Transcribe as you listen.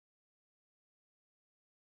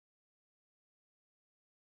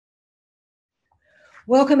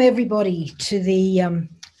Welcome everybody to the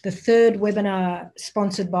third webinar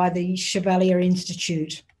sponsored by the Chevalier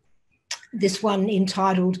Institute. This one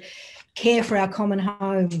entitled Care for Our Common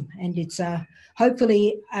Home, and it's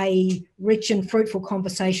hopefully a rich and fruitful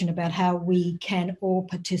conversation about how we can all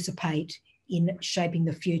participate in shaping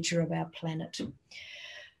the future of our planet.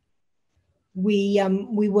 We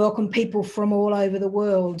welcome people from all over the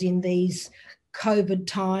world in these COVID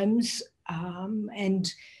times,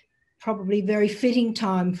 and probably very fitting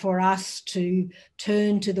time for us to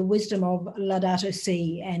turn to the wisdom of Laudato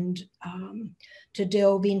Si and to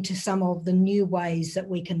delve into some of the new ways that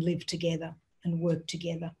we can live together and work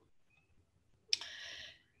together.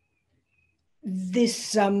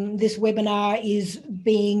 This webinar is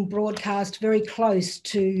being broadcast very close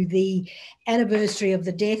to the anniversary of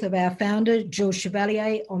the death of our founder, Jules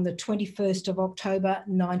Chevalier, on the 21st of October,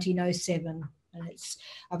 1907. And it's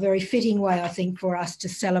a very fitting way, I think, for us to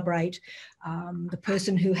celebrate the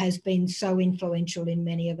person who has been so influential in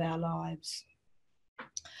many of our lives.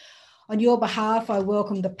 On your behalf, I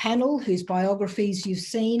welcome the panel whose biographies you've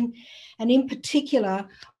seen, and in particular,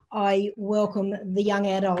 I welcome the young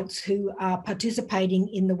adults who are participating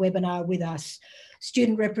in the webinar with us.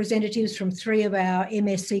 Student representatives from 3 of our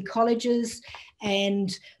MSc colleges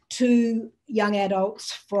and 2 young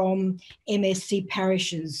adults from MSc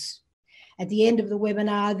parishes. At the end of the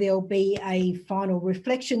webinar, there'll be a final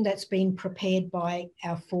reflection that's been prepared by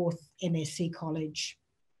our 4th MSc college.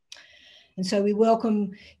 And so we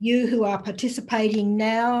welcome you who are participating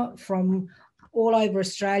now from all over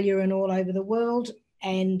Australia and all over the world.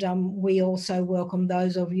 And we also welcome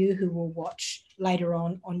those of you who will watch later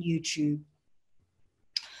on YouTube.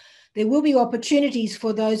 There will be opportunities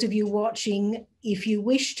for those of you watching if you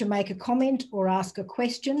wish to make a comment or ask a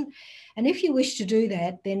question. And if you wish to do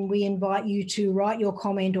that, then we invite you to write your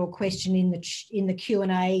comment or question in the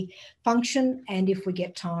Q&A function. And if we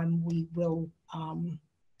get time, we will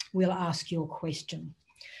we'll ask your question.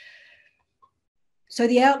 So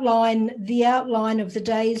the outline of the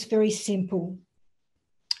day is very simple.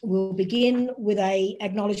 We'll begin with an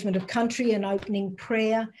acknowledgement of country and opening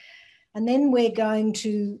prayer. And then we're going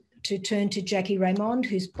to turn to Jacqui Rémond,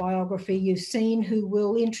 whose biography you've seen, who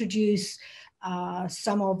will introduce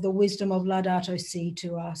some of the wisdom of Laudato Si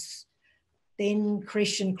to us. Then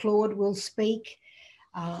Krish and Claude will speak,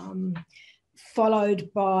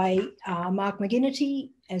 followed by Mark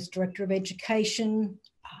McGinnity as Director of Education.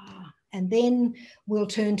 And then we'll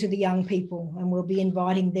turn to the young people and we'll be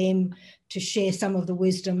inviting them to share some of the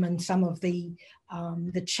wisdom and some of the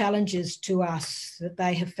challenges to us that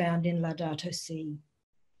they have found in Laudato Si.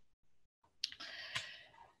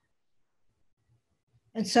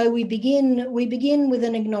 And so we begin with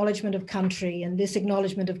an acknowledgement of country, and this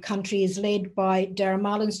acknowledgement of country is led by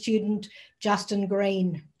Daramalan student Justin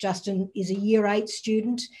Green. Justin is a Year 8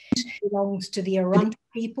 student, belongs to the Arunta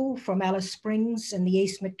people from Alice Springs and the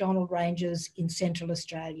East McDonald Ranges in Central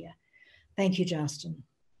Australia. Thank you, Justin.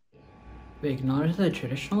 We acknowledge the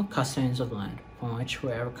traditional custodians of the land from which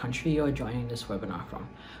wherever country you are joining this webinar from.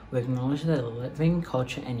 We acknowledge their living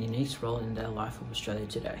culture and unique role in their life of Australia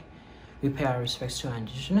today. We pay our respects to our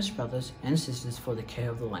Indigenous brothers and sisters for the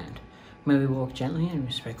care of the land. May we walk gently and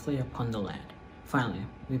respectfully upon the land. Finally,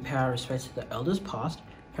 we pay our respects to the elders past,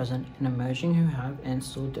 present, and emerging who have and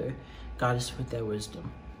still do guide us with their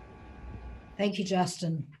wisdom. Thank you,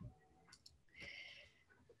 Justin.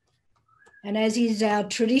 And as is our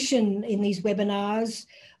tradition in these webinars,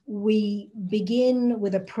 we begin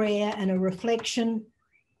with a prayer and a reflection.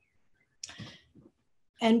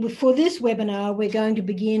 And for this webinar, we're going to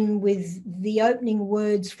begin with the opening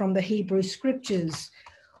words from the Hebrew scriptures,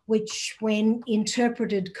 which, when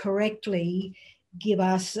interpreted correctly, give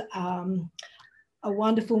us a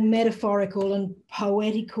wonderful metaphorical and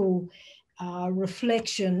poetical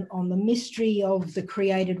reflection on the mystery of the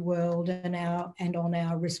created world and on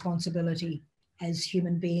our responsibility as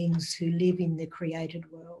human beings who live in the created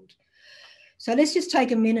world. So let's just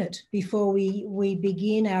take a minute before we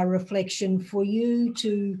begin our reflection for you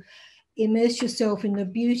to immerse yourself in the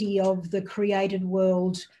beauty of the created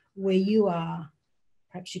world where you are.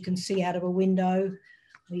 Perhaps you can see out of a window,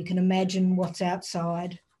 or you can imagine what's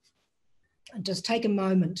outside. And just take a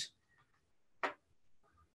moment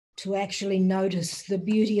to actually notice the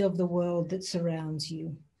beauty of the world that surrounds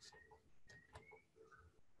you.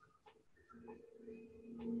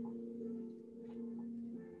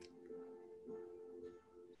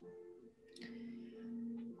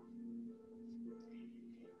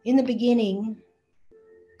 In the beginning,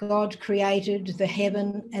 God created the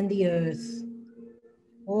heaven and the earth,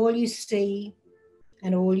 all you see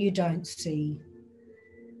and all you don't see.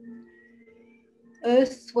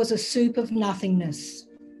 Earth was a soup of nothingness,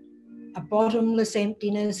 a bottomless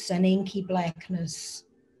emptiness and inky blackness.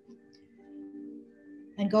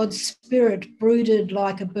 And God's spirit brooded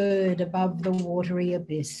like a bird above the watery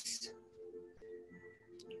abyss.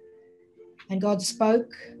 And God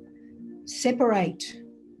spoke, "Separate,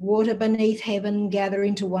 water beneath heaven gather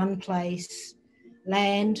into one place,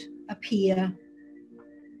 land appear."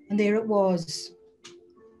 And there it was.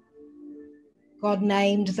 God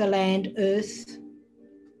named the land Earth.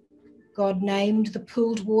 God named the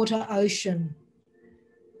pooled water Ocean.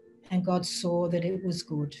 And God saw that it was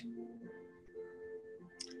good.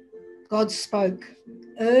 God spoke,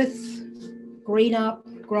 "Earth, green up,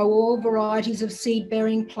 grow all varieties of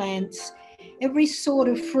seed-bearing plants, every sort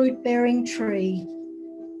of fruit-bearing tree."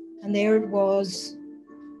 And there it was.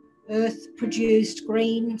 Earth produced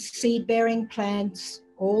green, seed-bearing plants,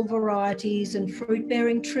 all varieties, and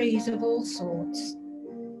fruit-bearing trees of all sorts.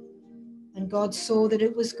 And God saw that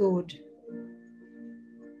it was good.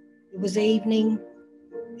 It was evening,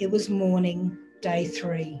 it was morning, day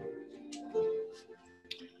 3.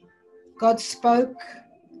 God spoke,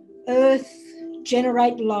 "Earth,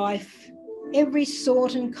 generate life, every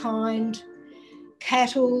sort and kind,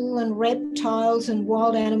 cattle and reptiles and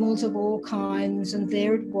wild animals of all kinds." And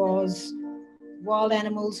there it was, wild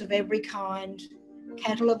animals of every kind,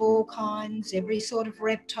 cattle of all kinds, every sort of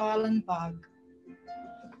reptile and bug.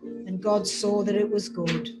 And God saw that it was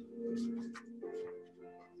good.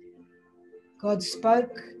 God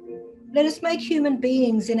spoke, "Let us make human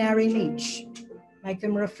beings in our image, make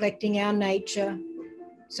them reflecting our nature,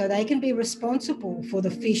 so they can be responsible for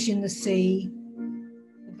the fish in the sea,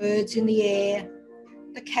 the birds in the air,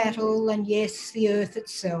 the cattle, and yes, the earth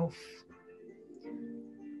itself,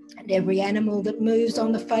 and every animal that moves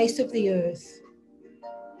on the face of the earth."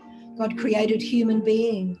 God created human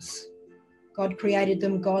beings. God created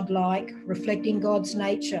them godlike, reflecting God's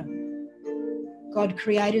nature. God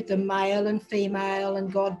created them male and female,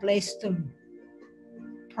 and God blessed them.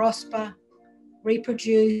 Prosper,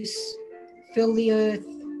 reproduce, fill the earth,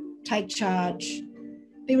 take charge.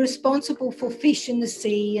 Be responsible for fish in the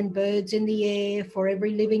sea and birds in the air, for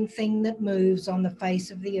every living thing that moves on the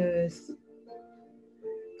face of the earth.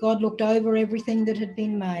 God looked over everything that had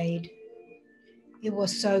been made. It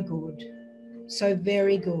was so good, so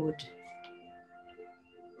very good.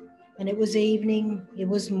 And it was evening, it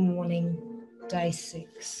was morning, day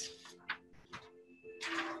 6.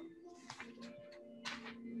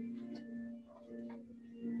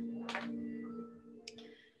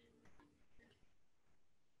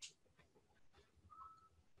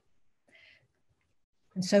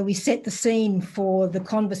 And so we set the scene for the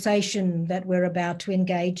conversation that we're about to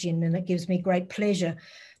engage in, and it gives me great pleasure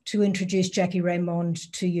to introduce Jacqui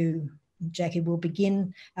Rémond to you. Jacqui will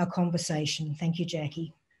begin our conversation. Thank you,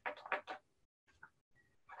 Jacqui.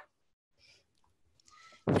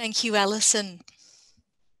 Thank you, Alison.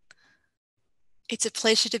 It's a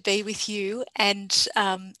pleasure to be with you, and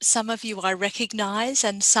some of you I recognise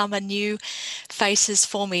and some are new faces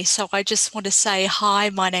for me. So I just want to say hi,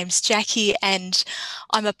 my name's Jacqui, and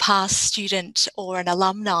I'm a past student or an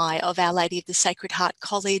alumni of Our Lady of the Sacred Heart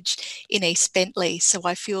College in East Bentley. So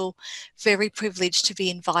I feel very privileged to be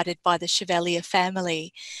invited by the Chevalier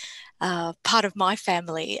family, part of my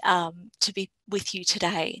family, to be with you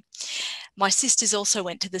today. My sisters also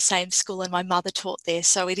went to the same school and my mother taught there,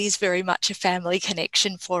 so it is very much a family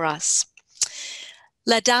connection for us.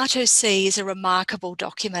 Laudato Si is a remarkable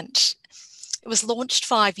document. It was launched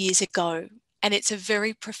 5 years ago, and it's a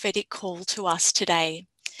very prophetic call to us today.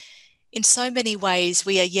 In so many ways,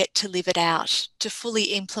 we are yet to live it out, to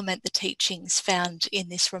fully implement the teachings found in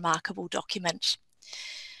this remarkable document.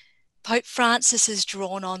 Pope Francis has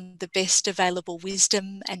drawn on the best available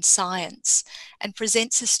wisdom and science and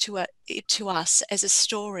presents it to us as a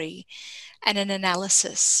story and an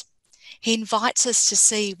analysis. He invites us to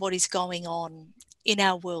see what is going on in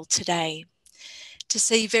our world today, to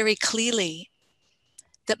see very clearly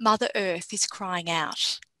that Mother Earth is crying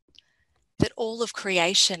out, that all of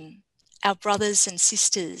creation, our brothers and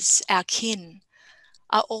sisters, our kin,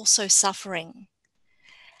 are also suffering,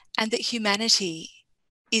 and that humanity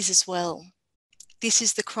is as well. This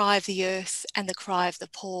is the cry of the earth and the cry of the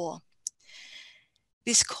poor.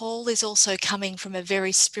 This call is also coming from a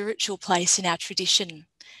very spiritual place in our tradition,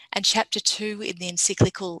 and chapter 2 in the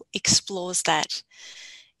encyclical explores that,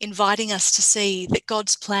 inviting us to see that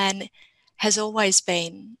God's plan has always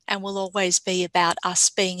been and will always be about us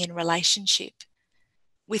being in relationship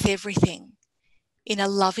with everything, in a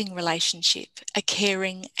loving relationship, a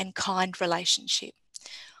caring and kind relationship,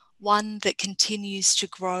 one that continues to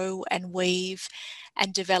grow and weave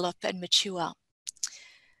and develop and mature.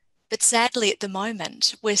 But sadly, at the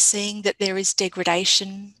moment, we're seeing that there is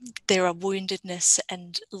degradation, there are woundedness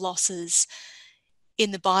and losses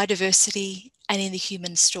in the biodiversity and in the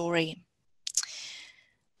human story.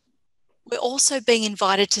 We're also being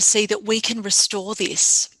invited to see that we can restore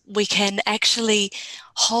this. We can actually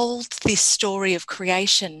hold this story of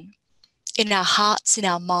creation in our hearts, in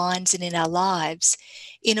our minds, and in our lives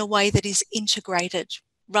in a way that is integrated,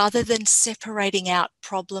 rather than separating out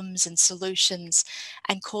problems and solutions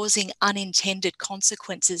and causing unintended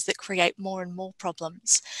consequences that create more and more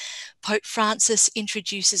problems. Pope Francis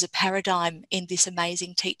introduces a paradigm in this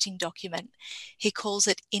amazing teaching document. He calls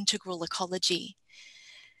it integral ecology.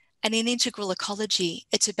 And in integral ecology,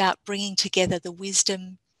 it's about bringing together the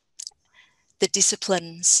wisdom, the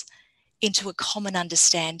disciplines into a common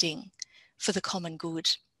understanding for the common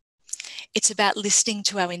good. It's about listening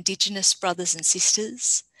to our Indigenous brothers and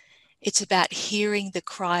sisters. It's about hearing the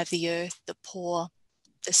cry of the earth, the poor,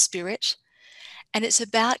 the spirit. And it's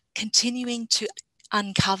about continuing to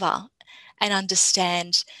uncover and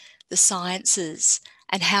understand the sciences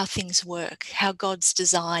and how things work, how God's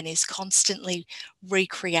design is constantly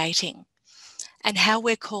recreating, and how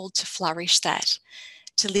we're called to flourish that,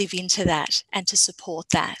 to live into that, and to support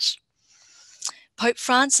that. Pope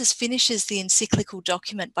Francis finishes the encyclical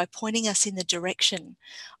document by pointing us in the direction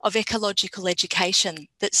of ecological education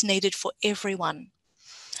that's needed for everyone,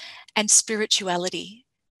 and spirituality,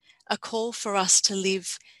 a call for us to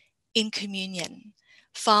live in communion,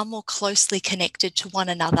 far more closely connected to one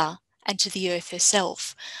another and to the earth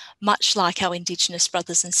herself, much like our Indigenous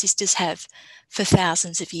brothers and sisters have for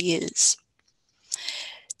thousands of years.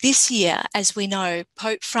 This year, as we know,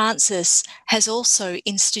 Pope Francis has also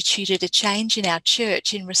instituted a change in our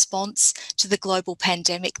church in response to the global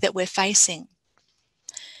pandemic that we're facing.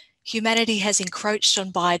 Humanity has encroached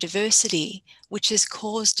on biodiversity, which has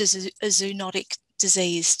caused a zoonotic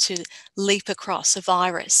disease to leap across, a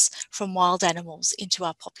virus from wild animals into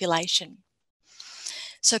our population.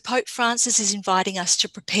 So Pope Francis is inviting us to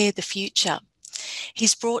prepare the future.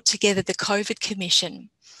 He's brought together the COVID Commission,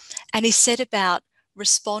 and he set about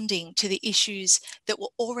responding to the issues that were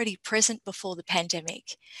already present before the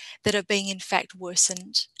pandemic, that are being in fact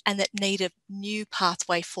worsened, and that need a new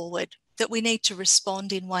pathway forward, that we need to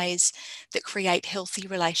respond in ways that create healthy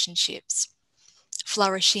relationships,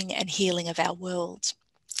 flourishing and healing of our world.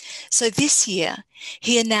 So this year,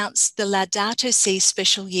 he announced the Laudato Si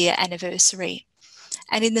special year anniversary.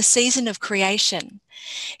 And in the season of creation,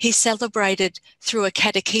 he celebrated through a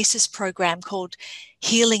catechesis program called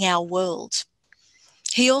Healing Our World.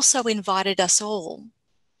 He also invited us all,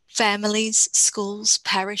 families, schools,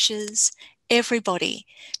 parishes, everybody,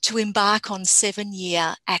 to embark on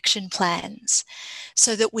 7-year action plans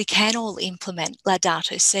so that we can all implement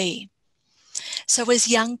Laudato Si. So as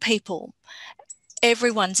young people,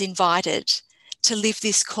 everyone's invited to live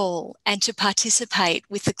this call and to participate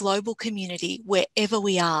with the global community wherever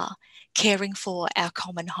we are, caring for our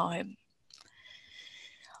common home.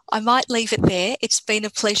 I might leave it there. It's been a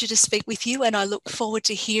pleasure to speak with you, and I look forward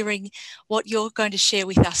to hearing what you're going to share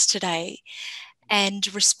with us today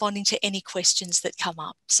and responding to any questions that come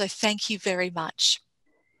up. So thank you very much.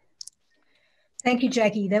 Thank you,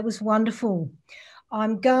 Jacqui. That was wonderful.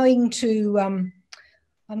 I'm going to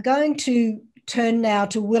turn now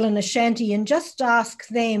to Will and Ashanti and just ask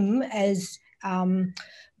them, as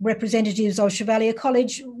representatives of Chevalier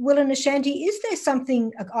College, Will and Ashanti, is there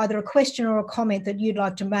something, either a question or a comment, that you'd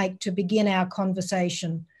like to make to begin our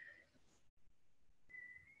conversation?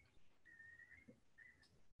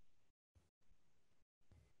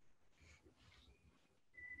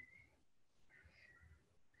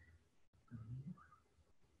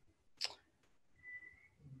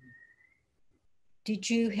 Did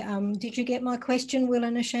you get my question, Will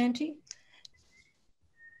and Ashanti?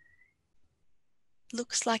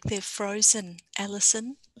 Looks like they're frozen,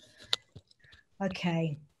 Alison.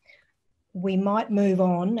 Okay, we might move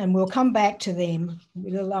on and we'll come back to them.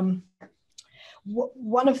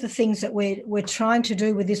 One of the things that we're trying to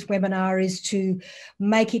do with this webinar is to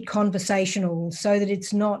make it conversational, so that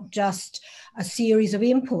it's not just a series of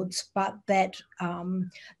inputs, but that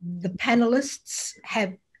the panelists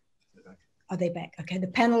have... Oh, they're back. Okay, the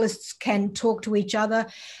panelists can talk to each other,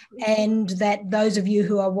 and that those of you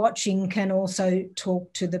who are watching can also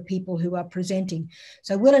talk to the people who are presenting.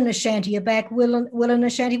 So Will and Ashanti are back. Will and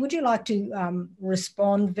Ashanti, would you like to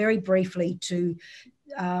respond very briefly to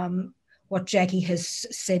what Jacqui has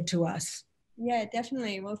said to us? Yeah,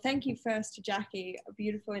 definitely. Well, thank you first to Jacqui, a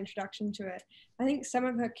beautiful introduction to it. I think some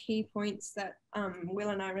of her key points that Will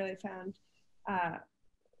and I really found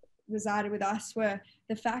resided with us were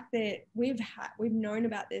the fact that we've known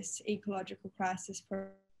about this ecological crisis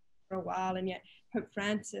for a while, and yet Pope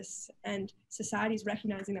Francis and society is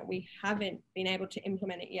recognizing that we haven't been able to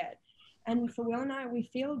implement it yet. And for Will and I, we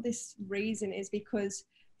feel this reason is because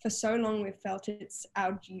for so long we've felt it's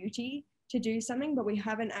our duty to do something, but we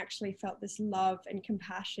haven't actually felt this love and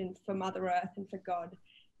compassion for Mother Earth and for God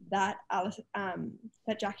that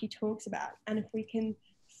that Jacqui talks about. And if we can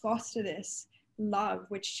foster this love,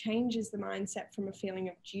 which changes the mindset from a feeling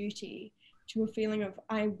of duty to a feeling of,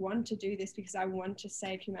 I want to do this because I want to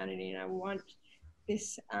save humanity and I want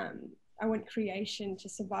this, I want creation to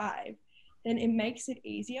survive, then it makes it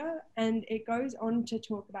easier. And it goes on to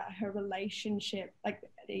talk about her relationship, like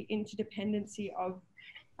the interdependency of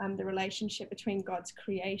the relationship between God's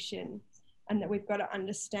creation, and that we've got to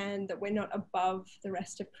understand that we're not above the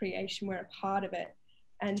rest of creation, we're a part of it.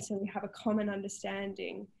 And so we have a common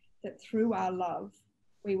understanding that through our love,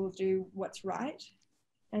 we will do what's right.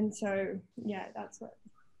 And so, yeah, that's what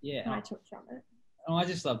I took from it. And I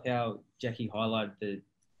just love how Jacqui highlighted the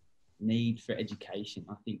need for education.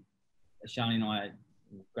 I think Ashanti and I had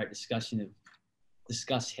a great discussion of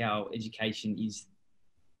discuss how education is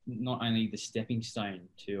not only the stepping stone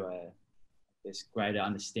to this greater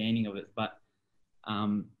understanding of it, but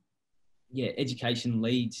education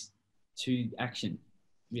leads to action.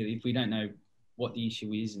 Really, if we don't know what the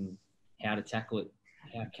issue is and how to tackle it,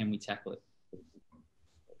 how can we tackle it?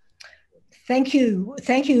 Thank you,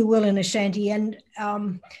 Will and Ashanti. And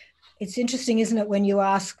it's interesting, isn't it, when you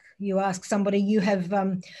ask somebody, you have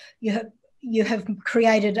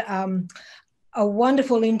created a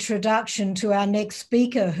wonderful introduction to our next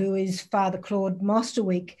speaker, who is Father Claude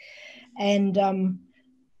Mostowik. And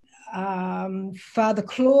Father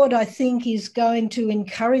Claude, I think, is going to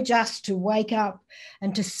encourage us to wake up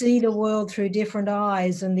and to see the world through different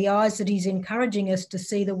eyes. And the eyes that he's encouraging us to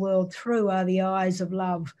see the world through are the eyes of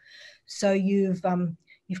love. So you've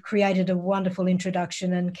created a wonderful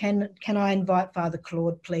introduction. And can I invite Father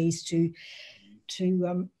Claude, please, to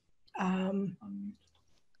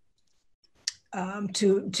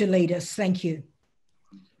lead us? Thank you.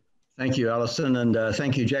 Thank you, Alison, and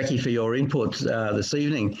thank you, Jacqui, for your input this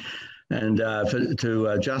evening, and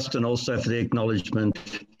to Justin also for the acknowledgement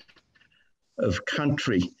of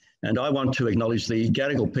country. And I want to acknowledge the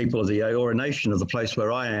Gadigal people of the Eora Nation, of the place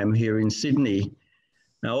where I am here in Sydney.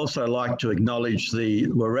 I also like to acknowledge the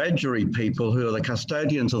Wiradjuri people, who are the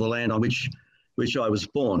custodians of the land on which I was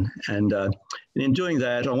born. And in doing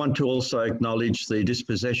that, I want to also acknowledge the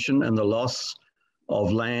dispossession and the loss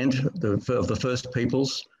of land of the First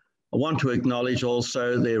Peoples. I want to acknowledge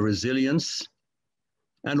also their resilience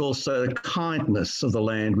and also the kindness of the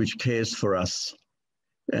land which cares for us.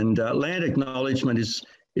 And land acknowledgement is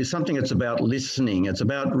something that's about listening. It's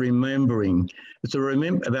about remembering. It's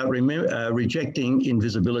about rejecting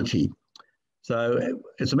invisibility. So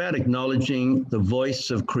it's about acknowledging the voice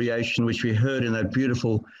of creation, which we heard in that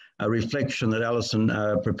beautiful reflection that Alison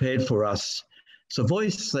prepared for us. It's a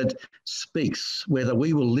voice that speaks, whether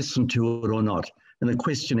we will listen to it or not. And the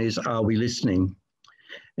question is, are we listening?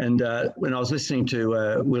 And when I was listening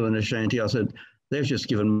to Will and Ashanti, I said, they've just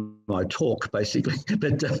given my talk, basically.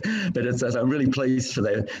 but I'm really pleased for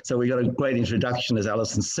that. So we got a great introduction, as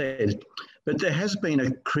Alison said. But there has been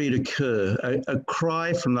a cri de coeur, a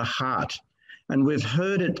cry from the heart. And we've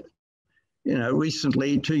heard it,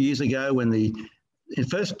 recently, 2 years ago, when the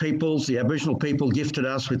First Peoples, the Aboriginal people, gifted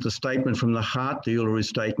us with the statement from the heart, the Uluru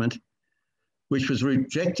Statement, which was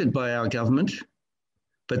rejected by our government,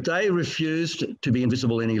 but they refused to be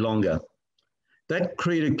invisible any longer. That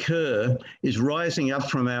cri de coeur is rising up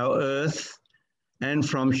from our earth and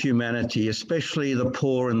from humanity, especially the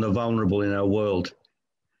poor and the vulnerable in our world.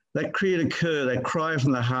 That cri de coeur, that cry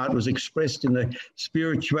from the heart, was expressed in the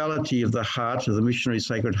spirituality of the heart, of the missionary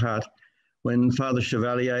Sacred Heart, when Father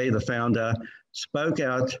Chevalier, the founder, spoke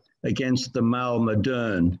out against the mal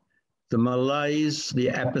moderne, the malaise, the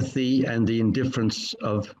apathy, and the indifference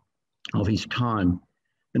of his time.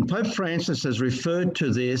 And Pope Francis has referred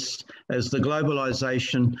to this as the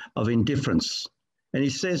globalization of indifference. And he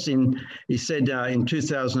said in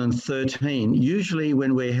 2013, usually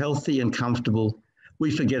when we're healthy and comfortable,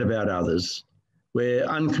 we forget about others. We're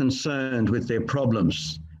unconcerned with their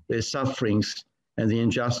problems, their sufferings, and the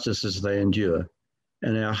injustices they endure.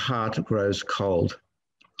 And our heart grows cold.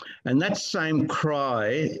 And that same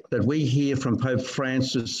cry that we hear from Pope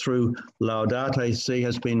Francis through Laudato Si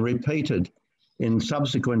has been repeated in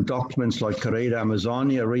subsequent documents like Querida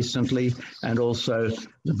Amazonia recently, and also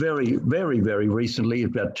very, very, very recently,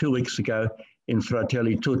 about 2 weeks ago, in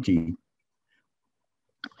Fratelli Tutti.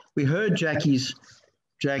 We heard Jacqui's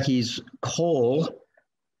call,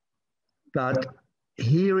 but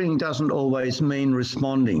hearing doesn't always mean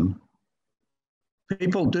responding.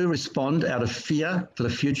 People do respond out of fear for the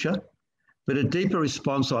future, but a deeper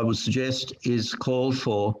response, I would suggest, is called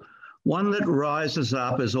for, one that rises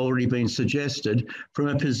up, as already been suggested, from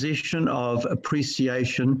a position of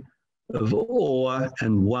appreciation, of awe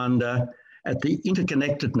and wonder at the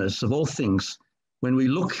interconnectedness of all things when we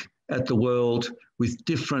look at the world with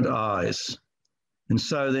different eyes, and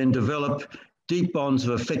so then develop deep bonds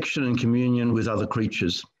of affection and communion with other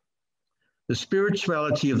creatures. The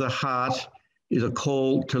spirituality of the heart is a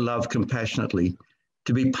call to love compassionately,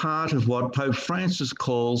 to be part of what Pope Francis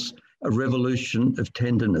calls a revolution of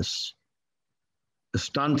tenderness. The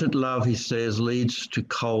stunted love, he says, leads to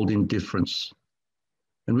cold indifference.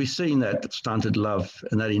 And we've seen that stunted love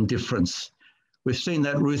and that indifference. We've seen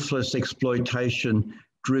that ruthless exploitation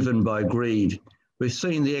driven by greed. We've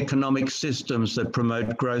seen the economic systems that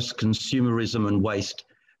promote gross consumerism and waste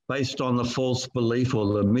based on the false belief,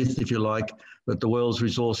 or the myth, if you like, that the world's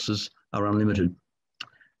resources are unlimited,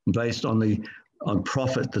 based on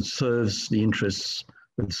profit that serves the interests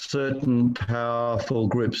of certain powerful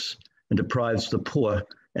groups and deprives the poor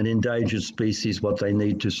and endangered species what they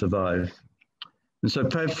need to survive. And so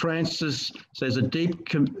Pope Francis says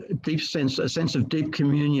a sense of deep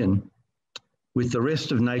communion with the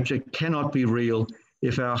rest of nature cannot be real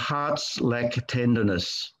if our hearts lack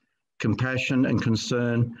tenderness, compassion and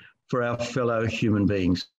concern for our fellow human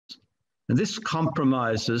beings. And this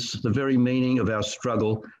compromises the very meaning of our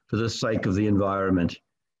struggle for the sake of the environment,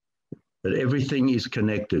 that everything is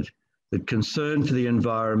connected, that concern for the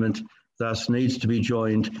environment thus needs to be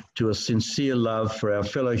joined to a sincere love for our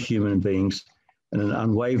fellow human beings and an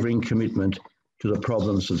unwavering commitment to the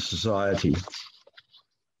problems of society.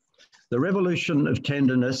 The revolution of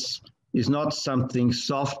tenderness is not something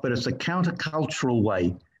soft, but it's a countercultural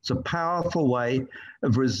way. It's a powerful way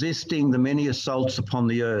of resisting the many assaults upon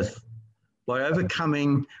the earth by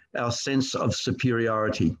overcoming our sense of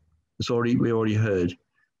superiority. We already heard,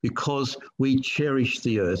 because we cherish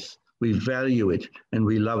the earth, we value it, and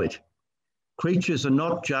we love it. Creatures are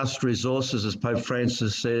not just resources, as Pope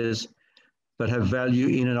Francis says, but have value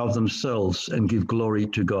in and of themselves and give glory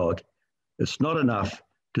to God. It's not enough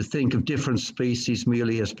to think of different species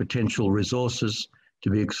merely as potential resources to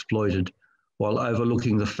be exploited, while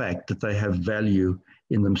overlooking the fact that they have value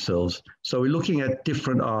in themselves. So we're looking at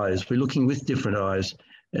different eyes. We're looking with different eyes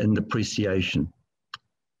and appreciation.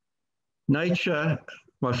 Nature,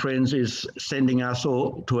 my friends, is sending us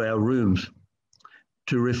all to our rooms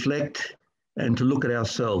to reflect and to look at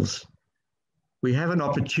ourselves. We have an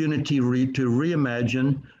opportunity to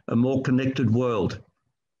reimagine a more connected world.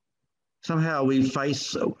 Somehow we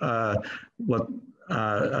face a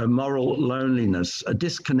moral loneliness, a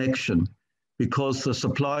disconnection, because the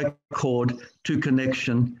supply cord to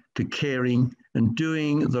connection, to caring, and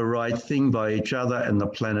doing the right thing by each other and the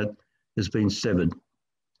planet has been severed.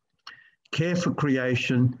 Care for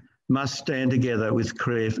creation must stand together with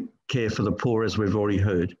care for the poor, as we've already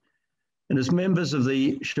heard. And as members of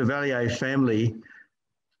the Chevalier family,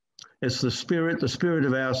 as the spirit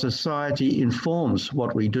of our society informs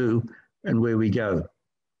what we do and where we go.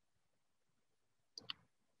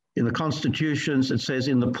 In the constitutions, it says,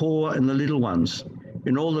 in the poor and the little ones,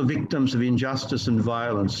 in all the victims of injustice and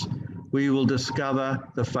violence, we will discover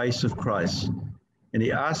the face of Christ. And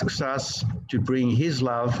he asks us to bring his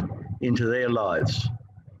love into their lives.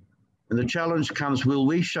 And the challenge comes, will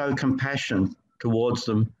we show compassion towards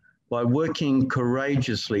them by working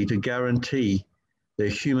courageously to guarantee their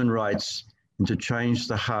human rights and to change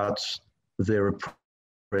the hearts of their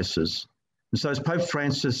oppressors? And so as Pope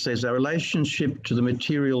Francis says, our relationship to the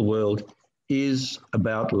material world is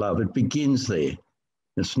about love. It begins there.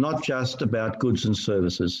 It's not just about goods and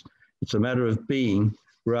services. It's a matter of being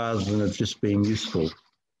rather than of just being useful. And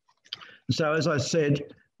so as I said,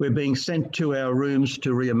 we're being sent to our rooms to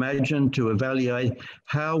reimagine, to evaluate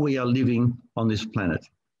how we are living on this planet.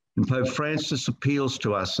 And Pope Francis appeals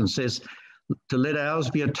to us and says to let ours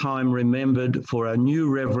be a time remembered for our new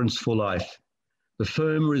reverence for life, the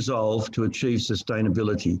firm resolve to achieve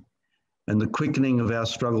sustainability, and the quickening of our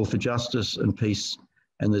struggle for justice and peace,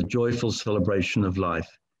 and the joyful celebration of life.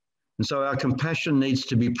 And so our compassion needs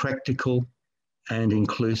to be practical and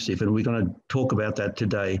inclusive, and we're going to talk about that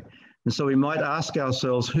today. And so we might ask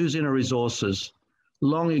ourselves, whose inner resources,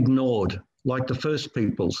 long ignored, like the first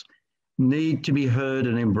peoples, need to be heard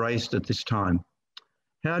and embraced at this time?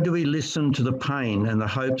 How do we listen to the pain and the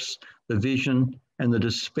hopes, the vision and the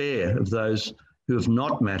despair of those who have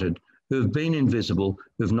not mattered, who have been invisible,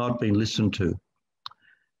 who have not been listened to?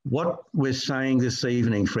 What we're saying this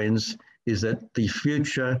evening, friends, is that the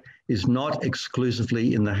future is not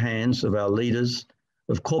exclusively in the hands of our leaders,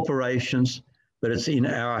 of corporations, but it's in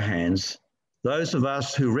our hands. those of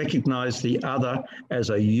us who recognize the other as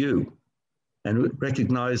a you and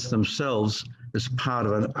recognize themselves as part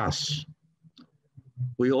of an us.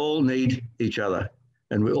 We all need each other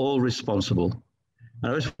and we're all responsible.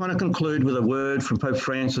 And I just want to conclude with a word from Pope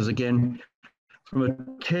Francis again, from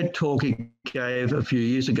a TED talk he gave a few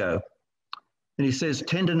years ago. And he says,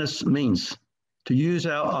 tenderness means to use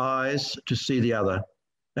our eyes to see the other,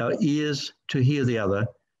 our ears to hear the other,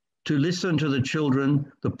 to listen to the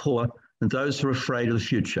children, the poor, and those who are afraid of the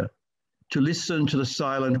future, to listen to the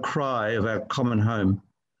silent cry of our common home,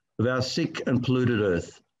 of our sick and polluted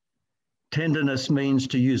earth. Tenderness means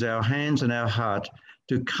to use our hands and our heart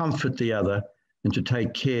to comfort the other and to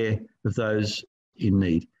take care of those in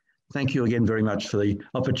need. Thank you again very much for the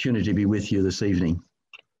opportunity to be with you this evening.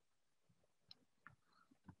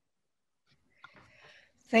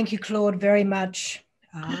 Thank you, Claude, very much.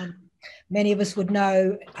 Many of us would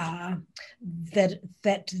know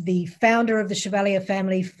that the founder of the Chevalier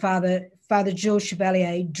family, Father Jules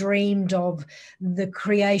Chevalier, dreamed of the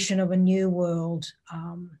creation of a new world.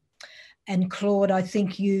 And Claude, I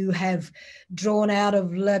think you have drawn out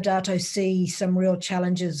of Laudato Si some real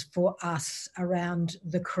challenges for us around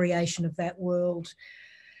the creation of that world.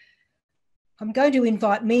 I'm going to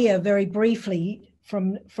invite Mia very briefly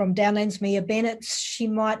from Dowlands, Mia Bennetts. She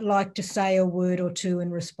might like to say a word or two in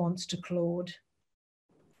response to Claude.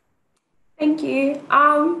 Thank you.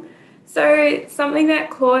 So something that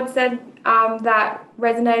Claude said that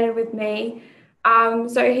resonated with me.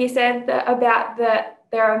 So he said about that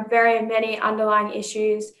there are very many underlying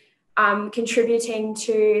issues contributing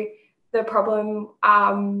to the problem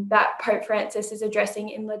that Pope Francis is addressing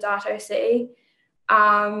in Laudato Si.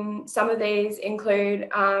 Some of these include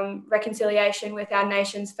reconciliation with our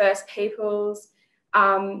nation's first peoples,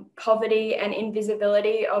 poverty and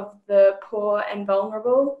invisibility of the poor and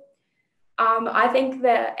vulnerable. I think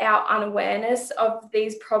that our unawareness of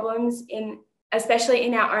these problems, especially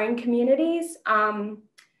in our own communities,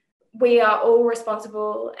 we are all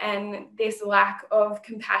responsible, and this lack of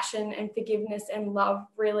compassion and forgiveness and love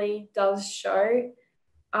really does show.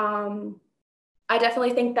 I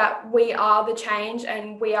definitely think that we are the change,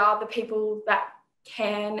 and we are the people that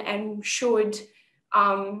can and should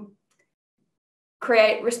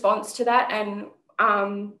create response to that, and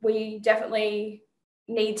we definitely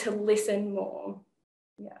need to listen more.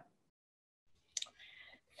 Yeah.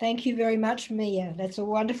 Thank you very much, Mia. That's a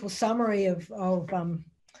wonderful summary of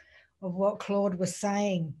what Claude was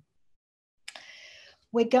saying.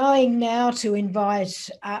 We're going now to invite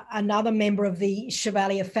another member of the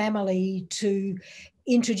Chevalier family to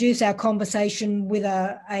introduce our conversation with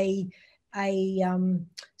a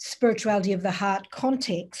spirituality of the heart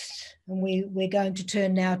context. And we're going to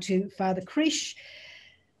turn now to Father Krish.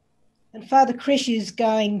 And Father Krish is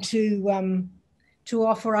going to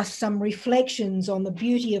offer us some reflections on the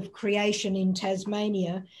beauty of creation in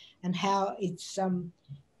Tasmania and how it's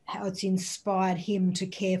inspired him to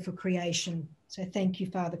care for creation. So thank you,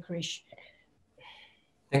 Father Krish.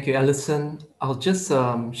 Thank you, Alison. I'll just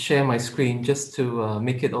share my screen just to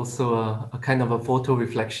make it also a kind of a photo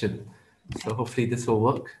reflection. So hopefully this will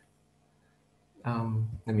work.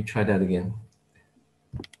 Let me try that again.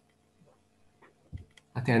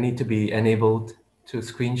 I think I need to be enabled to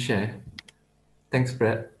screen share. Thanks,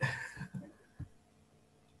 Brett.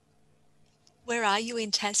 Where are you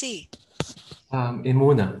in Tassie? In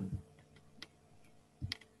Moona.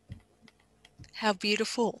 How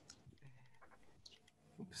beautiful.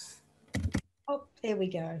 Oops. Oh, there we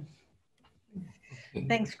go. Okay.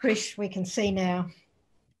 Thanks, Krish. We can see now.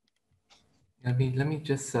 Let me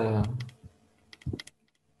just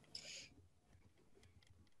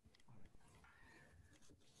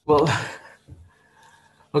well,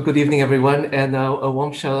 good evening, everyone, and a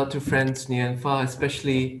warm shout out to friends near and far,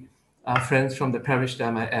 especially friends from the parish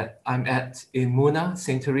that I'm at in Moona,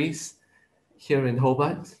 St. Therese, here in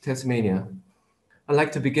Hobart, Tasmania. I'd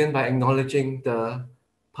like to begin by acknowledging the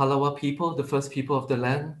Palawa people, the first people of the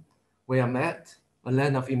land where I'm at, a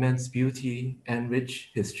land of immense beauty and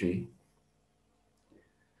rich history.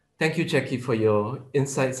 Thank you, Jacqui, for your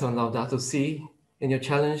insights on Laudato Si and your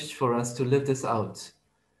challenge for us to live this out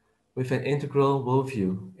with an integral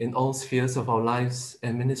worldview in all spheres of our lives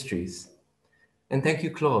and ministries. And thank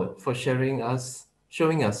you, Claude, for showing us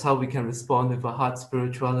how we can respond with a heart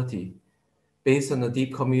spirituality based on a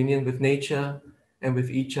deep communion with nature and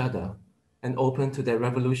with each other, and open to that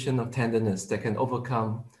revolution of tenderness that can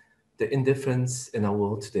overcome the indifference in our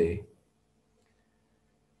world today.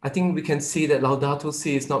 I think we can see that Laudato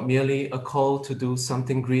Si is not merely a call to do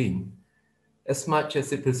something green, as much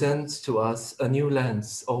as it presents to us a new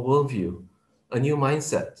lens or worldview, a new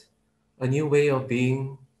mindset, a new way of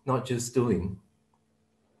being not just doing.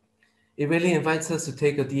 It really invites us to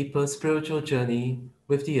take a deeper spiritual journey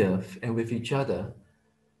with the earth and with each other,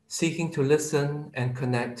 seeking to listen and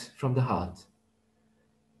connect from the heart.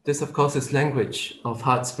 This, of course, is language of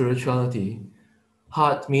heart spirituality,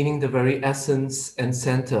 heart meaning the very essence and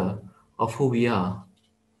center of who we are.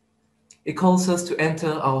 It calls us to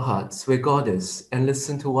enter our hearts where God is and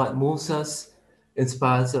listen to what moves us,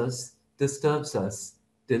 inspires us, disturbs us,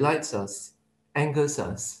 delights us, angers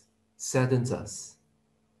us, saddens us.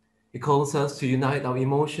 It calls us to unite our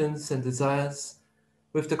emotions and desires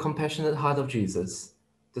with the compassionate heart of Jesus,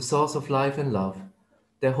 the source of life and love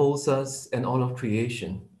that holds us and all of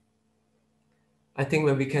creation. I think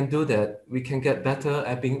when we can do that, we can get better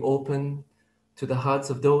at being open to the hearts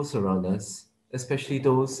of those around us, especially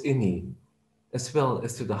those in need, as well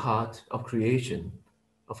as to the heart of creation,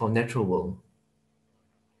 of our natural world.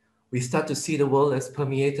 We start to see the world as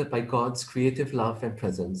permeated by God's creative love and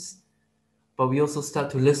presence, but we also start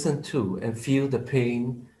to listen to and feel the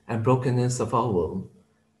pain and brokenness of our world,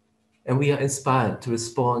 and we are inspired to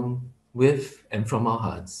respond with and from our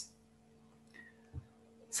hearts.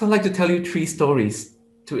 So I'd like to tell you 3 stories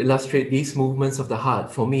to illustrate these movements of the heart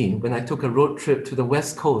for me when I took a road trip to the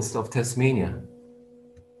west coast of Tasmania.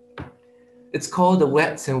 It's called the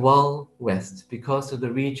Wet and Wild West because of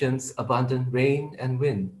the region's abundant rain and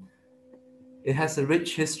wind. It has a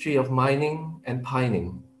rich history of mining and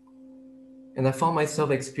pining, and I found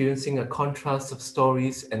myself experiencing a contrast of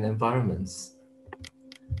stories and environments.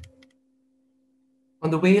 On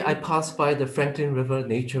the way, I passed by the Franklin River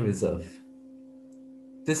Nature Reserve.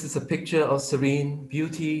 This is a picture of serene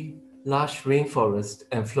beauty, lush rainforest,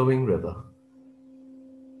 and flowing river.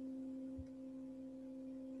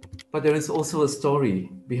 But there is also a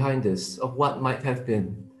story behind this of what might have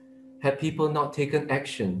been had people not taken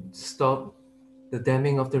action to stop the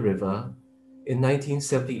damming of the river in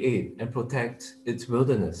 1978 and protect its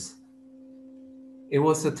wilderness. It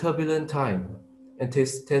was a turbulent time, and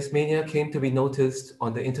Tasmania came to be noticed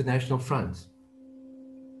on the international front.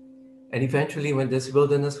 And eventually, when this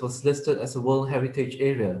wilderness was listed as a World Heritage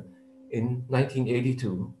Area in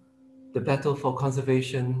 1982, the battle for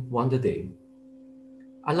conservation won the day.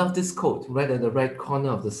 I love this quote right at the right corner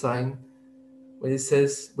of the sign, where it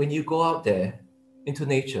says, when you go out there, into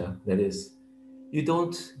nature, that is, you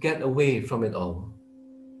don't get away from it all.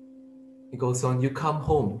 It goes on, you come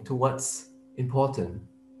home to what's important.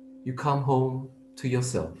 You come home to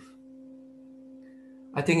yourself.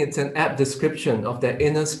 I think it's an apt description of that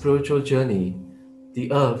inner spiritual journey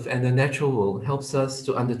the earth and the natural world helps us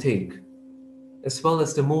to undertake, as well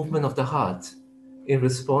as the movement of the heart in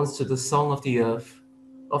response to the song of the earth,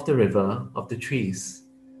 of the river, of the trees.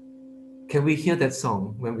 Can we hear that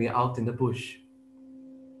song when we are out in the bush?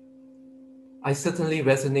 I certainly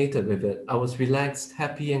resonated with it. I was relaxed,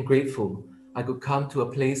 happy, and grateful I could come to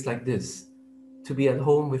a place like this, to be at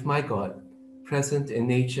home with my God, present in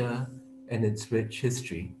nature and its rich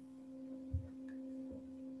history.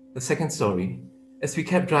 The second story, as we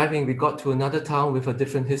kept driving, we got to another town with a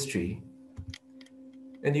different history.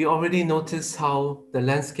 And you already notice how the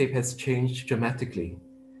landscape has changed dramatically.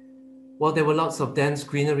 While there were lots of dense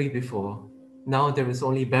greenery before, now there is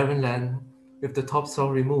only barren land with the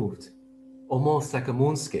topsoil removed, almost like a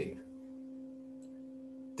moonscape.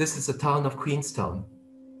 This is the town of Queenstown.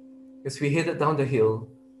 As we headed down the hill,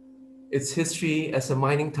 its history as a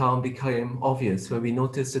mining town became obvious when we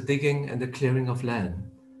noticed the digging and the clearing of land,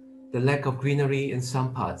 the lack of greenery in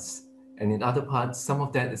some parts, and in other parts, some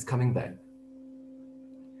of that is coming back.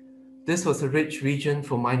 This was a rich region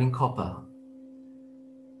for mining copper,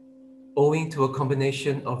 owing to a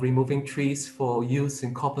combination of removing trees for use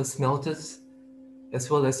in copper smelters, as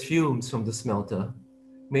well as fumes from the smelter,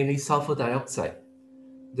 mainly sulfur dioxide,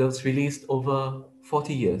 that was released over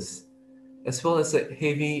 40 years, as well as a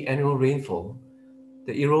heavy annual rainfall.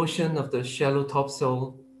 The erosion of the shallow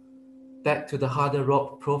topsoil back to the harder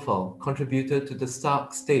rock profile contributed to the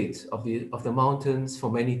stark state of the mountains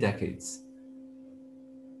for many decades.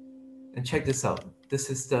 And check this out. This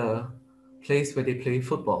is the place where they play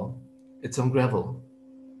football. It's on gravel.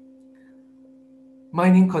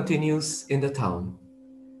 Mining continues in the town,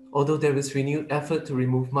 although there is renewed effort to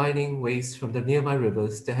remove mining waste from the nearby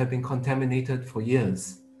rivers that have been contaminated for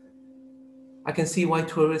years. I can see why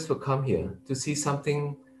tourists will come here to see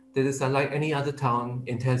something that is unlike any other town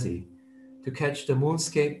in Tassie, to catch the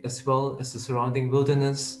moonscape as well as the surrounding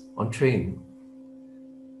wilderness on train.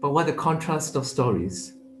 But what a contrast of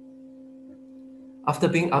stories. After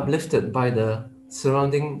being uplifted by the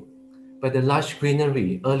lush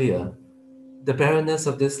greenery earlier, the barrenness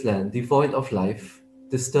of this land, devoid of life,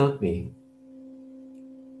 disturbed me.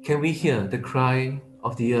 Can we hear the cry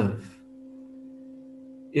of the earth.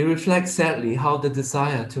 It reflects sadly how the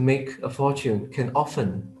desire to make a fortune can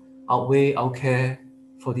often outweigh our care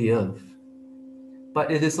for the earth. But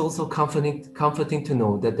it is also comforting to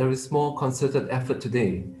know that there is more concerted effort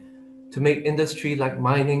today to make industry like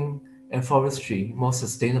mining and forestry more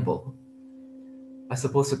sustainable. I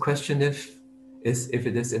suppose the question is if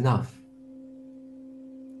it is enough.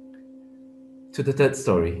 To the third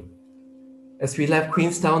story. As we left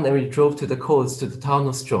Queenstown and we drove to the coast to the town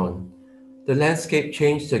of Strahan, the landscape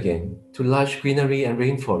changed again to lush greenery and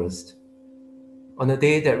rainforest. On a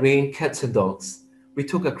day that rained cats and dogs, we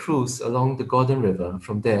took a cruise along the Gordon River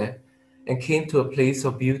from there and came to a place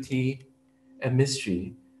of beauty and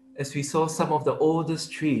mystery as we saw some of the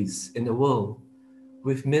oldest trees in the world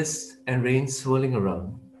with mist and rain swirling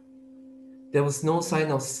around. There was no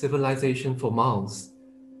sign of civilization for miles,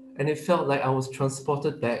 and it felt like I was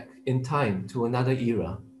transported back in time to another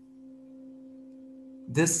era.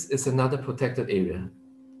 This is another protected area.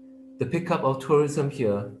 The pickup of tourism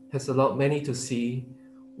here has allowed many to see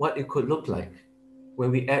what it could look like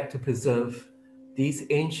when we act to preserve these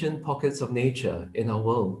ancient pockets of nature in our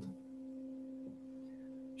world.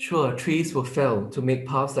 Sure, trees were felled to make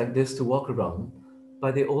paths like this to walk around,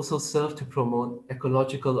 but they also serve to promote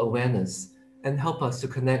ecological awareness and help us to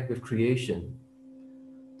connect with creation.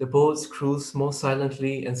 The boats cruise more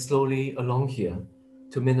silently and slowly along here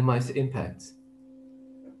to minimize the impact.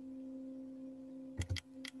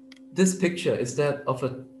 This picture is that of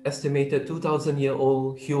an estimated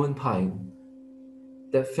 2,000-year-old huon pine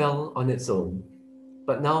that fell on its own,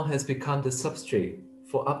 but now has become the substrate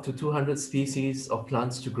for up to 200 species of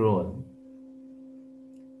plants to grow on.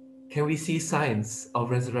 Can we see signs of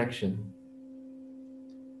resurrection?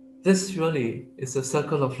 This really is a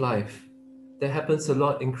circle of life that happens a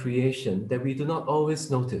lot in creation that we do not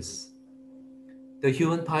always notice. The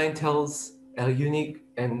huon pine tells a unique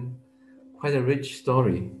and quite a rich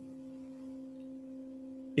story.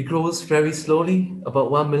 It grows very slowly,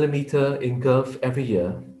 about 1 millimeter in girth every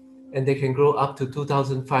year, and they can grow up to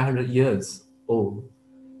 2,500 years old,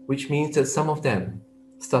 which means that some of them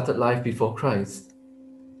started life before Christ.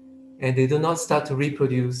 And they do not start to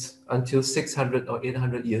reproduce until 600 or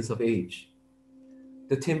 800 years of age.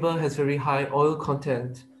 The timber has very high oil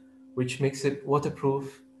content, which makes it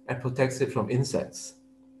waterproof and protects it from insects.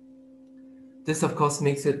 This, of course,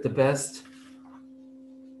 makes it the best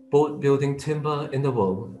boat building timber in the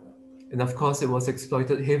world. And of course, it was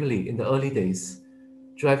exploited heavily in the early days,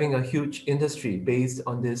 driving a huge industry based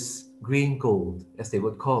on this green gold, as they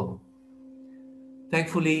would call.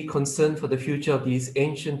 Thankfully, concern for the future of these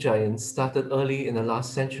ancient giants started early in the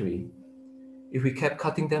last century. If we kept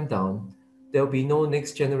cutting them down, there will be no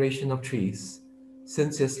next generation of trees,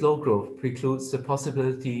 since their slow growth precludes the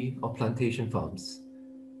possibility of plantation farms.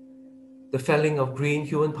 The felling of green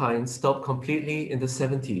huon pines stopped completely in the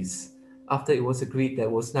 70s, after it was agreed that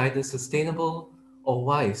it was neither sustainable or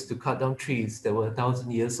wise to cut down trees that were 1,000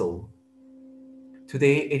 years old.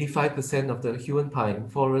 Today, 85% of the huon pine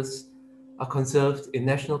forests are conserved in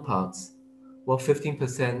national parks, while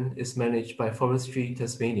 15% is managed by Forestry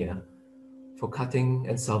Tasmania for cutting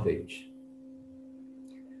and salvage.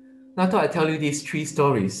 Now I thought I'd tell you these 3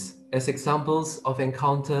 stories as examples of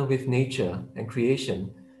encounter with nature and creation,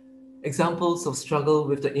 examples of struggle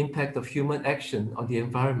with the impact of human action on the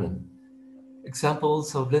environment,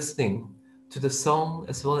 examples of listening to the song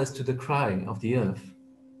as well as to the cry of the earth,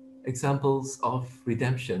 examples of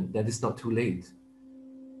redemption that is not too late.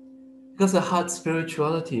 Because the heart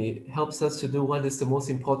spirituality helps us to do what is the most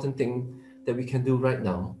important thing that we can do right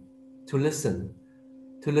now, to listen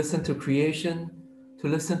to creation, to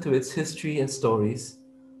listen to its history and stories,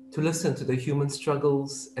 to listen to the human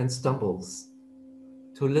struggles and stumbles,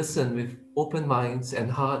 to listen with open minds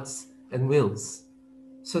and hearts and wills,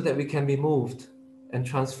 so that we can be moved and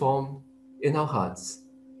transformed in our hearts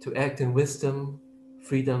to act in wisdom,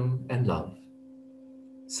 freedom, and love,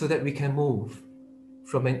 so that we can move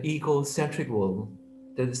from an egocentric world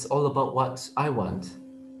that is all about what I want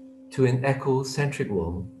to an eco-centric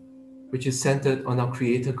world, which is centered on our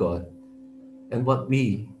Creator God and what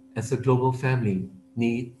we as a global family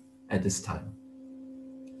need at this time.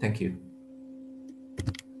 Thank you.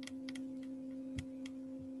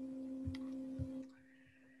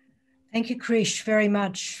 Thank you, Krish, very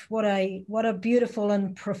much. What a beautiful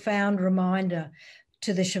and profound reminder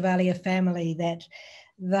to the Chevalier family that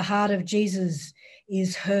the heart of Jesus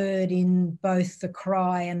is heard in both the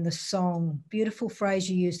cry and the song. Beautiful phrase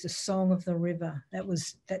you used, the song of the river.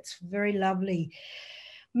 That's very lovely.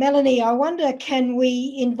 Melanie, I wonder, can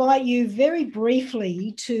we invite you very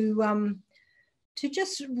briefly to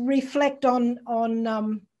just reflect on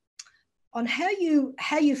on how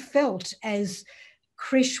you felt as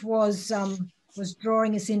Krish was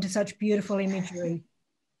drawing us into such beautiful imagery.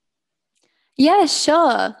 Yeah,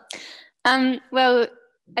 sure. Well,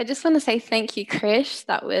 I just want to say thank you, Krish.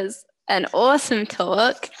 That was an awesome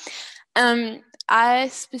talk. I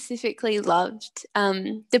specifically loved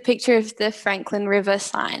the picture of the Franklin River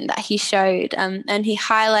sign that he showed, and he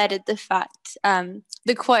highlighted the fact,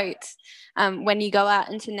 the quote, when you go out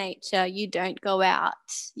into nature, you don't go out,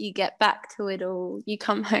 you get back to it all, you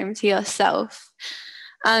come home to yourself.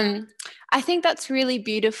 I think that's really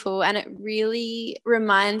beautiful, and it really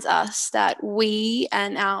reminds us that we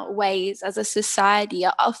and our ways as a society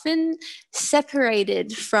are often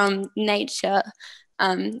separated from nature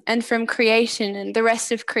and from creation and the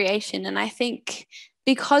rest of creation. And I think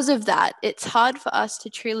because of that, it's hard for us to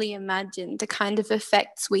truly imagine the kind of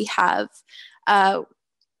effects we have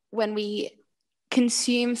when we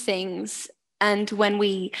consume things and when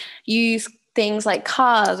we use things like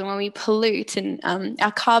cars and when we pollute and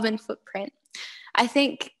our carbon footprint. I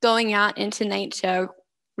think going out into nature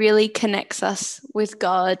really connects us with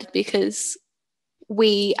God, because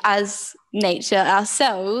we as nature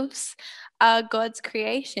ourselves are God's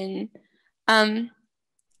creation. And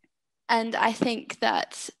I think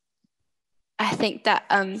that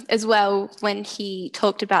as well, when he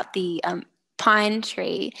talked about the pine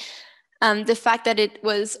tree, the fact that it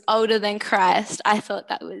was older than Christ, I thought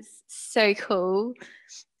that was so cool.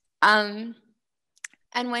 And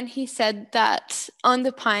when he said that on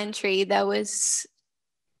the pine tree there was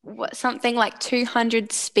something like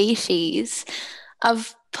 200 species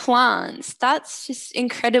of plants, that's just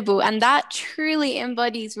incredible. And that truly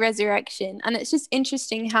embodies resurrection. And it's just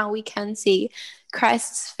interesting how we can see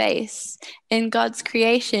Christ's face in God's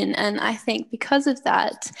creation. And I think because of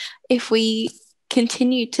that, if we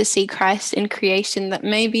continue to see Christ in creation, that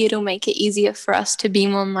maybe it'll make it easier for us to be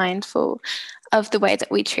more mindful of the way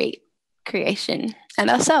that we treat creation and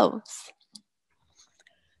ourselves.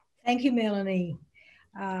 Thank you, Melanie.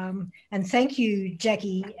 And thank you,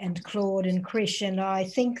 Jacqui and Claude and Krish. And I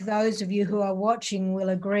think those of you who are watching will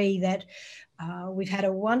agree that we've had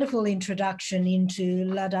a wonderful introduction into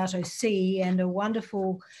Laudato Si and a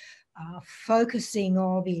wonderful focusing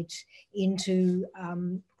of it into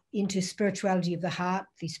spirituality of the heart,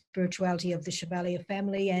 the spirituality of the Chevalier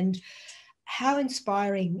family, and how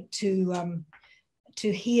inspiring to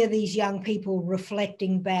hear these young people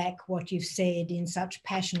reflecting back what you've said in such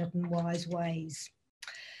passionate and wise ways.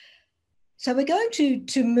 So we're going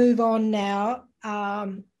to move on now,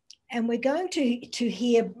 and we're going to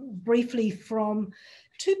hear briefly from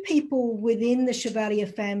two people within the Chevalier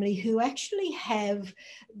family who actually have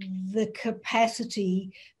the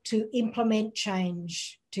capacity to implement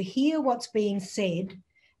change, to hear what's being said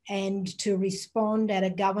and to respond at a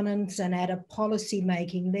governance and at a policy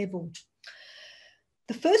making level.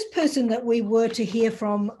 The first person that we were to hear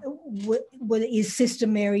from is Sister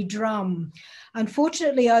Mary Drum.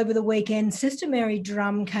 Unfortunately, over the weekend, Sister Mary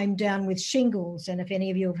Drum came down with shingles. And if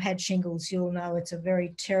any of you have had shingles, you'll know it's a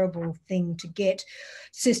very terrible thing to get.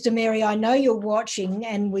 Sister Mary, I know you're watching,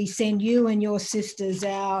 and we send you and your sisters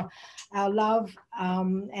our love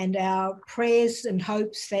and our prayers and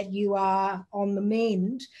hopes that you are on the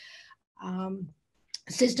mend.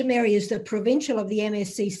 Sister Mary is the provincial of the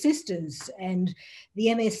MSC Sisters, and the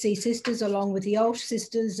MSC Sisters, along with the Olsh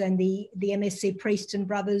Sisters and the MSC Priests and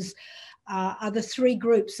Brothers, are the three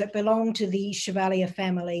groups that belong to the Chevalier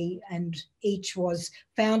family, and each was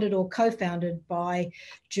founded or co-founded by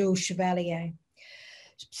Jules Chevalier.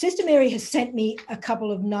 Sister Mary has sent me a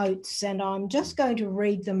couple of notes, and I'm just going to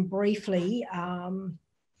read them briefly.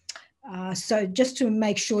 So just to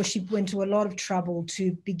make sure, she went to a lot of trouble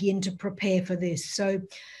to begin to prepare for this. So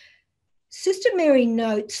Sister Mary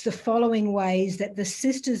notes the following ways that the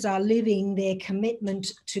sisters are living their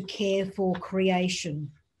commitment to care for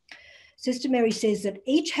creation. Sister Mary says that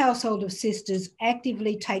each household of sisters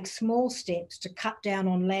actively takes small steps to cut down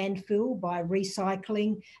on landfill by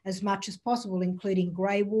recycling as much as possible, including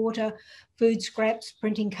grey water, food scraps,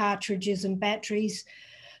 printing cartridges and batteries.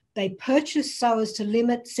 They purchase so as to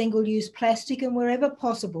limit single-use plastic, and wherever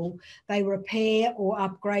possible, they repair or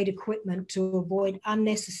upgrade equipment to avoid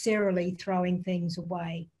unnecessarily throwing things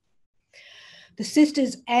away. The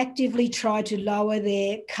sisters actively try to lower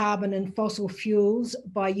their carbon and fossil fuels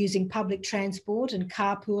by using public transport and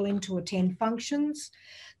carpooling to attend functions.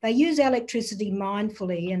 They use electricity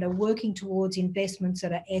mindfully and are working towards investments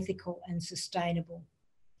that are ethical and sustainable.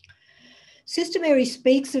 Sister Mary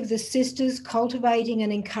speaks of the sisters cultivating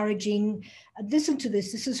and encouraging, listen to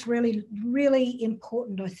this is really, really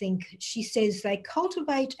important, I think. She says they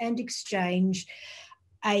cultivate and exchange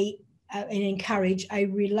a and encourage a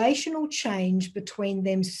relational change between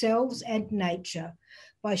themselves and nature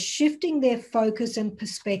by shifting their focus and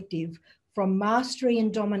perspective from mastery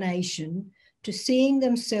and domination to seeing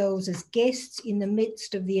themselves as guests in the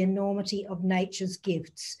midst of the enormity of nature's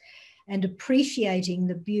gifts and appreciating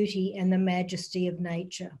the beauty and the majesty of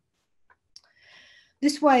nature.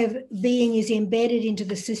 This way of being is embedded into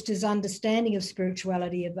the sisters' understanding of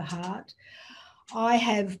spirituality of the heart. I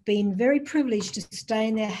have been very privileged to stay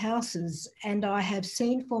in their houses, and I have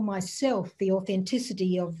seen for myself the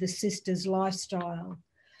authenticity of the sisters' lifestyle.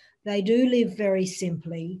 They do live very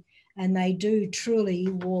simply, and they do truly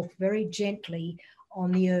walk very gently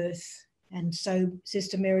on the earth. And so,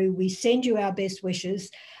 Sister Mary, we send you our best wishes,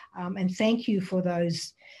 and thank you for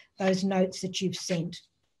those notes that you've sent.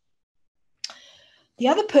 The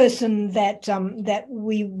other person that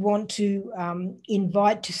we want to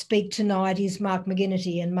invite to speak tonight is Mark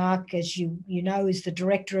McGinnity, and Mark, as you know, is the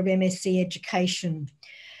Director of MSc Education.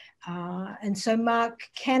 And so, Mark,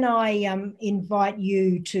 can I invite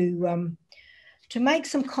you to make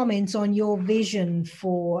some comments on your vision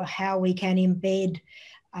for how we can embed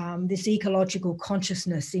this ecological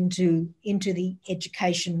consciousness into the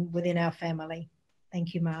education within our family?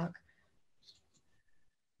 Thank you, Mark.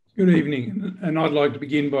 Good evening, and I'd like to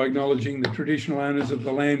begin by acknowledging the traditional owners of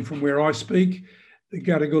the land from where I speak, the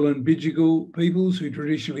Gadigal and Bidjigal peoples who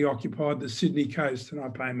traditionally occupied the Sydney coast, and I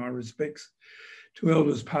pay my respects to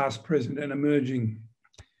elders past, present and emerging.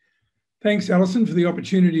 Thanks, Alison, for the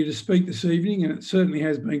opportunity to speak this evening, and it certainly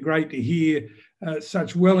has been great to hear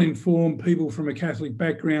such well-informed people from a Catholic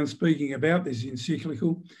background speaking about this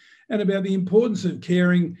encyclical and about the importance of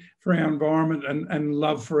caring for our environment and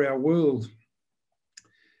love for our world.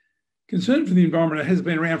 Concern for the environment has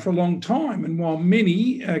been around for a long time, and while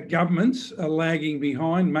many governments are lagging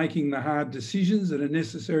behind making the hard decisions that are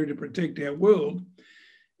necessary to protect our world,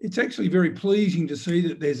 it's actually very pleasing to see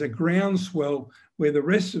that there's a groundswell where the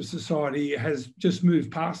rest of society has just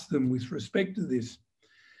moved past them with respect to this.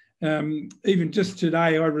 Even just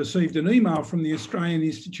today, I received an email from the Australian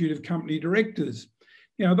Institute of Company Directors.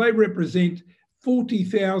 Now, they represent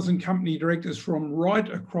 40,000 company directors from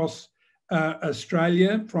right across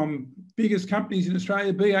Australia, from biggest companies in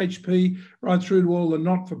Australia, BHP, right through to all the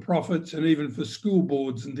not-for-profits and even for school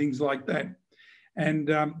boards and things like that. And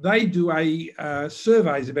they do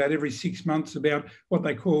surveys about every 6 months about what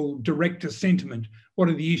they call director sentiment. What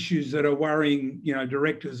are the issues that are worrying,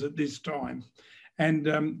 directors at this time? And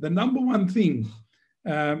the number one thing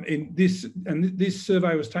in this, and this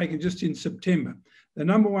survey was taken just in September, the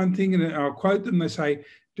number one thing, and I'll quote them, they say,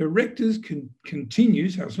 directors can continue,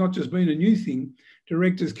 so it's not just been a new thing,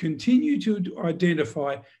 directors continue to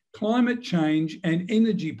identify climate change and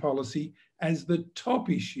energy policy as the top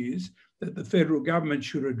issues that the federal government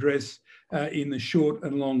should address in the short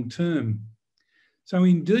and long term. So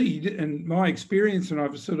indeed, and my experience, and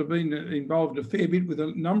I've sort of been involved a fair bit with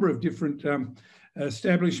a number of different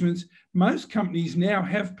establishments, most companies now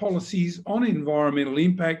have policies on environmental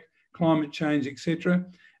impact, climate change, etc.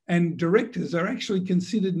 And directors are actually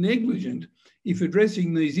considered negligent if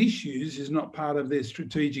addressing these issues is not part of their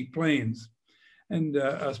strategic plans. And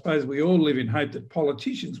I suppose we all live in hope that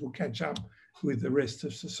politicians will catch up with the rest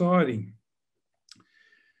of society.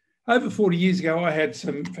 Over 40 years ago, I had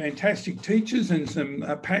some fantastic teachers and some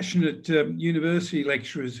passionate university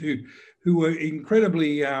lecturers who were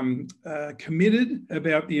incredibly committed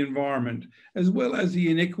about the environment, as well as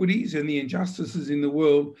the inequities and the injustices in the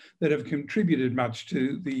world that have contributed much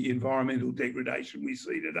to the environmental degradation we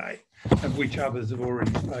see today, of which others have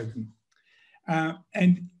already spoken.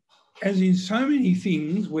 And as in so many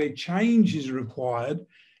things where change is required,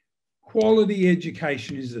 quality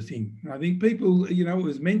education is the thing. I think people, it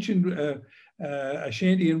was mentioned,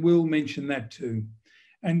 Ashanti and Will mentioned that too.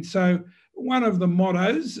 And so one of the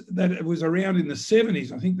mottos that was around in the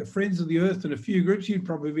 70s, I think the Friends of the Earth and a few groups, you'd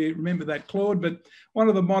probably remember that, Claude, but one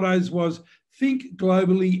of the mottos was, think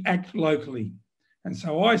globally, act locally. And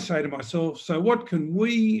so I say to myself, so what can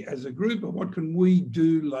we as a group, or what can we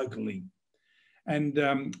do locally?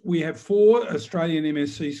 And we have 4 Australian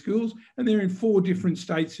MSc schools, and they're in 4 different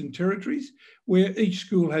states and territories where each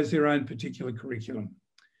school has their own particular curriculum.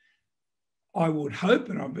 I would hope,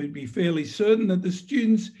 and I would be fairly certain, that the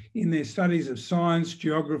students in their studies of science,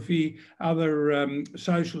 geography, other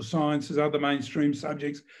social sciences, other mainstream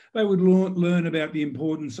subjects, they would learn about the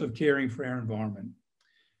importance of caring for our environment.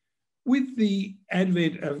 With the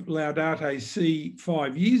advent of Laudato Si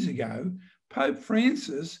 5 years ago, Pope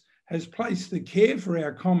Francis has placed the care for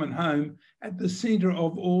our common home at the centre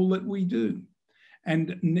of all that we do.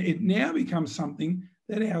 And it now becomes something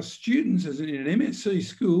that our students, as in an MSc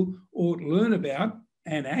school, ought to learn about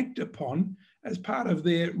and act upon as part of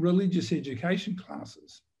their religious education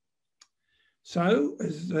classes. So,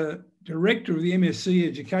 as the director of the MSc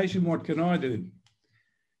Education, what can I do?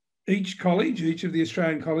 Each college, each of the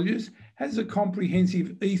Australian colleges, has a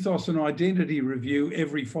comprehensive ethos and identity review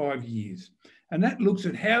every 5 years. And that looks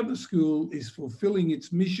at how the school is fulfilling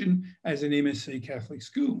its mission as an MSc Catholic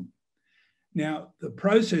school. Now, the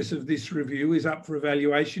process of this review is up for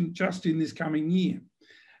evaluation just in this coming year.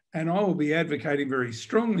 And I will be advocating very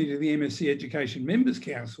strongly to the MSc Education Members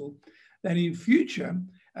Council that in future,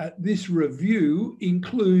 this review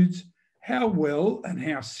includes how well and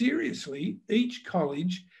how seriously each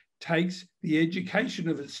college takes the education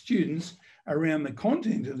of its students around the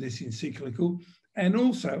content of this encyclical, and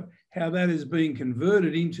also how that is being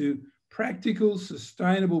converted into practical,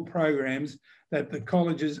 sustainable programs that the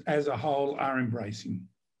colleges as a whole are embracing.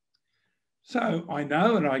 So I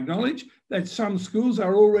know and I acknowledge that some schools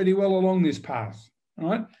are already well along this path,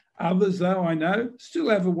 right? Others, though, I know, still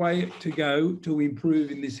have a way to go to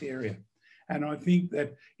improve in this area. And I think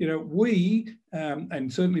that, you know, we,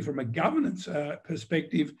 and certainly from a governance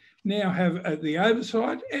perspective, now have the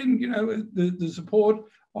oversight and, you know, the support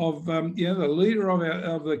of, you know, the leader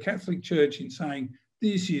of the Catholic Church in saying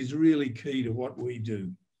this is really key to what we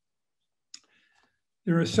do.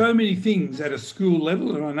 There are so many things at a school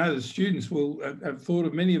level, and I know the students will have thought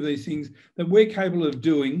of many of these things that we're capable of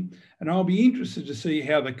doing, and I'll be interested to see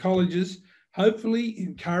how the colleges, hopefully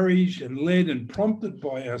encouraged and led and prompted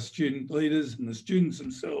by our student leaders and the students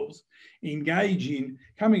themselves, engage in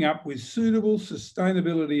coming up with suitable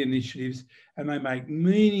sustainability initiatives, and they make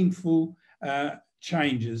meaningful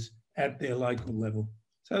changes at their local level.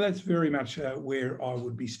 So that's very much where I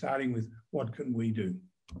would be starting with what can we do.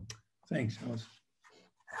 Thanks, Alice.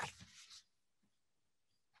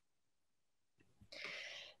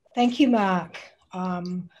 Thank you, Mark.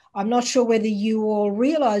 I'm not sure whether you all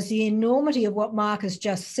realise the enormity of what Mark has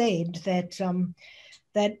just said,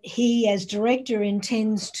 that he as director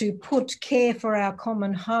intends to put care for our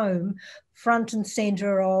common home front and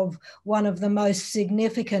centre of one of the most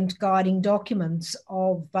significant guiding documents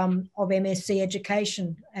of MSc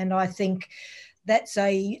education. And I think that's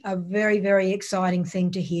a very, very exciting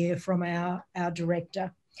thing to hear from our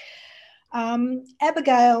director.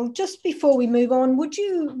 Abigail, just before we move on, would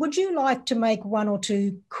you like to make one or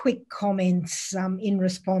two quick comments in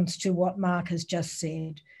response to what Mark has just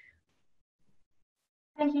said?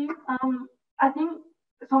 Thank you. I think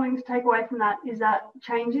something to take away from that is that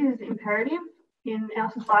change is imperative in our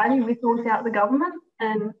society with or without the government,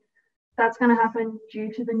 and that's going to happen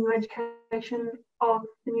due to the new education of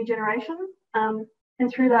the new generation. And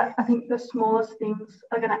through that, I think the smallest things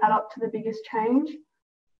are going to add up to the biggest change.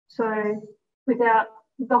 So without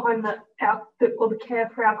the home or the care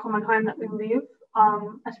for our common home that we live,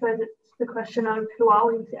 I suppose it's the question of who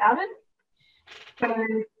are we without it. So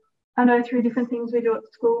I know through different things we do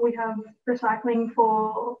at school, we have recycling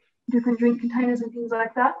for different drink containers and things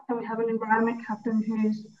like that. And we have an environment captain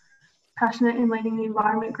who's passionate in leading the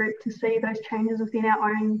environment group to see those changes within our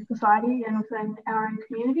own society and within our own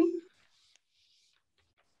community.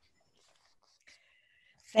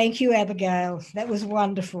 Thank you, Abigail. That was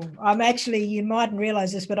wonderful. I'm actually, you mightn't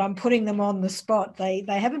realise this, but I'm putting them on the spot. They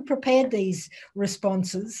haven't prepared these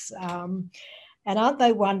responses. And aren't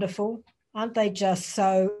they wonderful? Aren't they just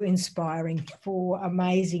so inspiring for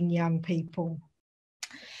amazing young people?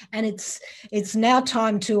 And it's now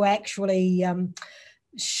time to actually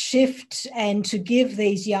shift and to give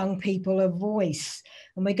these young people a voice.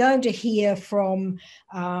 And we're going to hear from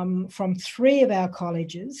three of our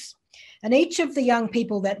colleges. And each of the young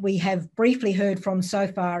people that we have briefly heard from so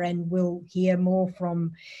far and will hear more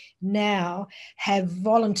from now have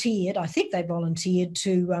volunteered, I think they volunteered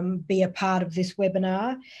to be a part of this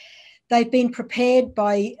webinar. They've been prepared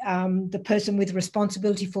by the person with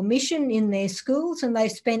responsibility for mission in their schools, and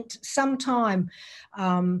they've spent some time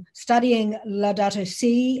studying Laudato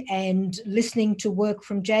Si and listening to work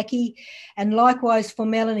from Jacqui, and likewise for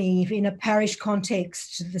Melanie in a parish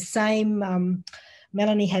context, the same.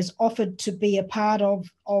 Melanie has offered to be a part of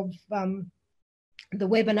the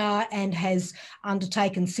webinar and has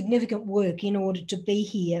undertaken significant work in order to be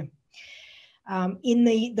here. In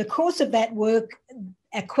the course of that work,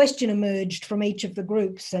 a question emerged from each of the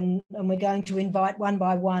groups, and we're going to invite one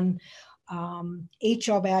by one each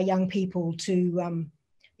of our young people to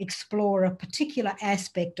explore a particular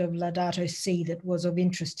aspect of Laudato Si that was of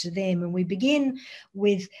interest to them. And we begin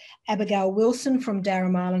with Abigail Wilson from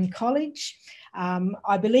Daramalan College.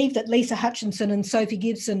 I believe that Lisa Hutchinson and Sophie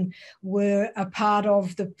Gibson were a part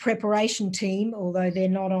of the preparation team, although they're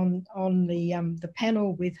not on the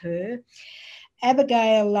panel with her.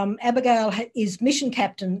 Abigail. Abigail is mission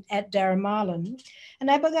captain at Daramalan. And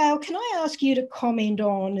Abigail, can I ask you to comment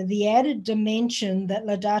on the added dimension that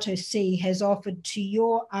Laudato Si has offered to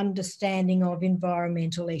your understanding of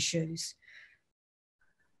environmental issues?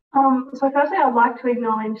 So firstly, I'd like to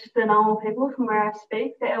acknowledge the Ngunnawal people from where I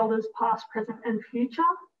speak, the elders past, present and future.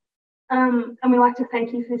 And we'd like to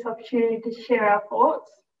thank you for this opportunity to share our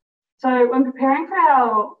thoughts. So when preparing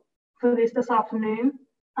for this afternoon,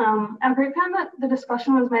 our group found that the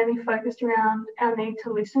discussion was mainly focused around our need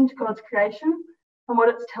to listen to God's creation and what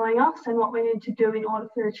it's telling us and what we need to do in order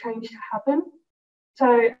for a change to happen.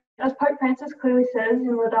 So as Pope Francis clearly says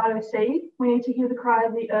in Laudato Si, we need to hear the cry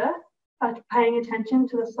of the earth by paying attention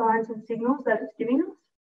to the signs and signals that it's giving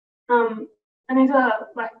us. And these are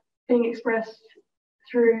being expressed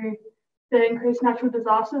through the increased natural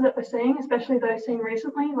disasters that we're seeing, especially those seen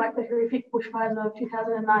recently, like the horrific bushfires of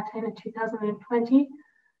 2019 and 2020,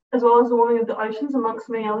 as well as the warming of the oceans, amongst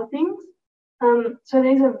many other things. So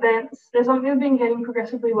these events, there's something that's been getting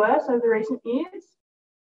progressively worse over the recent years.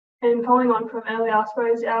 And following on from earlier, I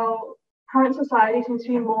suppose our current society seems to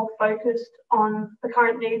be more focused on the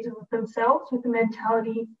current needs of themselves, with the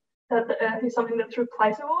mentality that the earth is something that's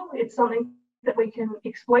replaceable. It's something that we can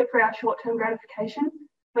exploit for our short-term gratification,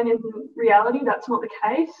 when in reality, that's not the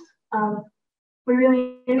case. We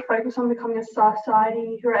really need to focus on becoming a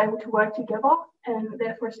society who are able to work together and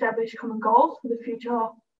therefore establish common goals for the future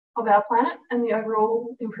of our planet, and the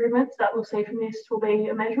overall improvements that we'll see from this will be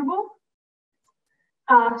immeasurable.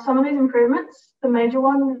 Some of these improvements, the major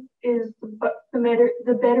one is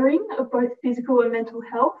the bettering of both physical and mental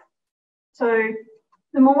health. So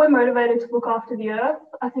the more we're motivated to look after the earth,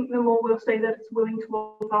 I think the more we'll see that it's willing to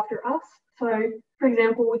look after us. So, for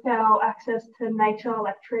example, with our access to nature,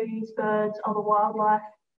 like trees, birds, other wildlife,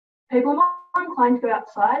 people are more inclined to go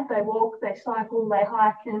outside. They walk, they cycle, they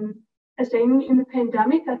hike, and as seen in the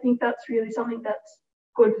pandemic, I think that's really something that's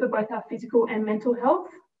good for both our physical and mental health.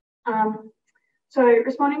 So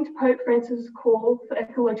responding to Pope Francis' call for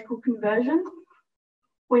ecological conversion,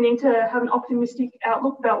 we need to have an optimistic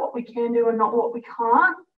outlook about what we can do and not what we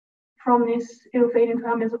can't. From this, it'll feed into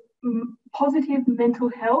our positive mental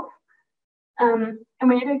health. And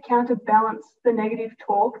we need to counterbalance the negative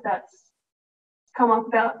talk that's come up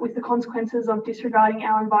about with the consequences of disregarding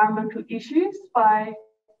our environmental issues by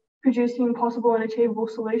producing possible and achievable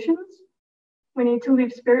solutions. We need to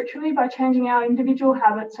live spiritually by changing our individual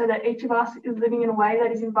habits so that each of us is living in a way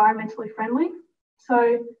that is environmentally friendly.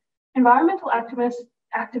 So environmental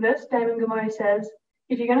activist Damon Gamow says,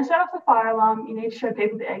 if you're going to set off the fire alarm, you need to show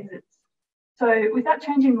people the exits. So with that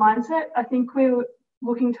change in mindset, I think we're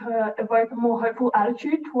looking to evoke a more hopeful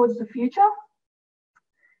attitude towards the future.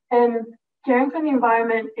 And caring for the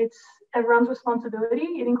environment, it's everyone's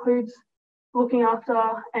responsibility. It includes looking after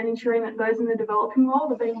and ensuring that those in the developing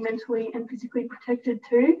world are being mentally and physically protected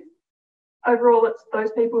too. Overall, it's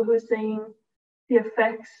those people who are seeing the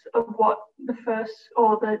effects of what the first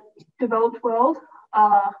or the developed world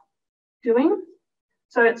are doing.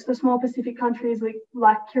 So it's the small Pacific countries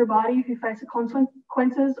like Kiribati who face the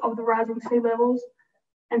consequences of the rising sea levels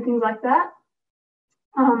and things like that.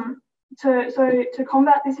 To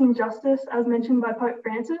combat this injustice, as mentioned by Pope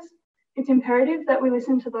Francis, it's imperative that we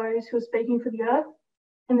listen to those who are speaking for the earth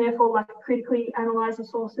and therefore critically analyse the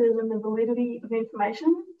sources and the validity of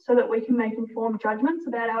information so that we can make informed judgments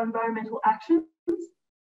about our environmental actions.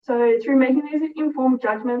 So through making these informed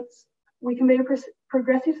judgments, we can be a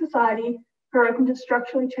progressive society who are open to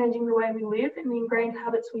structurally changing the way we live and the ingrained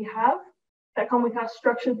habits we have that come with our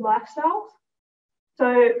structured lifestyles.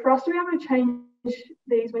 So for us to be able to change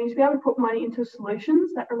these, we need to be able to put money into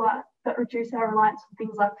solutions that reduce our reliance on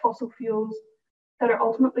things like fossil fuels that are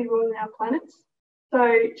ultimately ruining our planets.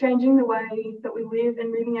 So changing the way that we live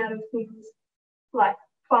and moving out of things like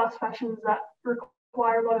fast fashions that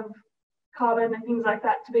require a lot of carbon and things like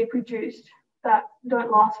that to be produced that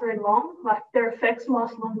don't last very long, like their effects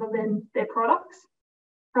last longer than their products.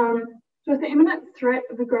 So with the imminent threat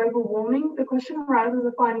of the global warming, the question arises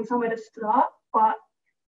of finding somewhere to start, but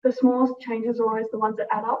the smallest changes are always the ones that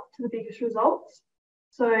add up to the biggest results.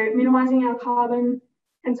 So minimising our carbon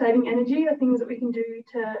and saving energy are things that we can do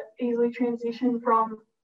to easily transition from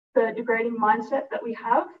the degrading mindset that we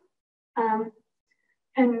have,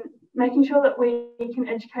 and making sure that we can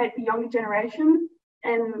educate the younger generation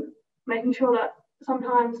and making sure that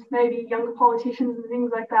sometimes maybe younger politicians and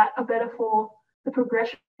things like that are better for the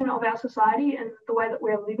progression of our society and the way that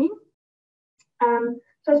we're living.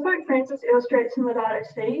 So as Pope Francis illustrates in Laudato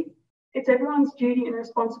Si, it's everyone's duty and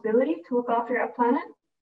responsibility to look after our planet.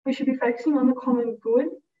 We should be focusing on the common good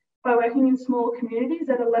by working in small communities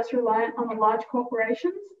that are less reliant on the large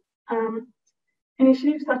corporations.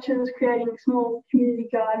 Initiatives such as creating small community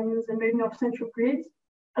gardens and moving off central grids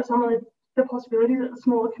are some of the possibilities that the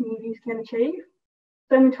smaller communities can achieve.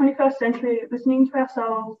 So in the 21st century, listening to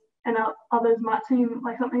ourselves and others might seem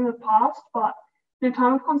like something of the past, but in a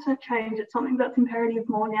time of constant change, it's something that's imperative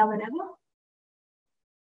more now than ever.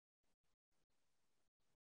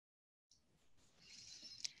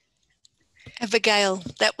 Abigail,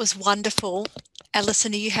 that was wonderful.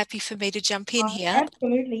 Alison, are you happy for me to jump in here? I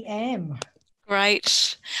absolutely am.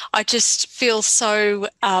 Great. I just feel so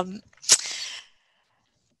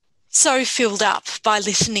so filled up by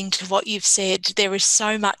listening to what you've said. There is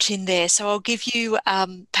so much in there. So I'll give you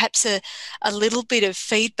perhaps a little bit of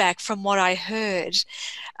feedback from what I heard.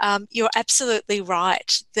 You're absolutely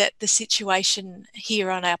right that the situation here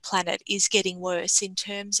on our planet is getting worse in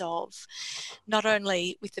terms of not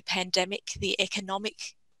only with the pandemic, the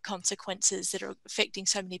economic consequences that are affecting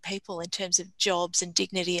so many people in terms of jobs and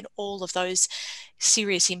dignity and all of those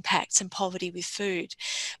serious impacts and poverty with food,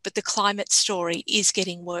 but the climate story is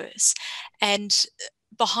getting worse. And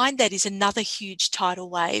behind that is another huge tidal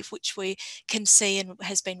wave, which we can see and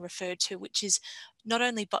has been referred to, which is not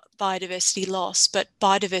only biodiversity loss, but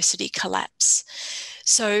biodiversity collapse.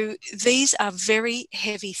 So these are very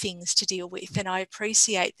heavy things to deal with, and I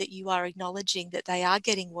appreciate that you are acknowledging that they are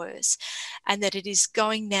getting worse and that it is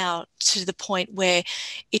going now to the point where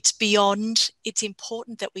it's beyond, it's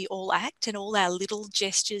important that we all act, and all our little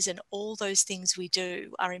gestures and all those things we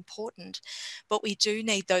do are important, but we do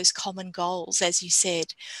need those common goals, as you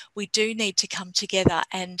said. We do need to come together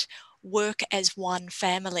and work as one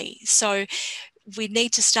family. So we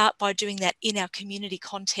need to start by doing that in our community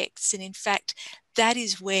contexts. And in fact, that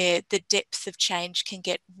is where the depth of change can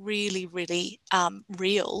get really, really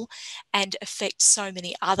real and affect so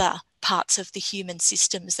many other parts of the human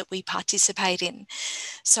systems that we participate in.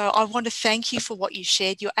 So I want to thank you for what you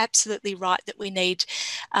shared. You're absolutely right that we need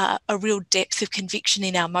a real depth of conviction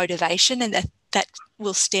in our motivation, and that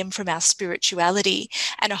will stem from our spirituality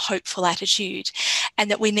and a hopeful attitude, and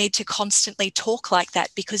that we need to constantly talk like that,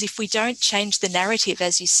 because if we don't change the narrative,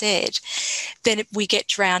 as you said, then we get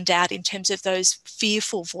drowned out in terms of those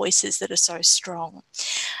fearful voices that are so strong.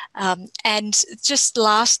 And just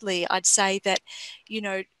lastly, I'd say that, you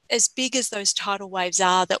know, as big as those tidal waves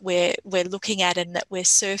are that we're looking at and that we're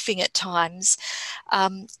surfing at times,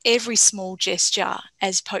 every small gesture,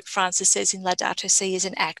 as Pope Francis says in Laudato Si, is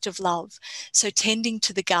an act of love. So tending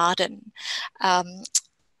to the garden,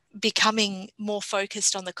 becoming more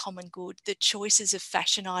focused on the common good, the choices of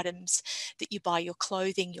fashion items that you buy, your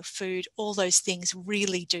clothing, your food, all those things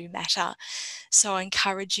really do matter. So I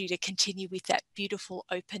encourage you to continue with that beautiful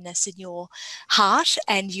openness in your heart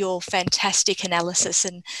and your fantastic analysis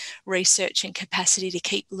and research and capacity to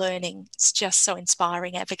keep learning. It's just so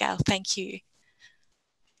inspiring, Abigail. Thank you.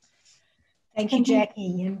 Thank you,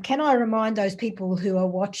 Jacqui. And can I remind those people who are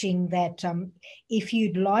watching that if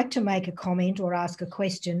you'd like to make a comment or ask a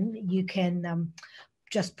question, you can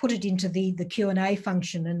just put it into the Q&A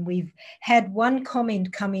function. And we've had one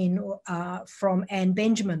comment come in from Anne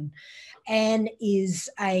Benjamin. Anne is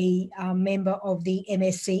a member of the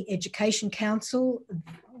MSc Education Council,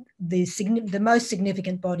 the most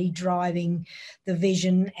significant body driving the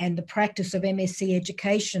vision and the practice of MSc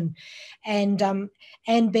education. And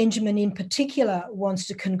Anne Benjamin in particular wants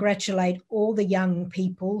to congratulate all the young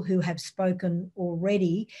people who have spoken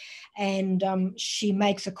already. And she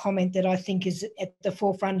makes a comment that I think is at the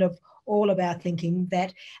forefront of all of our thinking,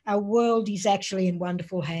 that our world is actually in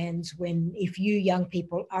wonderful hands if you young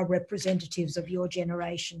people are representatives of your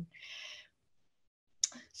generation.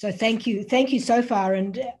 So thank you so far,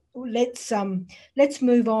 and let's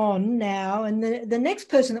move on now. And the next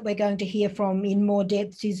person that we're going to hear from in more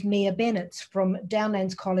depth is Mia Bennetts from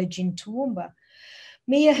Dowlands College in Toowoomba.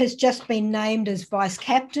 Mia has just been named as Vice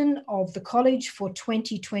Captain of the College for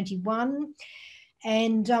 2021.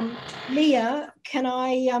 And Mia, can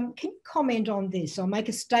you comment on this? I'll make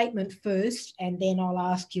a statement first and then I'll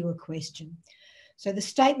ask you a question. So the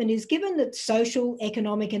statement is, given that social,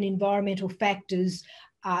 economic and environmental factors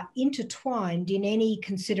are intertwined in any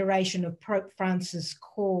consideration of Pope Francis'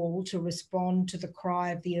 call to respond to the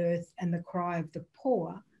cry of the earth and the cry of the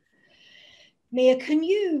poor, Mia, can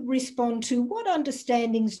you respond to what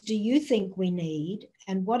understandings do you think we need,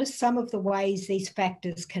 and what are some of the ways these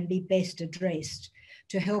factors can be best addressed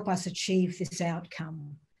to help us achieve this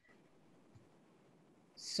outcome?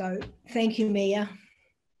 So thank you, Mia.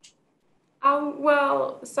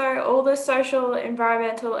 Well, so all the social,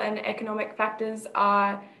 environmental and economic factors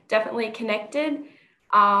are definitely connected,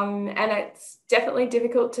 and it's definitely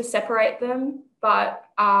difficult to separate them, but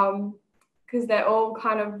because they're all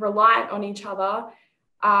kind of reliant on each other.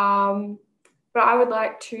 but I would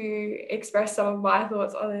like to express some of my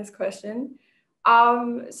thoughts on this question.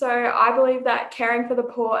 So I believe that caring for the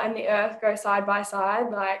poor and the earth go side by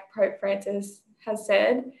side, like Pope Francis has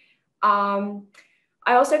said.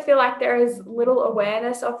 I also feel like there is little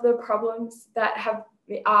awareness of the problems that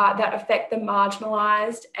affect the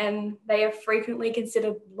marginalised, and they are frequently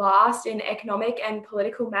considered last in economic and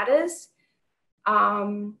political matters.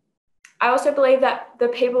 I also believe that the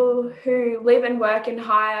people who live and work in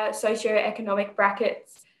higher socioeconomic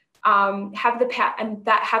brackets have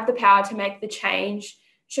the power to make the change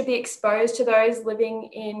should be exposed to those living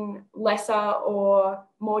in lesser or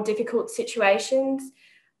more difficult situations,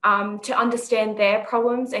 to understand their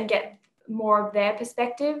problems and get more of their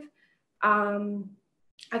perspective.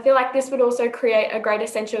 I feel like this would also create a greater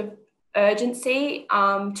sense of urgency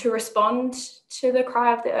to respond to the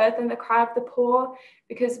cry of the earth and the cry of the poor,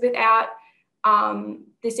 because without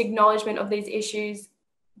this acknowledgement of these issues,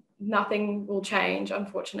 nothing will change,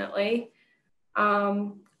 unfortunately.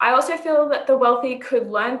 I also feel that the wealthy could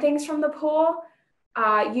learn things from the poor,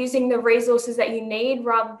 using the resources that you need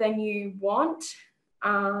rather than you want.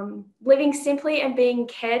 Living simply and being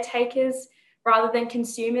caretakers rather than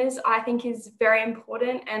consumers, I think, is very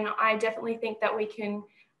important. And I definitely think that we can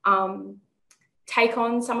take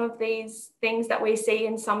on some of these things that we see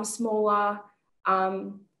in some smaller,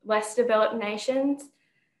 less developed nations.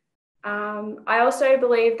 I also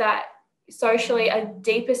believe that socially a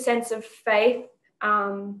deeper sense of faith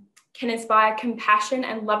can inspire compassion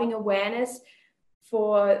and loving awareness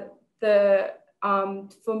for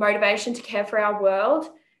motivation to care for our world.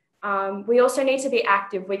 We also need to be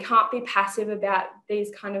active. We can't be passive about these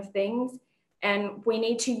kind of things, and we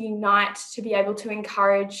need to unite to be able to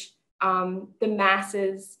encourage the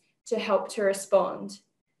masses to help to respond.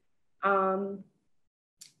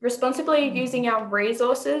 Responsibly using our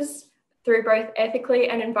resources through both ethically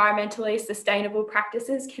and environmentally sustainable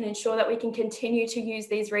practices can ensure that we can continue to use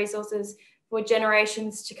these resources for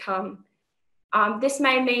generations to come. This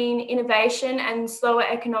may mean innovation and slower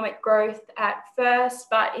economic growth at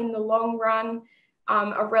first, but in the long run,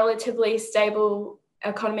 a relatively stable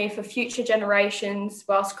economy for future generations,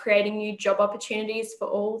 whilst creating new job opportunities for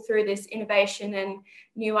all through this innovation and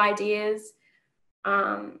new ideas.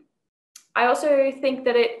 I also think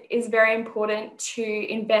that it is very important to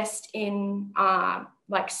invest in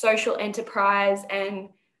like social enterprise and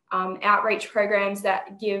outreach programs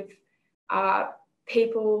that give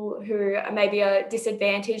people who maybe are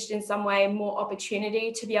disadvantaged in some way more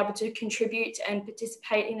opportunity to be able to contribute and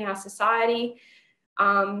participate in our society,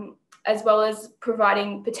 as well as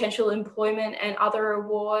providing potential employment and other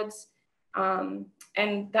rewards,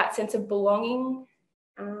 and that sense of belonging.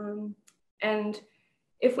 And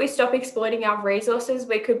if we stop exploiting our resources,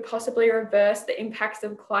 we could possibly reverse the impacts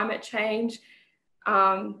of climate change.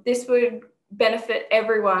 This would benefit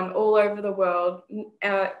everyone all over the world,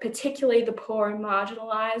 particularly the poor and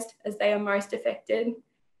marginalised, as they are most affected.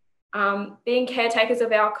 Being caretakers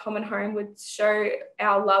of our common home would show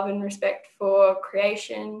our love and respect for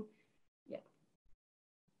creation. Yeah.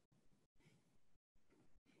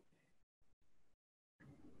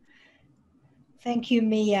 Thank you,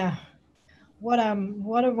 Mia. What a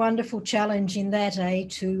wonderful challenge in that,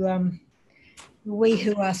 to we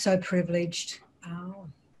who are so privileged,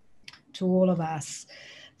 to all of us.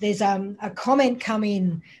 There's a comment come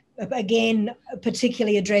in, again,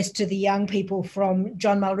 particularly addressed to the young people, from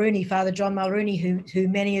John Mulrooney, Father John Mulrooney, who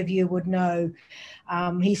many of you would know.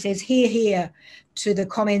 He says, hear, hear, to the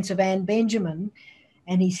comments of Anne Benjamin.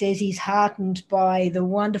 And he says he's heartened by the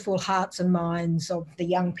wonderful hearts and minds of the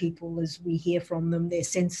young people as we hear from them. They're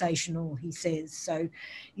sensational, he says. So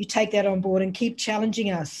you take that on board and keep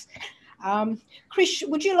challenging us. Krish,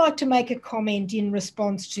 would you like to make a comment in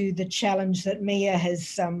response to the challenge that Mia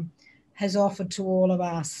has offered to all of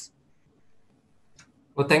us?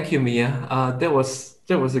 Well, thank you, Mia. That was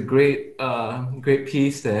a great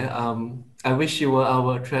piece there. I wish you were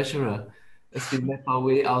our treasurer as we map our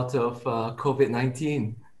way out of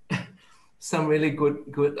COVID-19. Some really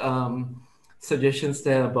good suggestions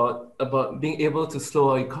there about being able to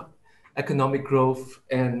slow economic growth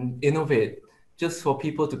and innovate, just for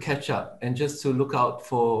people to catch up and just to look out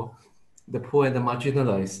for the poor and the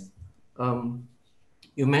marginalized.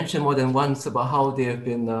 You mentioned more than once about how they have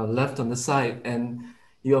been left on the side, and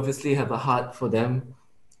you obviously have a heart for them.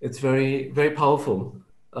 It's very, very powerful.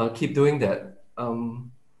 Keep doing that.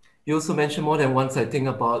 You also mentioned more than once, I think,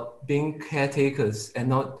 about being caretakers and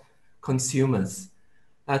not consumers.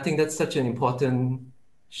 I think that's such an important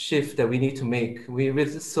shift that we need to make.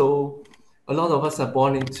 A lot of us are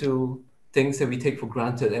born into things that we take for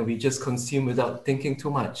granted, and we just consume without thinking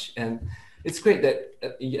too much. And it's great that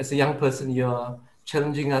as a young person, you're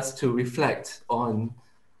challenging us to reflect on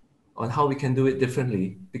how we can do it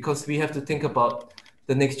differently, because we have to think about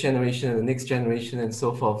the next generation and the next generation and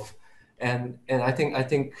so forth. And I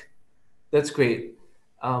think that's great.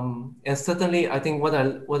 And certainly, I think what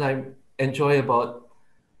I enjoy about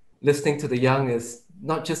listening to the young is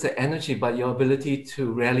not just the energy, but your ability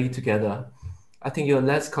to rally together. I think you're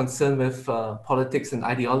less concerned with politics and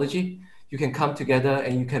ideology. You can come together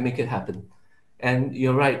and you can make it happen. And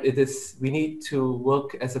you're right, we need to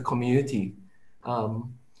work as a community.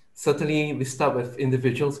 Certainly we start with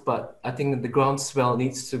individuals, but I think the groundswell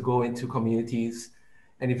needs to go into communities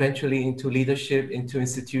and eventually into leadership, into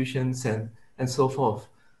institutions and so forth.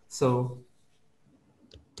 So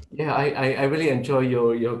yeah, I really enjoy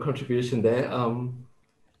your contribution there.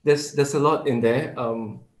 There's a lot in there.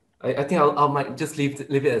 I think I might just leave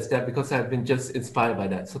it as that, because I've been just inspired by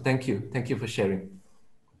that. So thank you for sharing.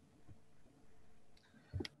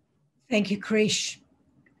 Thank you, Krish.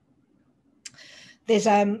 There's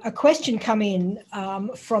a question come in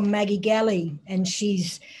from Maggie Galley, and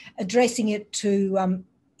she's addressing it to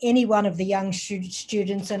any one of the young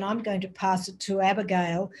students, and I'm going to pass it to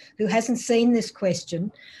Abigail, who hasn't seen this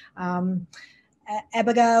question.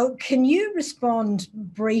 Abigail, can you respond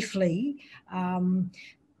briefly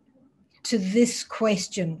to this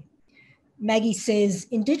question? Maggie says,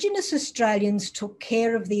 Indigenous Australians took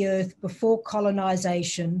care of the earth before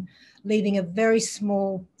colonisation, leaving a very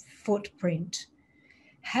small footprint.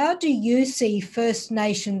 How do you see First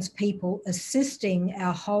Nations people assisting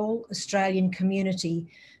our whole Australian community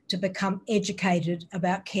to become educated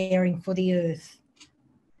about caring for the earth?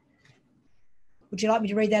 Would you like me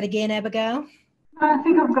to read that again, Abigail? I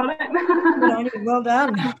think I've got it. Well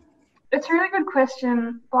done. It's a really good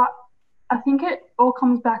question, but I think it all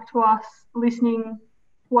comes back to us listening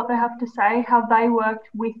what they have to say, how they worked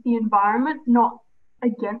with the environment, not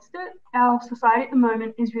against it. Our society at the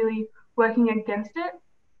moment is really working against it.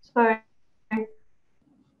 So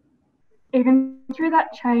even through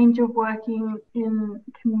that change of working in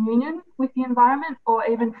communion with the environment, or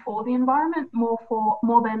even for the environment, more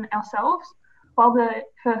than ourselves, while the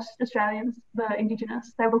first Australians, the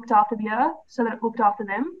Indigenous, they looked after the earth so that it looked after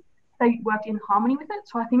them. They worked in harmony with it.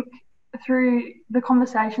 So I think through the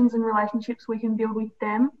conversations and relationships we can build with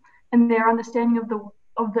them and their understanding of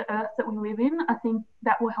the earth that we live in, I think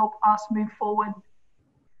that will help us move forward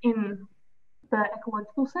in the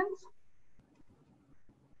ecological sense.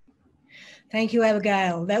 Thank you,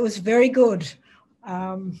 Abigail. That was very good.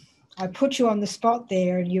 I put you on the spot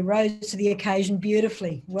there and you rose to the occasion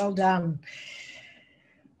beautifully. Well done.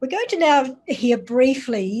 We're going to now hear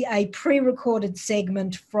briefly a pre-recorded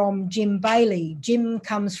segment from Jim Bailey. Jim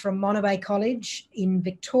comes from Monivae College in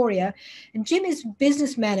Victoria, and Jim is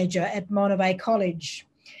business manager at Monivae College.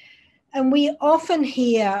 And we often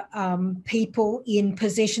hear people in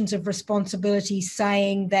positions of responsibility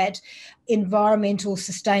saying that environmental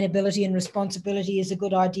sustainability and responsibility is a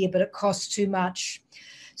good idea, but it costs too much.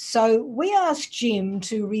 So we asked Jim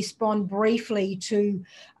to respond briefly to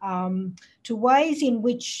ways in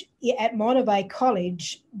which at Monivae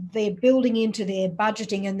College they're building into their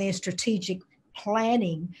budgeting and their strategic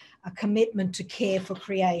planning a commitment to care for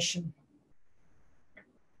creation.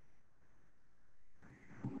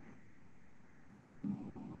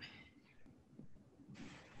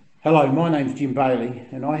 Hello, my name's Jim Bailey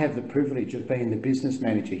and I have the privilege of being the business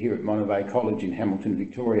manager here at Monivae College in Hamilton,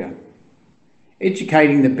 Victoria.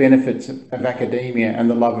 Educating the benefits of academia and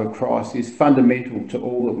the love of Christ is fundamental to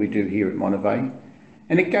all that we do here at Monivae,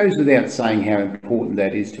 and it goes without saying how important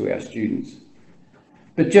that is to our students.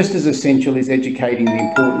 But just as essential is educating the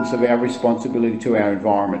importance of our responsibility to our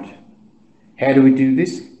environment. How do we do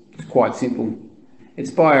this? It's quite simple. It's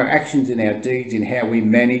by our actions and our deeds in how we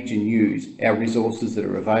manage and use our resources that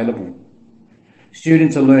are available.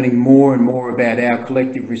 Students are learning more and more about our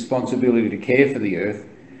collective responsibility to care for the earth,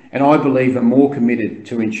 and I believe are more committed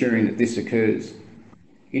to ensuring that this occurs.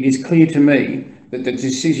 It is clear to me that the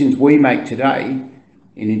decisions we make today,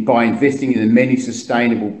 by investing in the many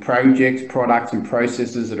sustainable projects, products and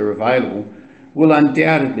processes that are available, will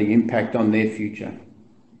undoubtedly impact on their future.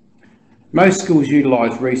 Most schools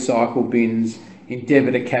utilise recycle bins,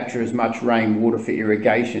 endeavour to capture as much rainwater for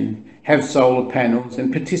irrigation, have solar panels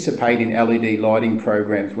and participate in LED lighting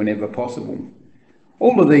programs whenever possible.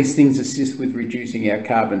 All of these things assist with reducing our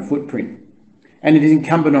carbon footprint, and it is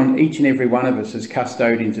incumbent on each and every one of us as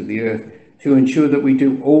custodians of the earth to ensure that we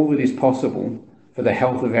do all that is possible for the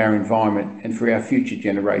health of our environment and for our future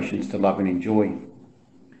generations to love and enjoy.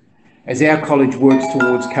 As our college works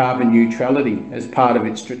towards carbon neutrality as part of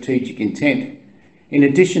its strategic intent, in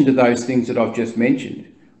addition to those things that I've just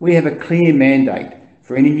mentioned, We have a clear mandate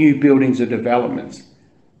for any new buildings or developments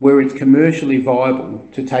where it's commercially viable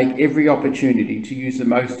to take every opportunity to use the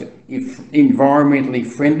most environmentally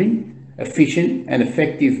friendly, efficient and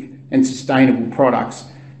effective and sustainable products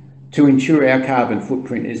to ensure our carbon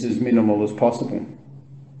footprint is as minimal as possible.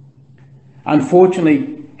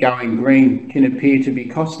 Unfortunately, going green can appear to be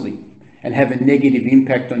costly and have a negative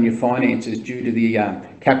impact on your finances due to the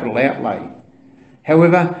capital outlay.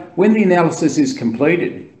 However, when the analysis is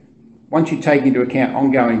completed, once you take into account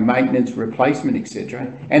ongoing maintenance, replacement,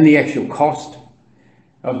 etc., and the actual cost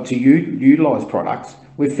to utilise products,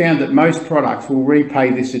 we've found that most products will repay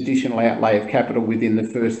this additional outlay of capital within the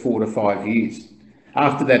first 4 to 5 years.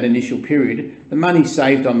 After that initial period, the money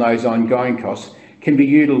saved on those ongoing costs can be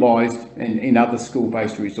utilised in other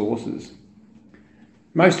school-based resources.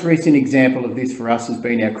 Most recent example of this for us has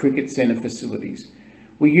been our cricket centre facilities.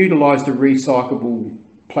 We utilised a recyclable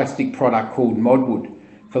plastic product called Modwood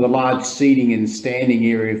for the large seating and standing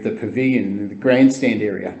area of the pavilion, the grandstand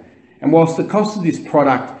area. And whilst the cost of this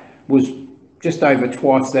product was just over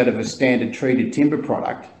twice that of a standard treated timber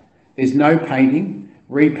product, there's no painting,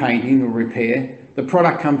 repainting or repair. The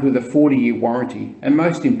product comes with a 40-year warranty, and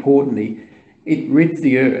most importantly, it rids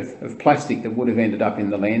the earth of plastic that would have ended up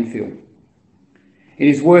in the landfill. It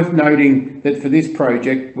is worth noting that for this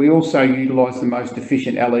project, we also utilised the most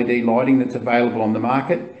efficient LED lighting that's available on the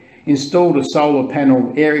market, installed a solar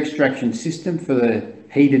panel air extraction system for the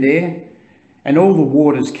heated air, and all the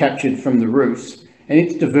water is captured from the roofs, and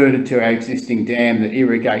it's diverted to our existing dam that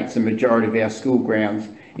irrigates the majority of our school grounds,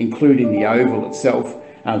 including the oval itself,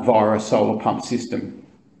 via a solar pump system.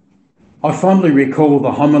 I fondly recall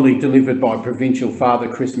the homily delivered by Provincial Father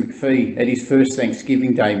Krish Mathavan at his first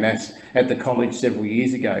Thanksgiving Day Mass at the college several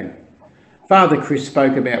years ago. Father Krish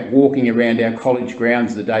spoke about walking around our college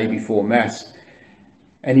grounds the day before Mass,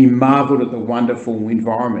 and he marvelled at the wonderful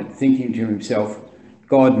environment, thinking to himself,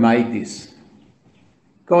 God made this.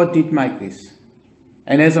 God did make this.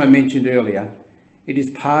 And as I mentioned earlier, it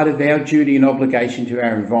is part of our duty and obligation to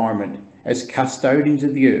our environment as custodians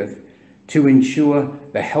of the earth to ensure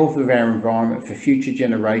the health of our environment for future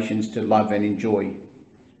generations to love and enjoy.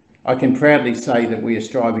 I can proudly say that we are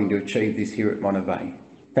striving to achieve this here at Monivae.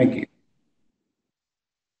 Thank you.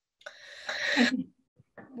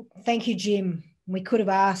 Thank you, Jim. We could have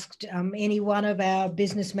asked any one of our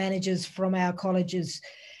business managers from our colleges,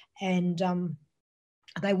 and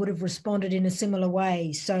they would have responded in a similar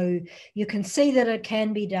way. So you can see that it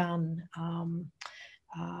can be done.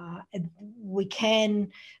 We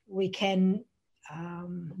can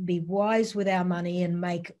be wise with our money and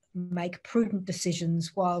make prudent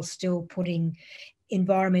decisions while still putting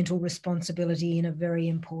environmental responsibility in a very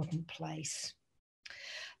important place.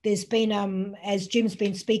 There's been, as Jim's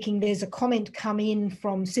been speaking, there's a comment come in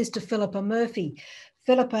from Sister Philippa Murphy.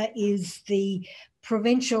 Philippa is the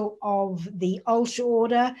provincial of the Ulsh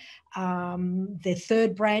Order, the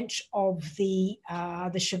third branch of the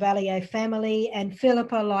Chevalier family, and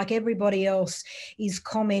Philippa, like everybody else, is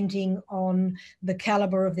commenting on the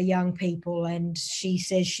calibre of the young people, and she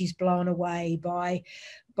says she's blown away by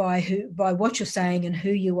what you're saying and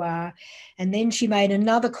who you are. And then she made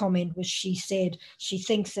another comment which she said she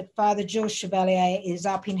thinks that Father Jules Chevalier is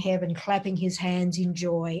up in heaven clapping his hands in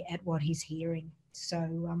joy at what he's hearing.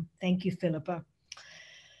 So thank you, Philippa.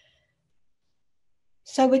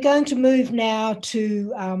 So we're going to move now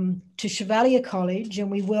to Chevalier College, and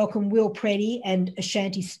we welcome Will Preddey and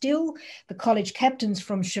Ashanti Still, the college captains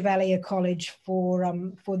from Chevalier College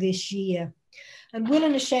for this year. And Will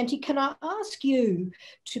and Ashanti, can I ask you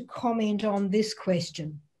to comment on this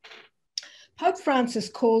question? Pope Francis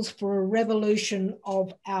calls for a revolution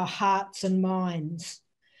of our hearts and minds.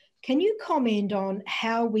 Can you comment on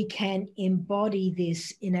how we can embody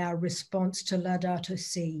this in our response to Laudato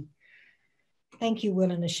Si? Thank you,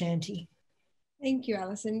 Will and Ashanti. Thank you,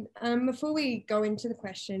 Alison. Before we go into the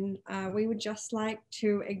question, we would just like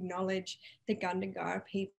to acknowledge the Gundungurra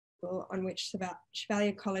people on which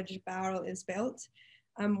Chevalier College Barrel is built.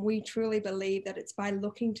 We truly believe that it's by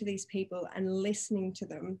looking to these people and listening to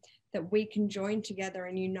them that we can join together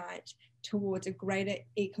and unite towards a greater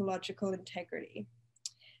ecological integrity.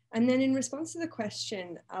 And then in response to the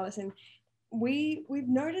question, Alison, we've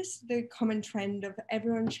noticed the common trend of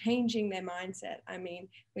everyone changing their mindset. I mean,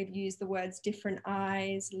 we've used the words different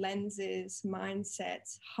eyes, lenses,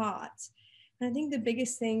 mindsets, hearts. And I think the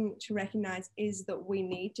biggest thing to recognize is that we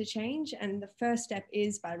need to change. And the first step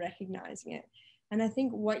is by recognizing it. And I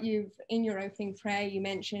think what in your opening prayer, you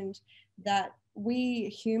mentioned that we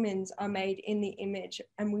humans are made in the image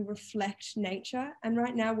and we reflect nature. And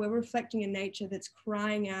right now we're reflecting a nature that's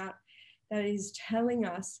crying out, that is telling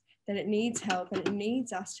us that it needs help and it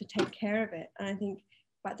needs us to take care of it. And I think,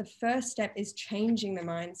 but the first step is changing the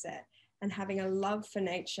mindset and having a love for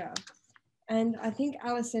nature. And I think,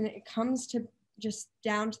 Alison, it comes to just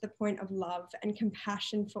down to the point of love and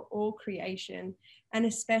compassion for all creation. And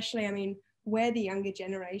especially, I mean, we're the younger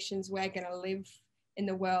generations, we're going to live in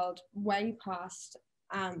the world way past,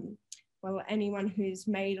 well, anyone who's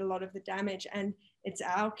made a lot of the damage, and it's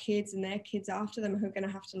our kids and their kids after them who are going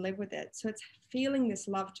to have to live with it. So it's feeling this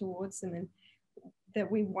love towards them and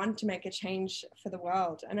that we want to make a change for the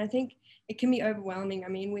world. And I think it can be overwhelming. I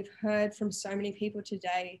mean, we've heard from so many people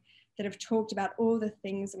today that have talked about all the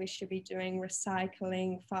things that we should be doing,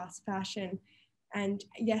 recycling, fast fashion. And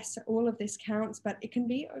yes, all of this counts, but it can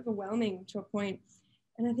be overwhelming to a point.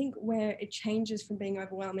 And I think where it changes from being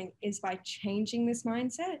overwhelming is by changing this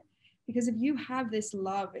mindset. Because if you have this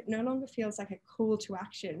love, it no longer feels like a call to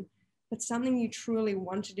action, but something you truly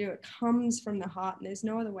want to do. It comes from the heart, and there's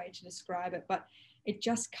no other way to describe it, but it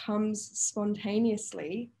just comes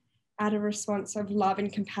spontaneously out of a response of love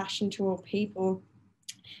and compassion to all people.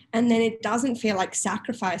 And then it doesn't feel like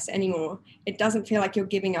sacrifice anymore. It doesn't feel like you're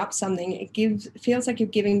giving up something. It feels like you're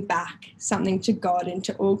giving back something to God and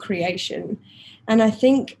to all creation. And I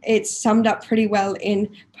think it's summed up pretty well in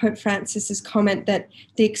Pope Francis's comment that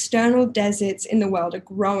the external deserts in the world are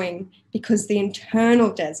growing because the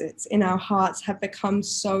internal deserts in our hearts have become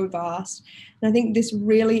so vast. And I think this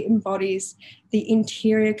really embodies the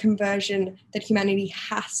interior conversion that humanity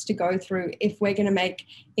has to go through if we're going to make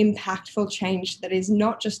impactful change that is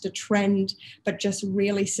not just a trend, but just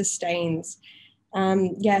really sustains.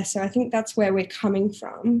 So I think that's where we're coming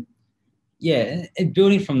from. Yeah, and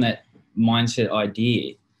building from that mindset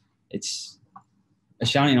idea, it's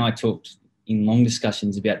Ashanti and I talked in long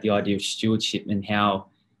discussions about the idea of stewardship and how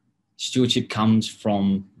stewardship comes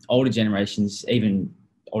from older generations, even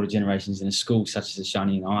older generations in a school such as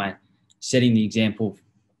Ashanti and I, setting the example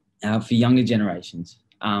for younger generations,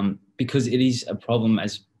 because it is a problem,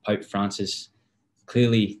 as Pope Francis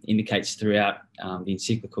clearly indicates throughout the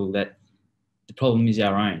encyclical, that the problem is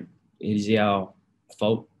our own. It is our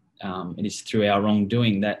fault. It is through our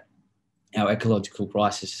wrongdoing that our ecological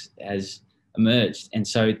crisis has emerged. And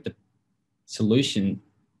so the solution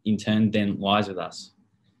in turn then lies with us.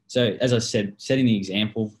 So as I said, setting the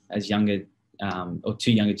example as younger or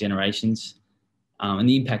to younger generations, and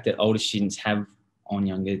the impact that older students have on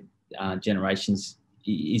younger generations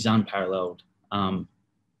is unparalleled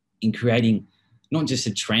in creating not just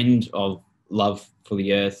a trend of love for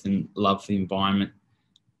the earth and love for the environment,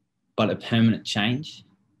 but a permanent change.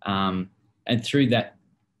 And through that,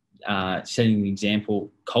 setting the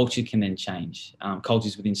example, culture can then change.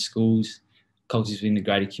 Cultures within schools, cultures within the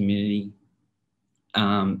greater community,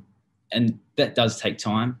 and that does take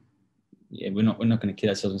time. Yeah, we're not going to kid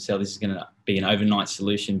ourselves and say this is going to be an overnight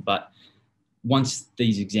solution, but once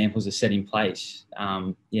these examples are set in place,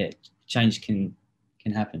 change can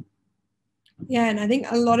happen. Yeah, and I think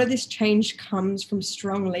a lot of this change comes from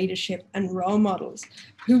strong leadership and role models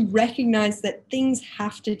who recognize that things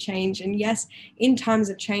have to change. And yes, in times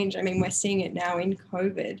of change, I mean, we're seeing it now in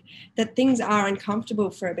COVID, that things are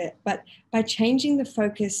uncomfortable for a bit, but by changing the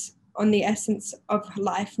focus on the essence of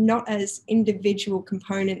life, not as individual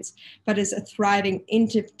components, but as a thriving,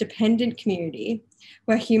 interdependent community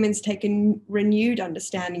where humans take a renewed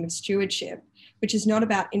understanding of stewardship, which is not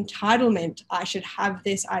about entitlement, I should have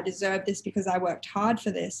this, I deserve this because I worked hard for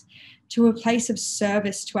this, to a place of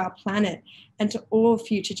service to our planet and to all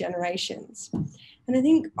future generations. And I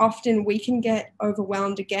think often we can get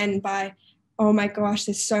overwhelmed again by, oh my gosh,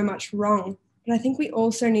 there's so much wrong. But I think we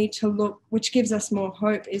also need to look, which gives us more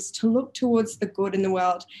hope, is to look towards the good in the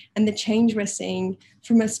world and the change we're seeing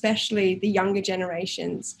from especially the younger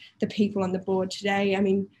generations, the people on the board today. I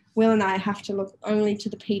mean, Will and I have to look only to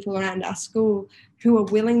the people around our school who are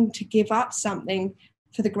willing to give up something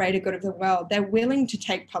for the greater good of the world. They're willing to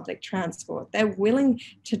take public transport. They're willing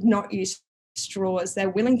to not use straws.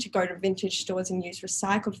 They're willing to go to vintage stores and use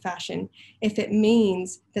recycled fashion if it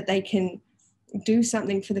means that they can do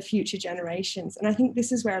something for the future generations. And I think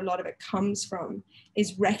this is where a lot of it comes from,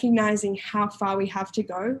 is recognizing how far we have to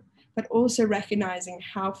go, but also recognizing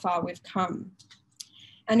how far we've come.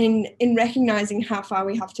 And in recognizing how far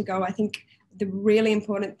we have to go, I think the really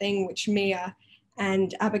important thing, which Mia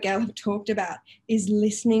and Abigail have talked about, is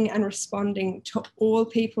listening and responding to all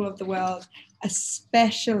people of the world,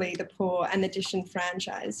 especially the poor and the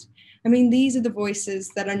disenfranchised. I mean, these are the voices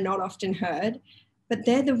that are not often heard, but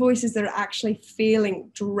they're the voices that are actually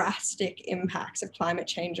feeling drastic impacts of climate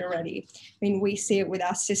change already. I mean, we see it with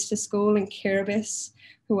our sister school in Kiribati,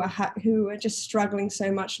 who are just struggling so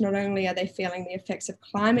much. Not only are they feeling the effects of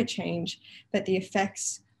climate change, but the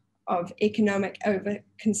effects of economic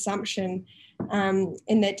overconsumption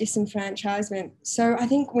in their disenfranchisement. So I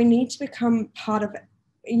think we need to become part of,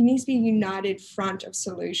 it needs to be a united front of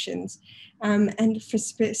solutions. And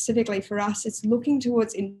specifically for us, it's looking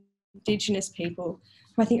towards Indigenous people,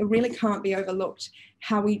 who I think really can't be overlooked.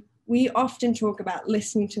 How we often talk about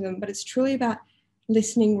listening to them, but it's truly about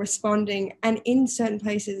listening, responding, and in certain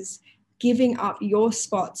places, giving up your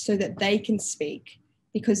spot so that they can speak,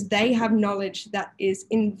 because they have knowledge that is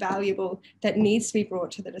invaluable, that needs to be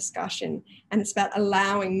brought to the discussion. And it's about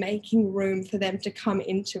making room for them to come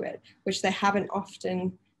into it, which they haven't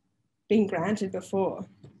often been granted before.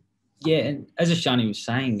 Yeah, and as Ashanti was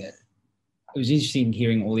saying, it was interesting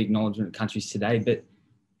hearing all the acknowledgement countries today, but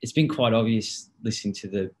it's been quite obvious listening to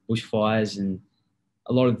the bushfires and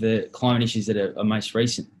a lot of the climate issues that are most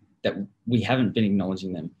recent, that we haven't been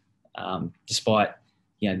acknowledging them, despite,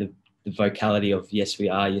 you know, the vocality of yes we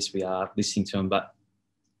are listening to them. But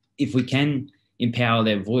if we can empower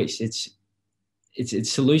their voice, it's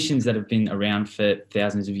solutions that have been around for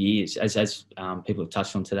thousands of years, as people have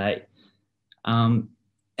touched on today.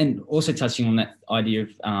 And also touching on that idea of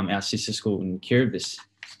our sister school in Kiribati,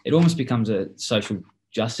 it almost becomes a social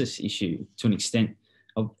justice issue to an extent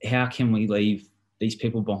of how can we leave these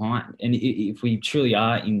people behind? And if we truly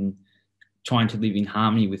are in trying to live in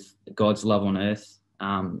harmony with God's love on earth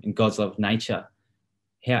and God's love of nature,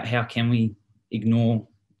 how can we ignore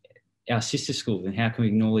our sister schools, and how can we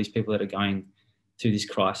ignore these people that are going through this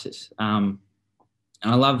crisis? And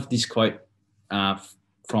I love this quote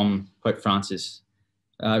from Pope Francis.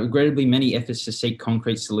 Regrettably, many efforts to seek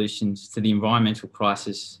concrete solutions to the environmental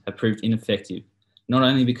crisis have proved ineffective, not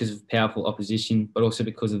only because of powerful opposition, but also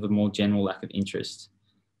because of a more general lack of interest.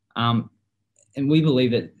 And we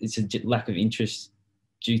believe that it's a lack of interest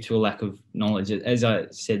due to a lack of knowledge. As I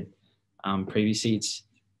said previously, it's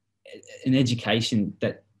an education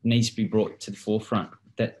that needs to be brought to the forefront,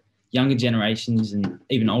 that younger generations and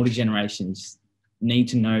even older generations need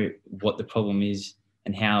to know what the problem is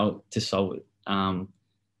and how to solve it.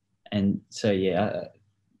 And so, yeah,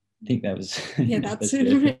 I think that was... Yeah, that's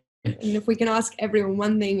it. And if we can ask everyone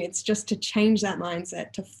one thing, it's just to change that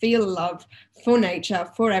mindset, to feel love for nature,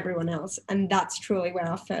 for everyone else. And that's truly where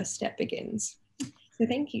our first step begins. So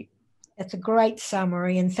thank you. That's a great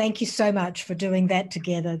summary. And thank you so much for doing that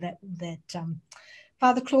together.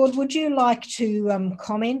 Father Claude, would you like to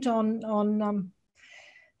comment on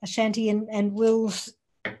Ashanti and Will's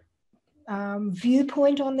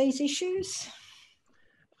viewpoint on these issues?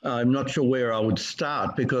 I'm not sure where I would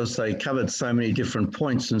start because they covered so many different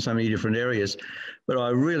points in so many different areas, but I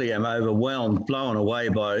really am overwhelmed, blown away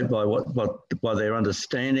by their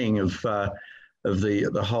understanding of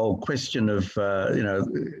the whole question of the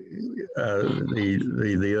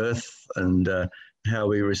earth and how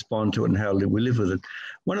we respond to it and how we live with it.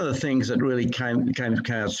 One of the things that really came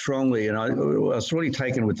out strongly, and I was really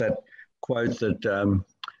taken with that quote that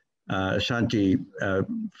Ashanti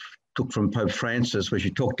took from Pope Francis, where she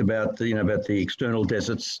talked about about the external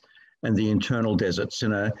deserts and the internal deserts.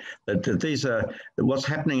 That these are what's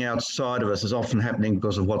happening outside of us is often happening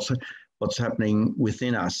because of what's happening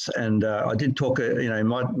within us. And I did talk, in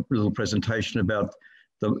my little presentation about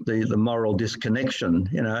the moral disconnection.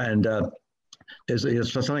 And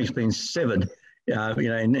there's something's been severed.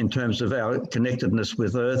 In terms of our connectedness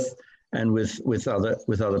with Earth and with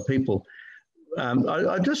other people.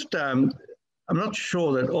 I'm not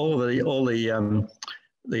sure that all the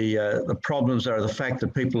problems are the fact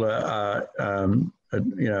that people are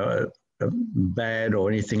bad or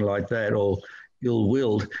anything like that, or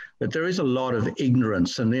ill-willed, but there is a lot of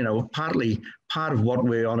ignorance, and part of what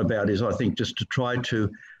we're on about is, I think, just to try to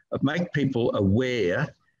make people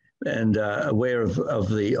aware and aware of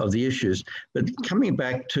the issues. But coming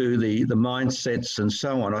back to the mindsets and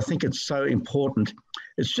so on, I think it's so important.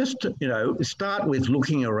 It's just start with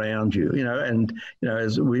looking around you,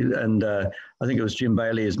 as we I think it was Jim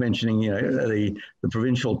Bailey is mentioning, the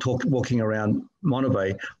provincial walking around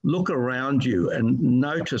Monivae. Look around you and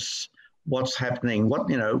notice what's happening.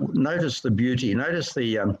 Notice the beauty. Notice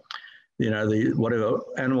the whatever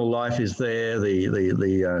animal life is there,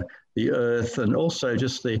 the earth, and also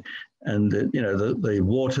just the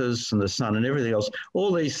waters and the sun and everything else.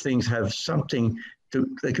 All these things have something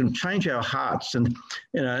they can change our hearts, and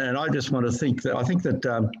I just want to think that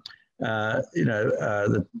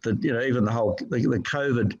even the whole the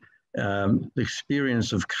COVID the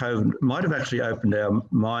experience of COVID might have actually opened our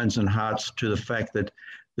minds and hearts to the fact that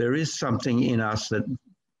there is something in us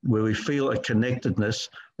where we feel a connectedness,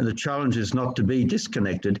 and the challenge is not to be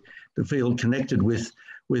disconnected, to feel connected with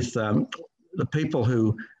the people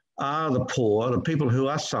who are the poor, the people who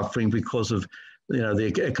are suffering because of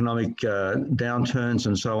the economic downturns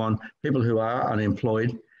and so on, people who are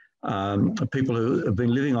unemployed, people who have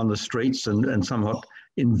been living on the streets and somewhat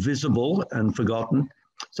invisible and forgotten.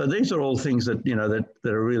 So these are all things that,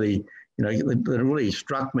 that are really, that really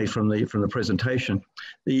struck me from the presentation.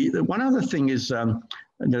 The one other thing is, I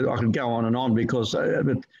could go on and on because,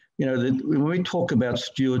 when we talk about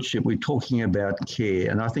stewardship, we're talking about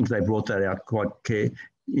care, and I think they brought that out quite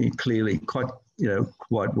clearly, quite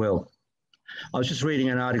well. I was just reading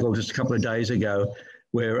an article just a couple of days ago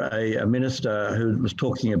where a minister who was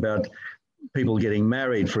talking about people getting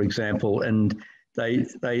married, for example, and they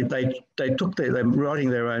were writing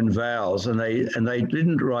their own vows, and they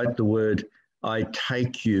didn't write the word "I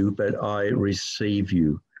take you," but "I receive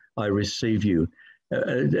you." I receive you.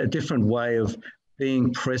 A different way of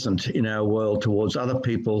being present in our world towards other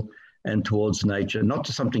people and towards nature, not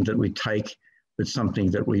to something that we take, but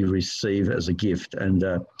something that we receive as a gift. And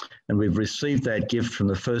we've received that gift from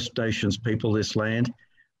the First Nations people, this land.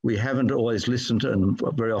 We haven't always listened, and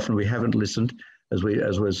very often we haven't listened, as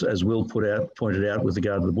Will pointed out with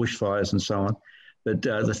regard to the bushfires and so on. But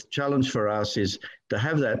the challenge for us is to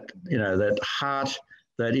have that, that heart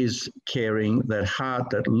that is caring, that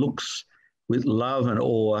heart that looks with love and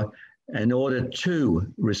awe, in order to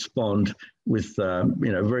respond with,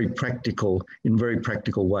 in very practical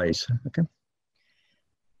ways. Okay.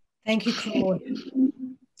 Thank you, Claude.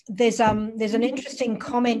 There's an interesting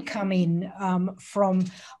comment come in from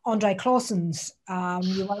Andre Claussens.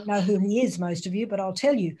 You won't know who he is, most of you, but I'll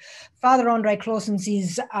tell you. Father Andre Claussens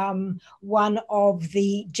is one of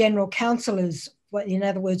the general counsellors, in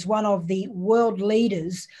other words, one of the world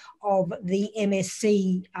leaders of the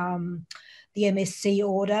MSc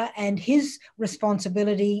order, and his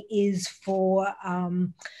responsibility is for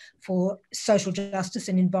social justice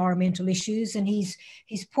and environmental issues. And he's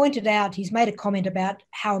made a comment about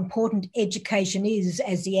how important education is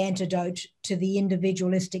as the antidote to the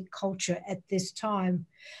individualistic culture at this time.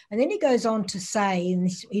 And then he goes on to say, and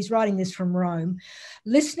he's writing this from Rome,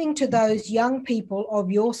 listening to those young people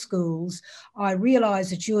of your schools, I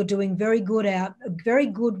realise that you are doing very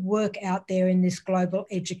good work out there in this Global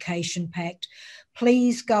Education Pact.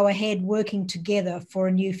 Please go ahead working together for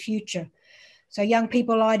a new future. So young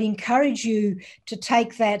people, I'd encourage you to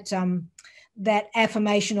take that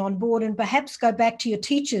affirmation on board, and perhaps go back to your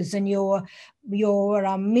teachers and your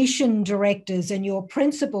mission directors and your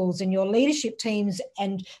principals and your leadership teams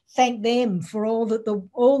and thank them for all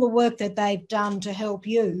the work that they've done to help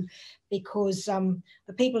you, because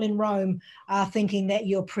the people in Rome are thinking that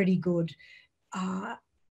you're pretty good.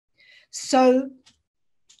 So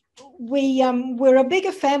we're a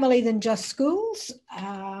bigger family than just schools,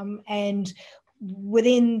 and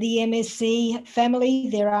within the MSc family,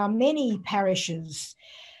 there are many parishes.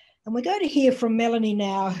 And we're going to hear from Melanie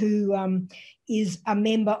now, who is a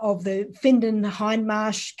member of the Findon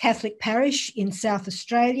Hindmarsh Catholic Parish in South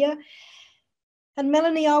Australia. And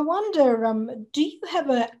Melanie, I wonder, do you have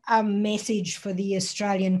a message for the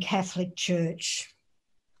Australian Catholic Church?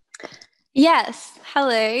 Yes,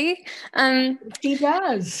 hello. She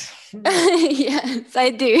does. Yes, I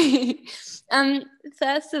do.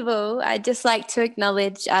 First of all, I'd just like to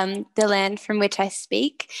acknowledge the land from which I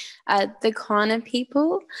speak, the Kaurna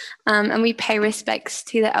people, and we pay respects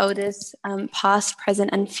to the elders past,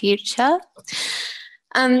 present and future.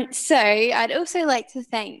 So I'd also like to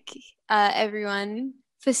thank everyone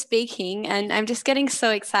for speaking, and I'm just getting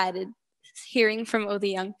so excited hearing from all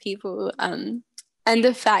the young people and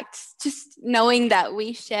the fact, just knowing that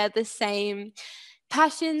we share the same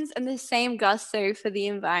passions and the same gusto for the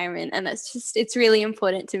environment, and it's really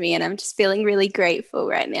important to me, and I'm just feeling really grateful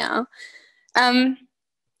right now.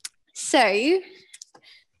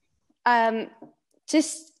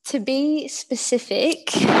 Just to be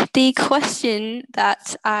specific, the question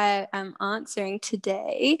that I am answering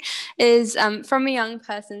today is, from a young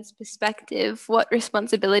person's perspective, what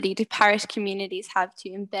responsibility do parish communities have to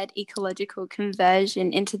embed ecological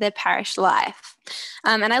conversion into their parish life?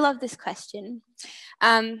 And I love this question.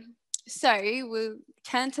 So we'll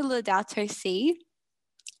turn to Laudato Si.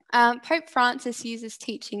 Pope Francis uses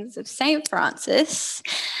teachings of Saint Francis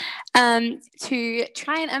to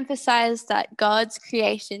try and emphasize that God's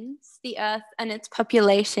creations, the earth and its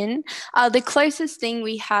population, are the closest thing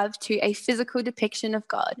we have to a physical depiction of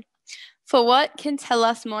God. For what can tell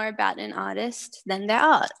us more about an artist than their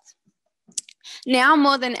art? Now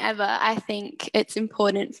more than ever, I think it's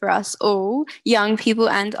important for us all, young people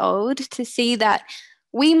and old, to see that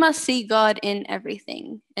we must see God in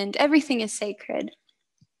everything, and everything is sacred.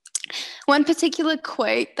 One particular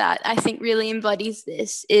quote that I think really embodies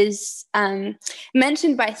this is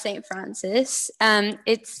mentioned by St. Francis.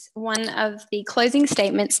 It's one of the closing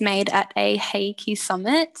statements made at a Heike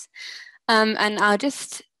summit. And I'll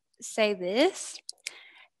just say this.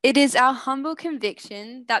 It is our humble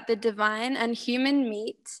conviction that the divine and human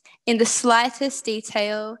meet in the slightest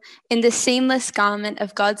detail, in the seamless garment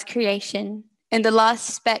of God's creation, in the last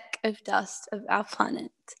speck of dust of our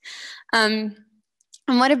planet. And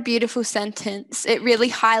what a beautiful sentence. It really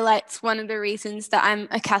highlights one of the reasons that I'm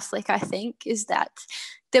a Catholic, I think, is that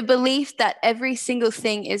the belief that every single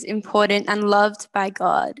thing is important and loved by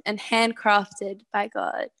God and handcrafted by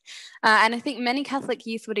God. And I think many Catholic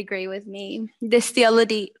youth would agree with me. This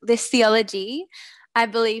theology, I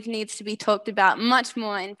believe, needs to be talked about much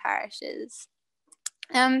more in parishes.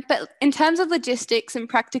 But in terms of logistics and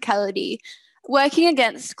practicality, working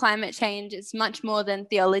against climate change is much more than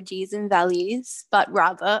theologies and values, but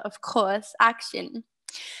rather, of course, action.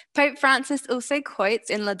 Pope Francis also quotes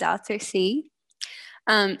in Laudato Si,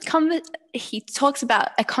 he talks about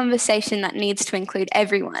a conversation that needs to include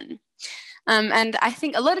everyone. And I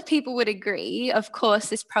think a lot of people would agree, of course,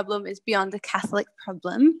 this problem is beyond a Catholic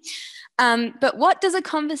problem. But what does a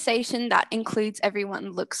conversation that includes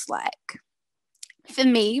everyone looks like? For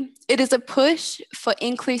me, it is a push for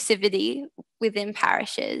inclusivity within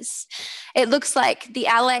parishes. It looks like the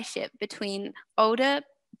allyship between the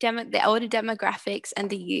older demographics and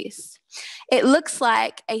the youth. It looks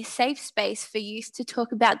like a safe space for youth to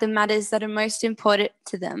talk about the matters that are most important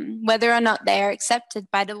to them, whether or not they are accepted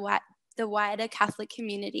by the wider Catholic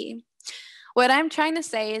community. What I'm trying to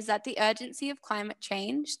say is that the urgency of climate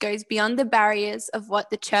change goes beyond the barriers of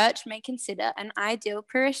what the church may consider an ideal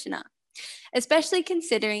parishioner, especially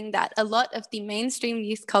considering that a lot of the mainstream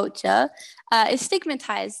youth culture is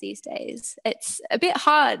stigmatized these days. It's a bit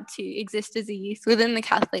hard to exist as a youth within the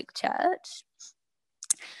Catholic Church.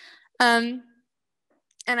 And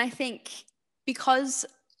I think because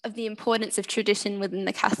of the importance of tradition within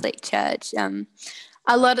the Catholic Church,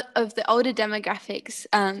 a lot of the older demographics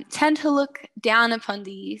tend to look down upon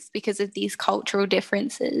the youth because of these cultural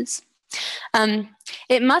differences.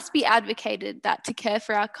 It must be advocated that to care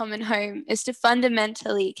for our common home is to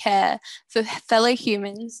fundamentally care for fellow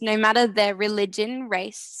humans, no matter their religion,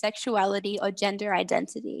 race, sexuality, or gender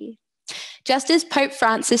identity. Just as Pope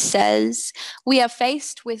Francis says, we are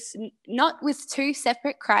faced with not with two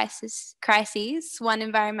separate crises, one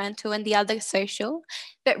environmental and the other social,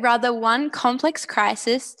 but rather one complex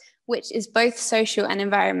crisis, which is both social and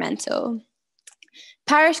environmental.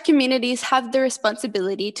 Parish communities have the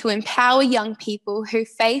responsibility to empower young people who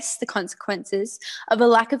face the consequences of a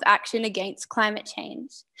lack of action against climate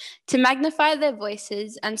change, to magnify their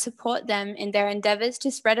voices and support them in their endeavours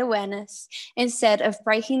to spread awareness instead of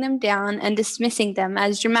breaking them down and dismissing them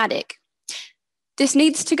as dramatic. This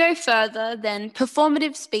needs to go further than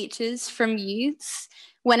performative speeches from youths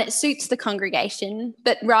when it suits the congregation,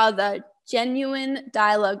 but rather genuine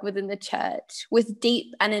dialogue within the church with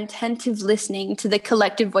deep and attentive listening to the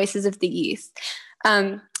collective voices of the youth,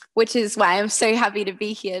 which is why I'm so happy to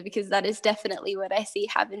be here, because that is definitely what I see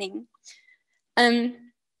happening.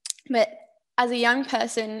 But as a young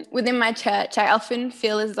person within my church, I often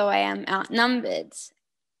feel as though I am outnumbered.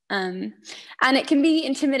 And it can be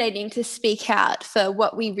intimidating to speak out for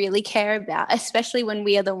what we really care about, especially when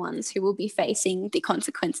we are the ones who will be facing the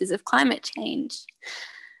consequences of climate change.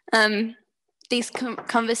 These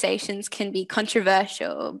conversations can be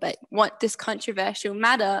controversial, but what does controversial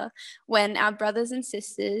matter when our brothers and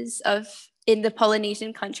sisters in the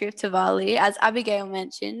Polynesian country of Tuvalu, as Abigail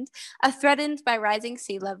mentioned, are threatened by rising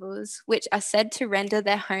sea levels, which are said to render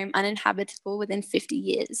their home uninhabitable within 50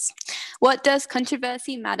 years? What does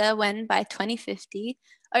controversy matter when, by 2050,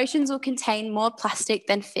 oceans will contain more plastic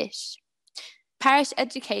than fish? Parish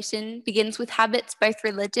education begins with habits both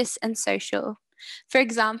religious and social. For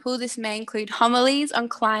example, this may include homilies on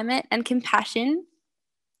climate and compassion.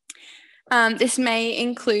 This may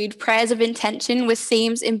include prayers of intention with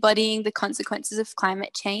themes embodying the consequences of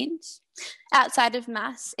climate change. Outside of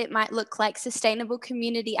Mass, it might look like sustainable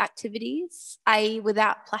community activities, i.e.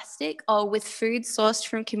 without plastic or with food sourced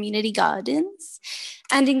from community gardens,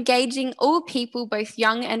 and engaging all people, both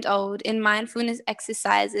young and old, in mindfulness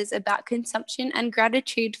exercises about consumption and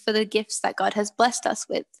gratitude for the gifts that God has blessed us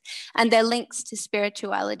with, and their links to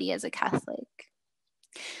spirituality as a Catholic.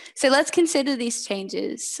 So let's consider these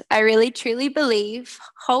changes. I really truly believe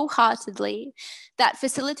wholeheartedly that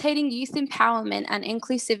facilitating youth empowerment and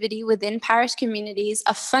inclusivity within parish communities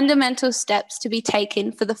are fundamental steps to be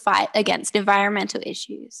taken for the fight against environmental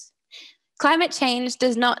issues. Climate change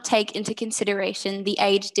does not take into consideration the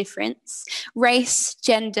age difference, race,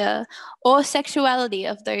 gender, or sexuality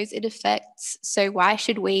of those it affects. So why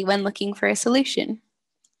should we when looking for a solution?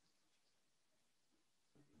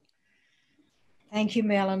 Thank you,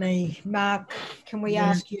 Melanie. Mark, can we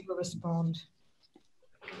ask you to respond?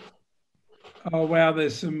 Oh, wow,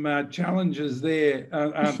 there's some challenges there,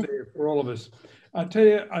 aren't there, for all of us. I tell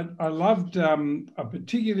you, I loved, I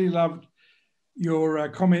particularly loved your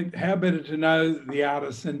comment, how better to know the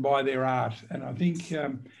artists than by their art. And I think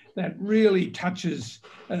that really touches,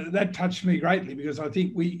 that touched me greatly, because I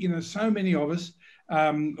think we, you know, so many of us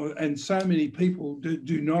and so many people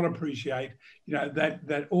do not appreciate, you know,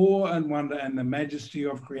 that awe and wonder and the majesty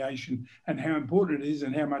of creation, and how important it is,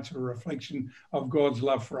 and how much of a reflection of God's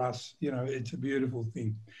love for us. You know, it's a beautiful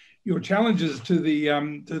thing. Your challenges to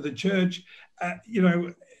the church, you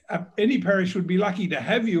know, any parish would be lucky to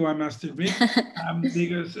have you, I must admit,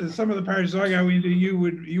 because some of the parishes I go into, you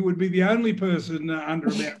would be the only person under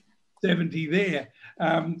about 70 there.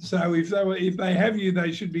 So if they have you,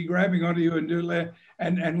 they should be grabbing onto you and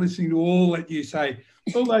listening to all that you say,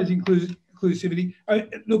 all those inclusivity.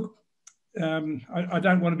 Look, I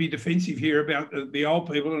don't want to be defensive here about the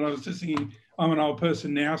old people, and I was just thinking, I'm an old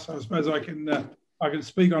person now, so I suppose I can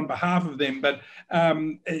speak on behalf of them. But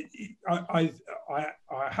I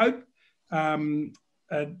hope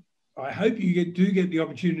you do get the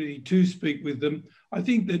opportunity to speak with them. I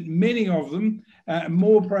think that many of them,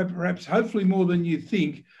 perhaps hopefully more than you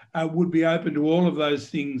think, would be open to all of those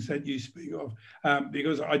things that you speak of,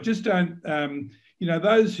 because I just don't, you know,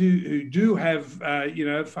 those who do have, you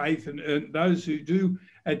know, faith, and those who do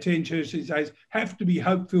attend church these days have to be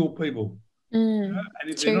hope-filled people. And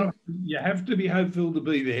if they're not, you have to be hopeful to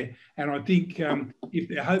be there. And I think if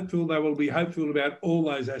they're hopeful, they will be hopeful about all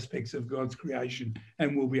those aspects of God's creation,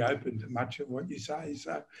 and will be open to much of what you say.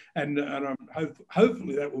 So, and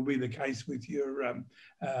hopefully that will be the case with your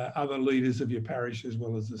other leaders of your parish as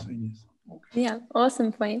well as the seniors. Okay. Yeah,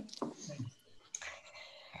 awesome point.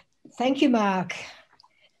 Thank you, Mark.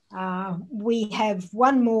 We have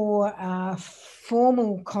one more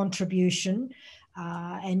formal contribution.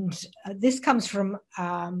 And this comes from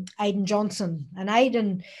Aidan Johnson. And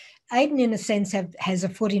Aidan, in a sense, has a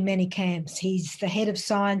foot in many camps. He's the head of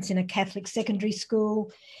science in a Catholic secondary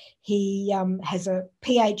school. He has a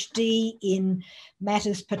PhD in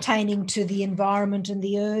matters pertaining to the environment and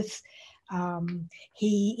the earth.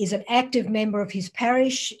 He is an active member of his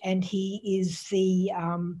parish, and he is the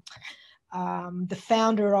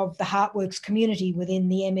founder of the Heartworks community within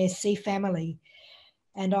the MSC family.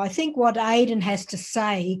 And I think what Aidan has to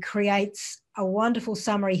say creates a wonderful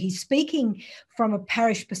summary. He's speaking from a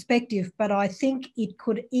parish perspective, but I think it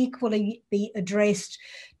could equally be addressed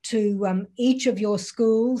to each of your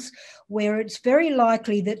schools, where it's very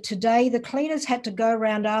likely that today the cleaners had to go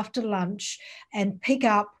around after lunch and pick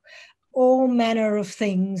up all manner of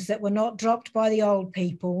things that were not dropped by the old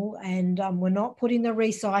people, and were not put in the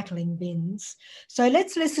recycling bins. So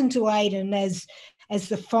let's listen to Aidan as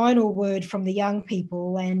the final word from the young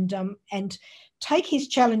people, and take his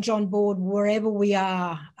challenge on board wherever we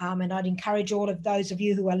are. And I'd encourage all of those of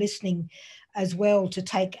you who are listening as well to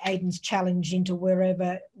take Aidan's challenge into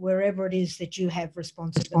wherever it is that you have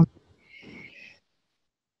responsibility.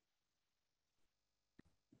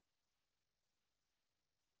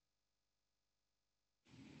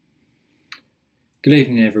 Good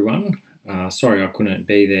evening, everyone. Sorry I couldn't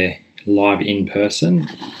be there live in person.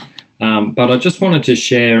 But I just wanted to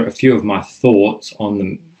share a few of my thoughts on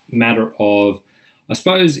the matter of, I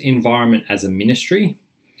suppose, environment as a ministry.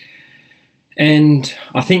 And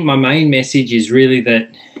I think my main message is really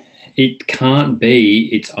that it can't be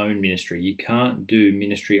its own ministry. You can't do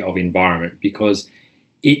ministry of environment, because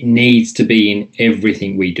it needs to be in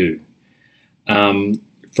everything we do.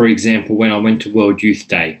 For example, when I went to World Youth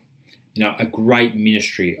Day, you know, a great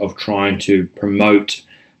ministry of trying to promote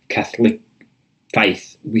Catholic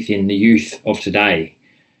faith within the youth of today.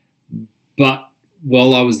 But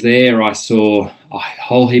while I was there, I saw a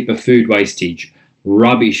whole heap of food wastage,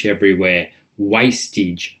 rubbish everywhere,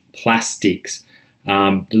 wastage, plastics,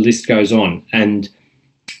 the list goes on. And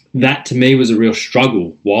that to me was a real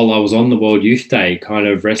struggle while I was on the World Youth Day, kind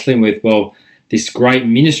of wrestling with, well, this great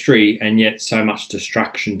ministry and yet so much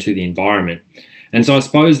destruction to the environment. And so I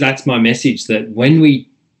suppose that's my message, that when we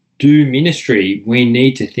do ministry, we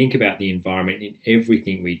need to think about the environment in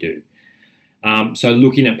everything we do. So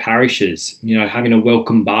looking at parishes, you know, having a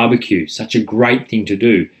welcome barbecue, such a great thing to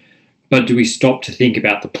do. But do we stop to think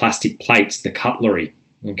about the plastic plates, the cutlery?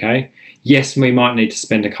 Okay. Yes, we might need to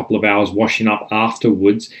spend a couple of hours washing up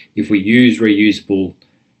afterwards if we use reusable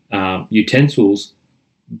utensils,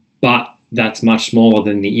 but that's much smaller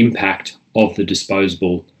than the impact of the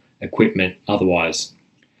disposable equipment otherwise.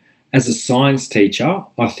 As a science teacher,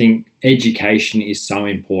 I think education is so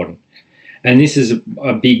important. And this is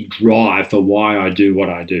a big drive for why I do what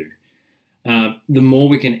I do. The more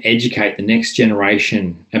we can educate the next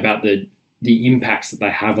generation about the impacts that they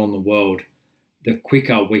have on the world, the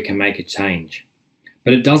quicker we can make a change.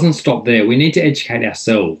 But it doesn't stop there. We need to educate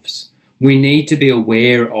ourselves. We need to be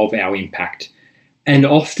aware of our impact. And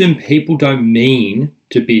often people don't mean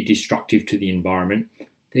to be destructive to the environment.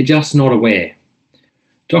 They're just not aware.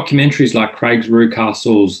 Documentaries like Craig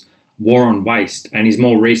Rucastle's War on Waste and his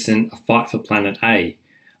more recent A Fight for Planet A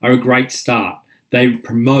are a great start. They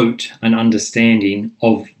promote an understanding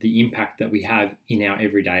of the impact that we have in our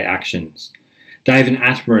everyday actions. David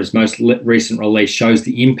Attenborough's most recent release shows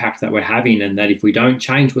the impact that we're having and that if we don't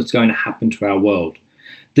change, what's going to happen to our world.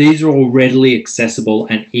 These are all readily accessible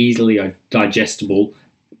and easily digestible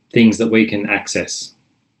things that we can access.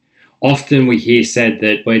 Often we hear said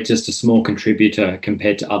that we're just a small contributor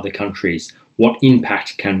compared to other countries. What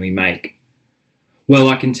impact can we make? Well,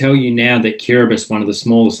 I can tell you now that Kiribati, one of the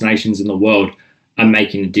smallest nations in the world, are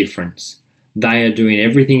making a difference. They are doing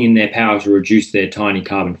everything in their power to reduce their tiny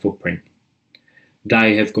carbon footprint.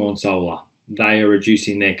 They have gone solar. They are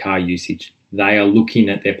reducing their car usage. They are looking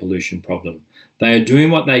at their pollution problem. They are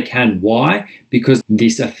doing what they can. Why? Because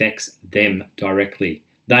this affects them directly.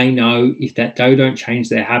 They know if they don't change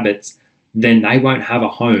their habits, then they won't have a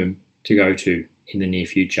home to go to in the near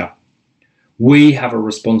future. We have a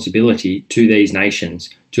responsibility to these nations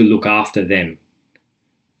to look after them.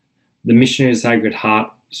 The Missionaries of the Sacred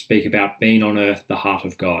Heart speak about being on earth the heart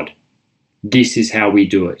of God. This is how we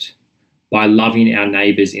do it, by loving our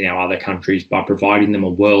neighbours in our other countries, by providing them a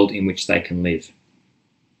world in which they can live.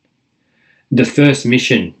 The first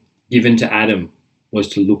mission given to Adam was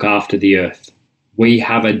to look after the earth. We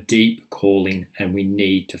have a deep calling and we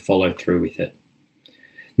need to follow through with it.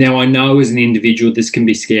 Now, I know as an individual this can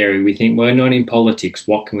be scary. We think, we're not in politics,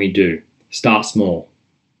 what can we do? Start small.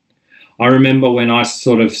 I remember when I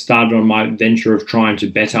sort of started on my venture of trying to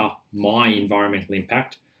better my environmental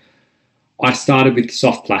impact, I started with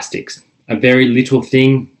soft plastics. A very little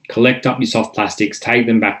thing, collect up your soft plastics, take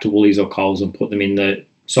them back to Woolies or Coles and put them in the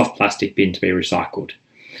soft plastic bin to be recycled.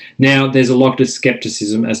 Now, there's a lot of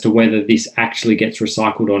skepticism as to whether this actually gets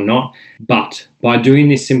recycled or not, but by doing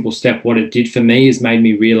this simple step, what it did for me is made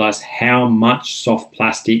me realise how much soft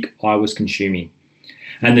plastic I was consuming.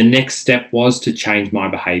 And the next step was to change my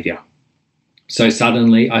behaviour. So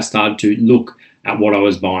suddenly I started to look at what I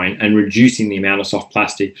was buying and reducing the amount of soft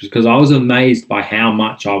plastic because I was amazed by how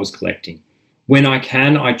much I was collecting. When I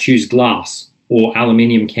can, I choose glass or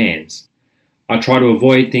aluminium cans. I try to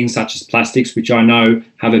avoid things such as plastics, which I know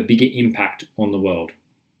have a bigger impact on the world.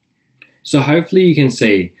 So hopefully you can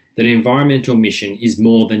see that environmental mission is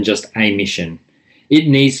more than just a mission. It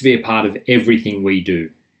needs to be a part of everything we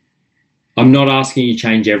do. I'm not asking you to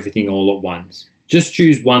change everything all at once. Just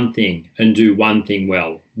choose one thing and do one thing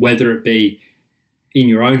well, whether it be in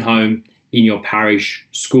your own home, in your parish,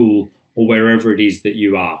 school, or wherever it is that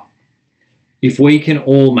you are. If we can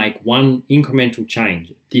all make one incremental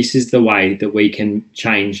change, this is the way that we can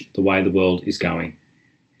change the way the world is going.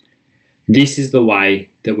 This is the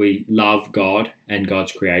way that we love God and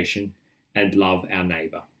God's creation and love our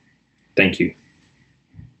neighbour. Thank you.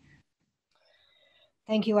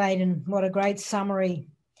 Thank you, Aidan. What a great summary.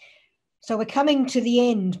 So we're coming to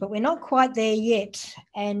the end, but we're not quite there yet.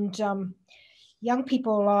 And young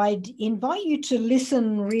people, I'd invite you to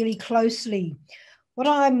listen really closely. What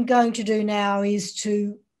I'm going to do now is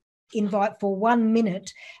to invite for 1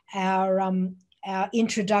 minute our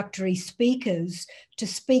introductory speakers to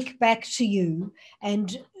speak back to you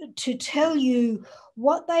and to tell you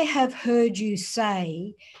what they have heard you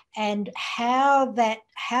say and how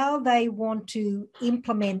they want to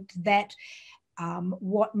implement that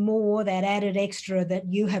that added extra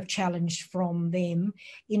that you have challenged from them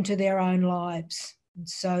into their own lives. And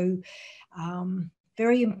so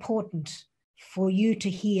very important for you to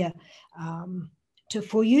hear,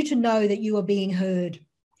 for you to know that you are being heard.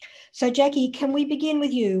 So Jacqui, can we begin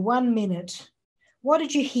with you? 1 minute. What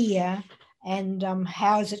did you hear and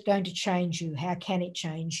how is it going to change you? How can it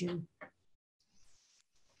change you?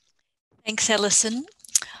 Thanks, Alison.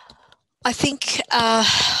 I think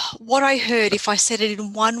what I heard, if I said it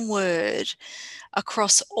in one word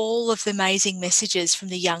across all of the amazing messages from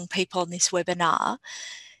the young people on this webinar,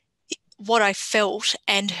 what I felt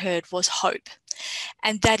and heard was hope.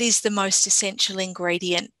 And that is the most essential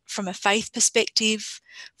ingredient from a faith perspective,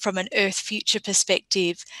 from an earth future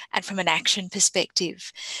perspective, and from an action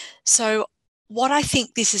perspective. So what I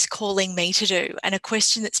think this is calling me to do, and a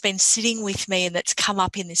question that's been sitting with me and that's come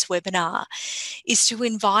up in this webinar, is to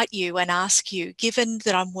invite you and ask you, given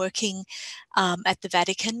that I'm working at the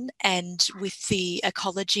Vatican and with the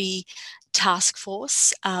Ecology Task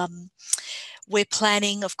Force, we're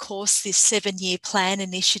planning, of course, this 7-year plan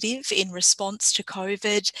initiative in response to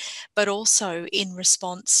COVID, but also in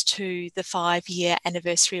response to the 5-year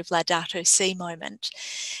anniversary of Laudato Si moment.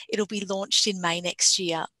 It'll be launched in May next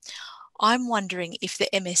year. I'm wondering if the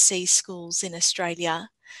MSc schools in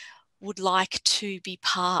Australia would like to be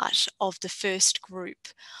part of the first group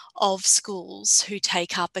of schools who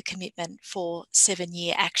take up a commitment for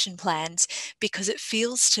 7-year action plans, because it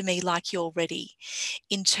feels to me like you're ready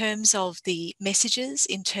in terms of the messages,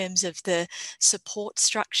 in terms of the support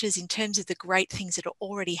structures, in terms of the great things that are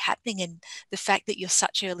already happening, and the fact that you're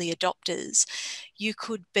such early adopters. You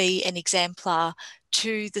could be an exemplar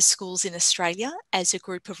to the schools in Australia as a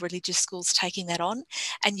group of religious schools taking that on,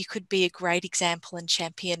 and you could be a great example and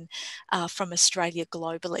champion from Australia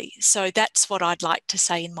globally. So that's what I'd like to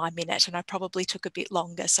say in my minute, and I probably took a bit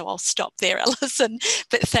longer, so I'll stop there, Alison.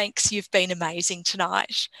 But thanks, you've been amazing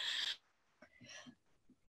tonight.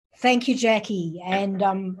 Thank you, Jacqui. And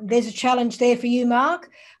there's a challenge there for you, Mark.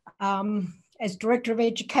 As Director of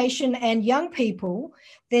Education and Young People,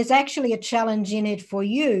 there's actually a challenge in it for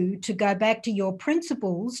you to go back to your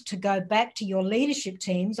principals, to go back to your leadership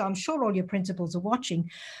teams. I'm sure all your principals are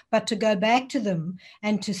watching, but to go back to them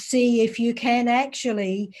and to see if you can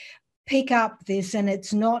actually pick up this, and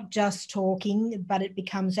it's not just talking, but it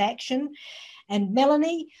becomes action. And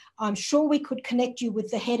Melanie, I'm sure we could connect you with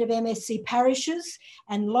the head of MSc parishes,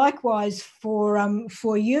 and likewise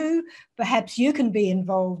for you, perhaps you can be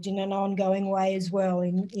involved in an ongoing way as well.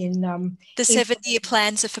 The 7-year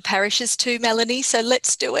plans are for parishes too, Melanie, so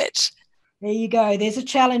let's do it. There you go. There's a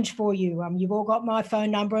challenge for you. You've all got my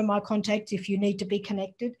phone number and my contacts if you need to be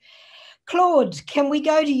connected. Claude, can we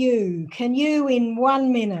go to you? Can you, in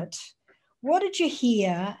 1 minute, what did you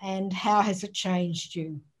hear and how has it changed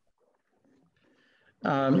you?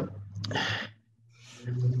 I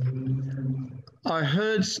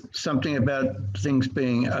heard something about things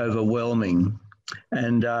being overwhelming,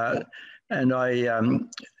 but at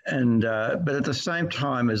the same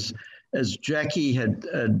time, as Jacqui had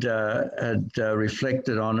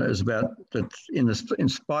reflected on, is about that in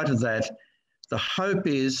spite of that, the hope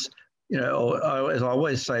is, or as I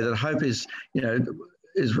always say, that hope is,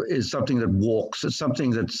 is something that walks. It's something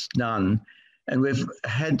that's done. And we've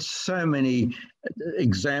had so many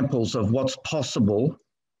examples of what's possible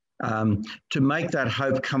to make that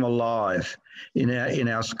hope come alive in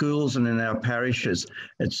our schools and in our parishes.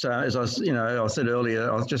 It's as I said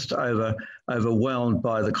earlier, I was just overwhelmed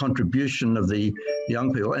by the contribution of the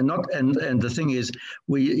young people, and the thing is,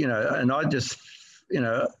 the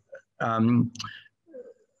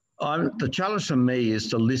challenge for me is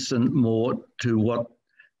to listen more to what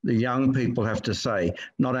the young people have to say,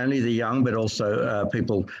 not only the young, but also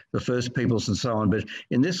the First Peoples and so on. But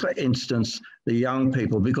in this instance, the young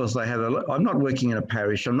people, because they have I'm not working in a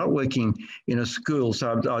parish, I'm not working in a school,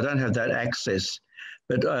 so I don't have that access.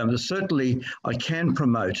 But certainly I can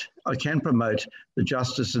promote the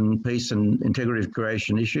justice and peace and integrity of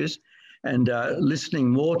creation issues. And listening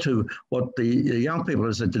more to what the young people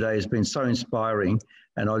have said today has been so inspiring,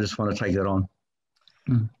 and I just want to take that on.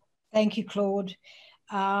 Thank you, Claude.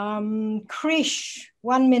 Krish,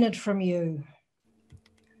 1 minute from you.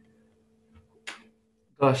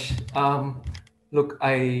 Gosh, look,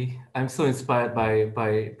 I'm so inspired by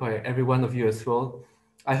every one of you as well.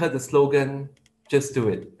 I heard the slogan, "Just do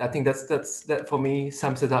it." I think that for me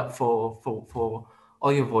sums it up for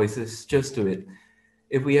all your voices. Just do it.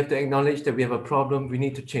 If we have to acknowledge that we have a problem, we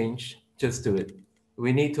need to change. Just do it.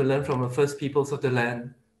 We need to learn from the first peoples of the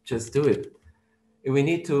land. Just do it. If we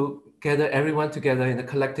need to gather everyone together in a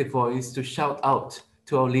collective voice to shout out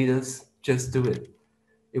to our leaders, just do it.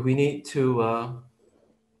 If we need to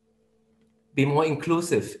be more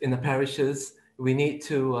inclusive in the parishes, we need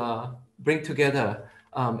to bring together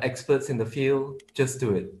experts in the field, just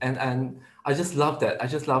do it. And I just love that. I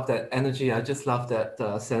just love that energy. I just love that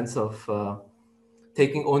sense of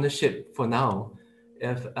taking ownership for now.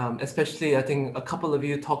 Especially, I think a couple of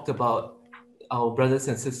you talked about our brothers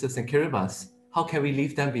and sisters in Kiribati. How can we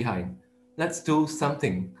leave them behind? Let's do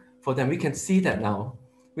something for them. We can see that now.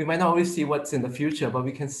 We might not always see what's in the future, but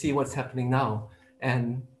we can see what's happening now,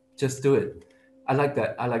 and just do it. I like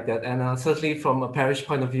that. I like that. And certainly from a parish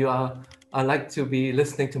point of view, I like to be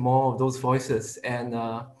listening to more of those voices and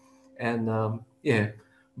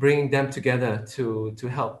bringing them together to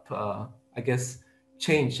help, I guess,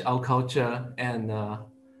 change our culture and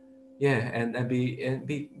and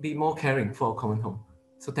be more caring for our common home.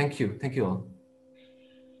 So thank you all.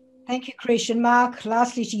 Thank you, Krish. And Mark,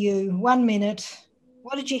 lastly to you, 1 minute.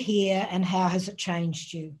 What did you hear and how has it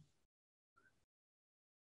changed you?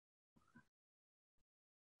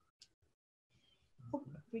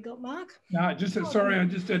 We got Mark? No, sorry, I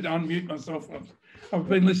just had to unmute myself. I've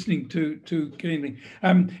been listening too keenly.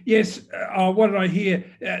 Yes, what did I hear?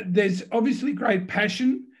 There's obviously great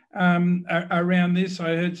passion around this.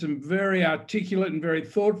 I heard some very articulate and very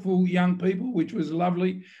thoughtful young people, which was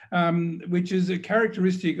lovely, which is a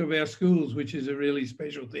characteristic of our schools, which is a really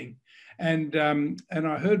special thing. And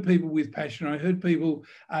I heard people with passion. I heard people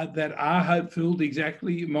that are hope-filled.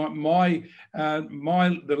 Exactly. The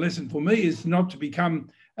lesson for me is not to become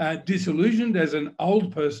disillusioned as an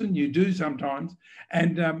old person. You do sometimes.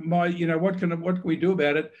 And what can we do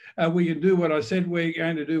about it? We can do what I said we're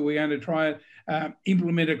going to do. We're going to try and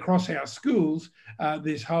implement across our schools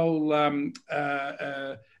this whole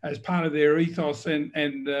as part of their ethos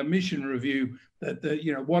and mission review.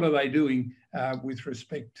 That what are they doing with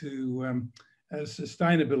respect to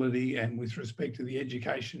sustainability and with respect to the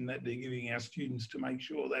education that they're giving our students to make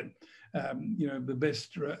sure that the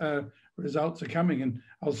best results are coming. And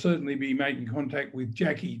I'll certainly be making contact with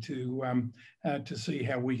Jacqui to see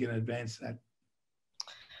how we can advance that.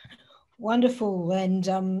 Wonderful. And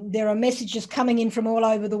there are messages coming in from all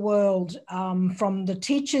over the world, from the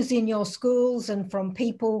teachers in your schools and from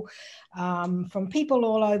people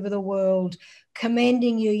all over the world,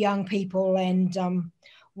 commending you young people and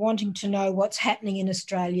wanting to know what's happening in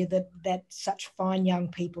Australia, that such fine young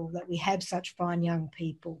people, that we have such fine young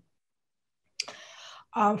people.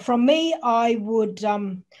 From me, I would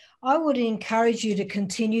encourage you to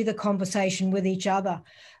continue the conversation with each other.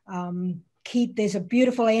 There's a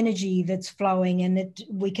beautiful energy that's flowing, and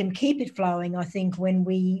we can keep it flowing, I think, when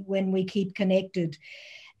we keep connected.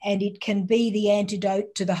 And it can be the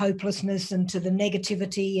antidote to the hopelessness and to the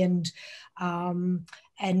negativity and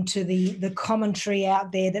to the commentary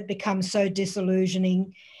out there that becomes so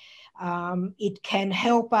disillusioning. It can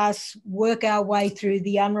help us work our way through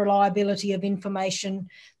the unreliability of information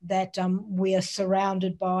that we are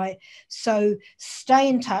surrounded by. So stay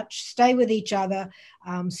in touch, stay with each other,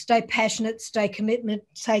 stay passionate, stay committed.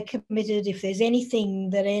 If there's anything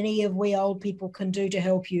that any of we old people can do to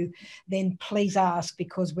help you, then please ask,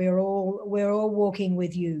 because we're all walking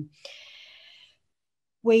with you.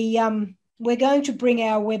 We're going to bring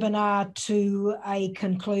our webinar to a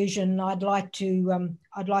conclusion. I'd like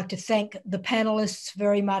to thank the panelists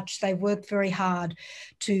very much. They've worked very hard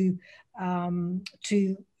to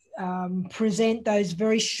present those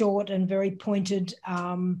very short and very pointed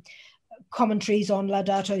commentaries on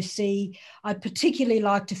Laudato Si. I'd particularly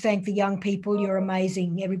like to thank the young people. You're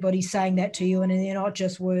amazing. Everybody's saying that to you, and they're not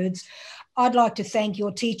just words. I'd like to thank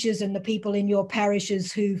your teachers and the people in your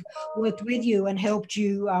parishes who've worked with you and helped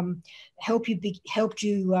you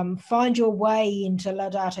find your way into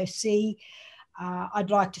Laudato Si. I'd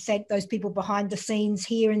like to thank those people behind the scenes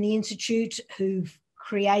here in the Institute who've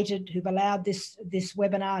allowed this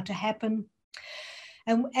webinar to happen.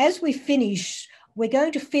 And as we finish, we're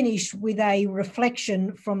going to finish with a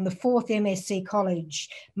reflection from the 4th MSc College,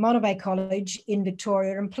 Monivae College in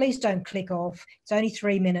Victoria. And please don't click off. It's only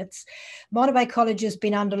 3 minutes. Monivae College has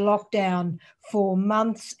been under lockdown for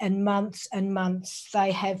months and months and months.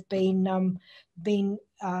 They have been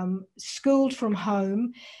schooled from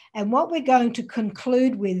home. And what we're going to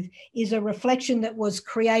conclude with is a reflection that was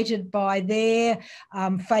created by their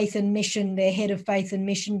faith and mission, their head of faith and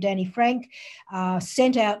mission, Danny Franc,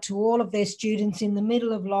 sent out to all of their students in the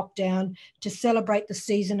middle of lockdown to celebrate the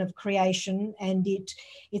season of creation. And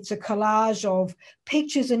it's a collage of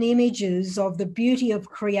pictures and images of the beauty of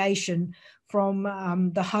creation from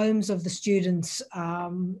the homes of the students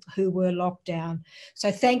who were locked down.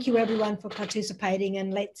 So thank you everyone for participating,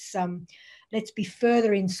 and let's be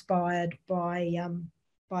further inspired by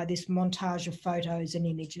this montage of photos and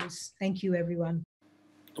images. Thank you everyone.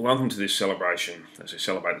 Welcome to this celebration as we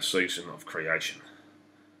celebrate the season of creation.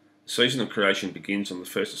 The season of creation begins on the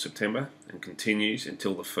 1st of September and continues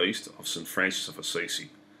until the feast of St. Francis of Assisi,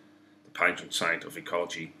 the patron saint of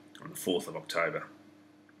ecology, on the 4th of October.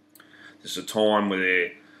 This is a time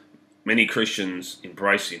where many Christians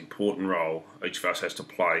embrace the important role each of us has to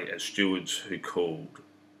play as stewards who called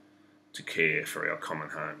to care for our common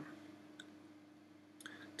home.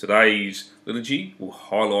 Today's liturgy will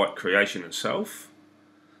highlight creation itself,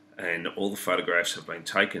 and all the photographs have been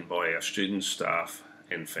taken by our students, staff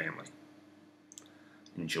and family.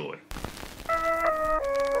 Enjoy.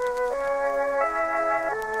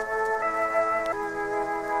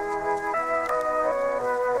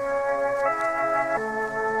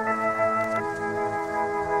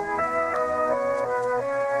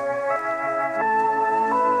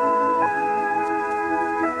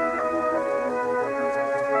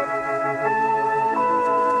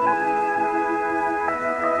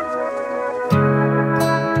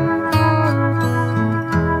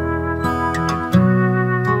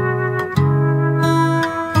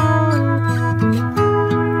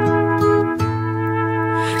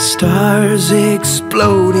 Stars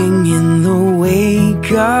exploding in the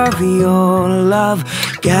wake of your love.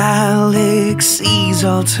 Galaxies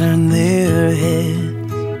all turn their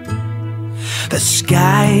heads. The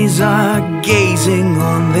skies are gazing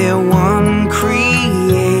on their one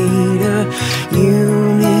creator,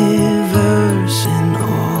 universe and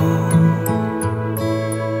all.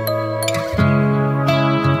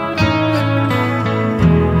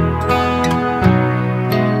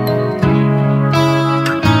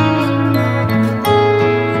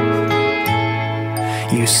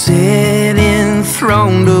 You sit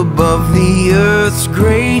enthroned above the earth's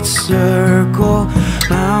great circle.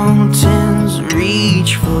 Mountains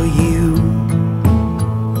reach for you.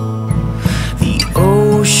 The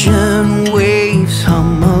ocean waves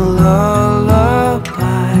hum a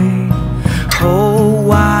lullaby. Whole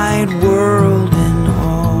wide world and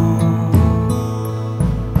all.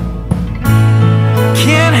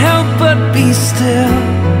 Can't help but be still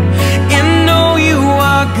and know you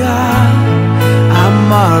are God. I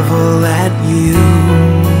marvel at you.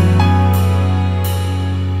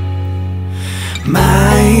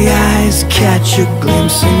 My eyes catch a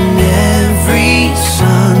glimpse in every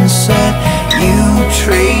sunset. You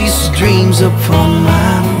trace dreams upon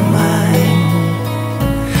my mind.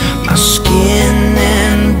 My skin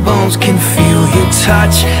and bones can feel your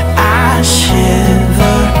touch. I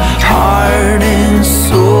shiver, heart and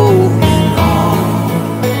soul and all.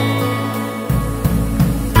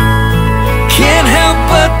 Can't help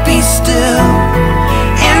but be still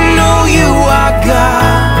and know you are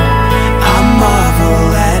God. I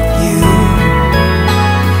marvel at you.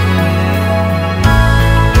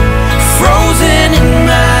 Frozen in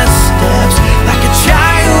my steps, like a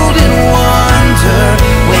child in wonder,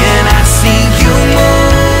 when I see you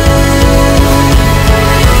move.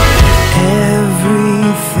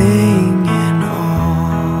 Everything and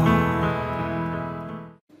all.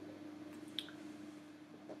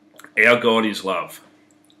 Our God is love.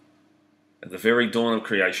 At the very dawn of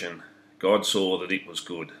creation, God saw that it was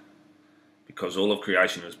good, because all of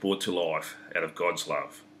creation was brought to life out of God's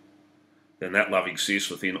love. Then that love exists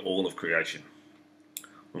within all of creation.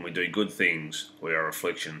 When we do good things, we are a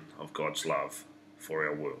reflection of God's love for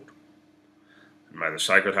our world. And may the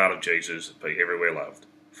Sacred Heart of Jesus be everywhere loved,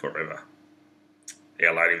 forever.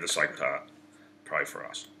 Our Lady of the Sacred Heart, pray for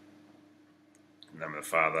us. In the name of the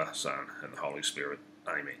Father, Son, and the Holy Spirit.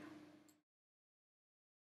 Amen.